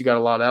 unless you got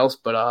a lot else.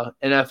 But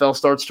NFL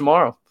starts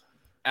tomorrow.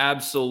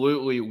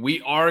 Absolutely.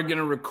 We are going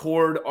to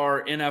record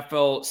our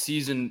NFL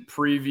season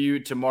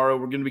preview tomorrow.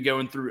 We're going to be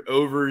going through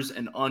overs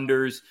and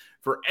unders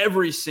for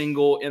every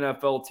single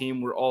NFL team.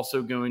 We're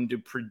also going to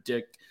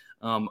predict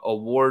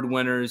award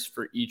winners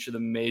for each of the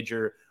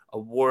major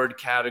award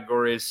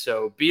categories.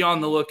 So be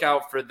on the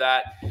lookout for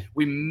that.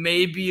 We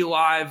may be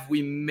live.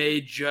 We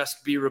may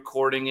just be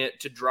recording it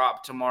to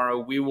drop tomorrow.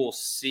 We will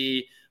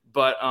see.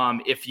 But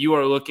if you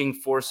are looking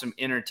for some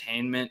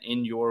entertainment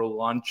in your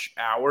lunch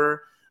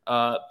hour,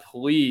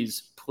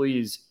 please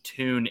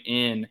tune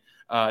in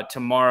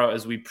tomorrow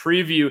as we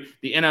preview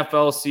the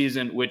NFL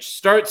season, which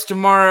starts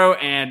tomorrow,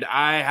 and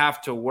I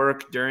have to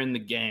work during the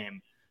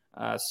game.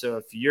 So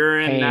if you're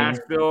in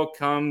Nashville,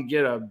 come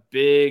get a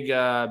big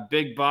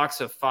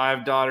box of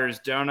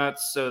 $5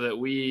 donuts so that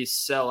we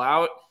sell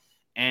out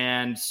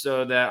and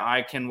so that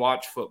I can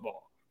watch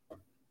football.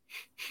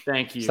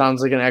 Thank you.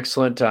 Sounds like an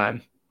excellent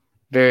time.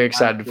 Very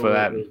excited for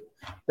that.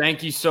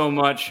 Thank you so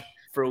much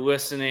for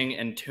listening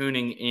and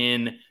tuning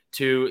in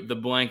to the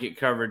Blanket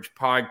Coverage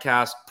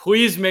Podcast.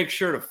 Please make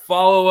sure to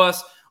follow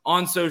us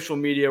on social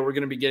media. We're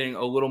going to be getting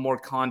a little more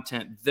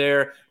content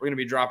there. We're going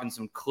to be dropping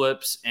some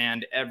clips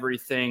and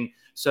everything.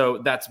 So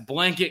that's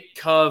Blanket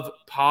Cov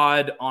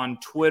Pod on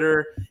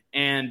Twitter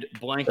and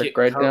Blanket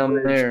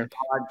Coverage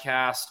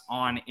Podcast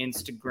on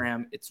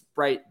Instagram. It's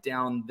right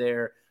down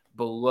there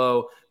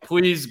below.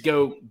 Please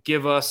go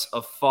give us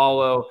a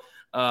follow.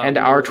 And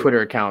our Twitter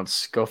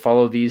accounts. Go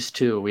follow these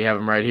too. We have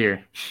them right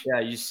here.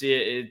 Yeah, you see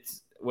it.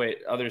 It's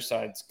other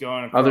side's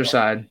going across other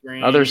side.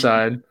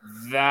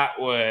 That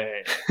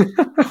way.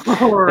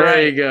 All right.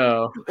 There you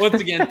go.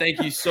 Once again,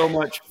 thank you so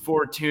much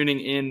for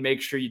tuning in.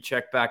 Make sure you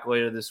check back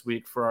later this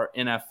week for our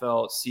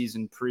NFL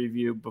season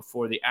preview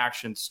before the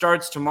action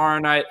starts tomorrow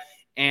night.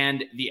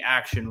 And the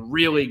action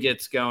really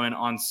gets going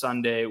on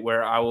Sunday,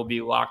 where I will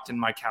be locked in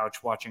my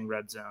couch watching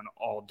Red Zone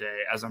all day,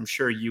 as I'm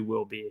sure you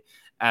will be.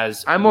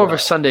 I'm more of a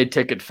Sunday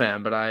ticket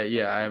fan, but I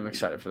am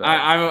excited for that.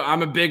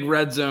 I'm a big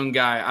Red Zone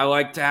guy. I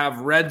like to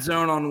have Red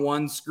Zone on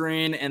one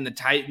screen and the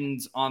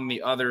Titans on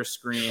the other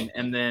screen,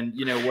 and then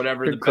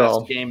whatever the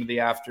best game of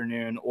the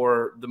afternoon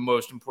or the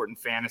most important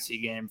fantasy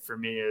game for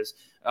me is,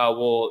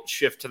 we'll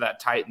shift to that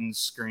Titans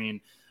screen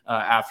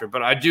after.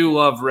 But I do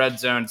love Red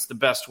Zone. It's the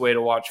best way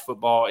to watch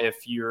football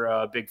if you're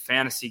a big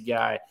fantasy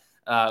guy,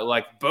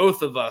 like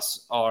both of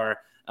us are,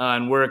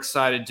 and we're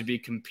excited to be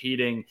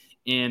competing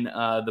in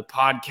the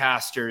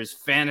Podcasters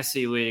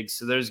Fantasy League.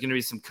 So there's going to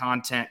be some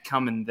content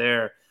coming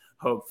there,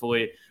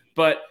 hopefully.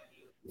 But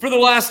for the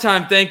last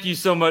time, thank you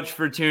so much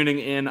for tuning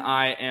in.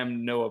 I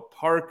am Noah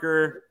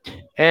Parker.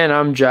 And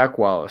I'm Jack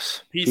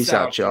Wallace. Peace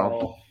out,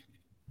 y'all.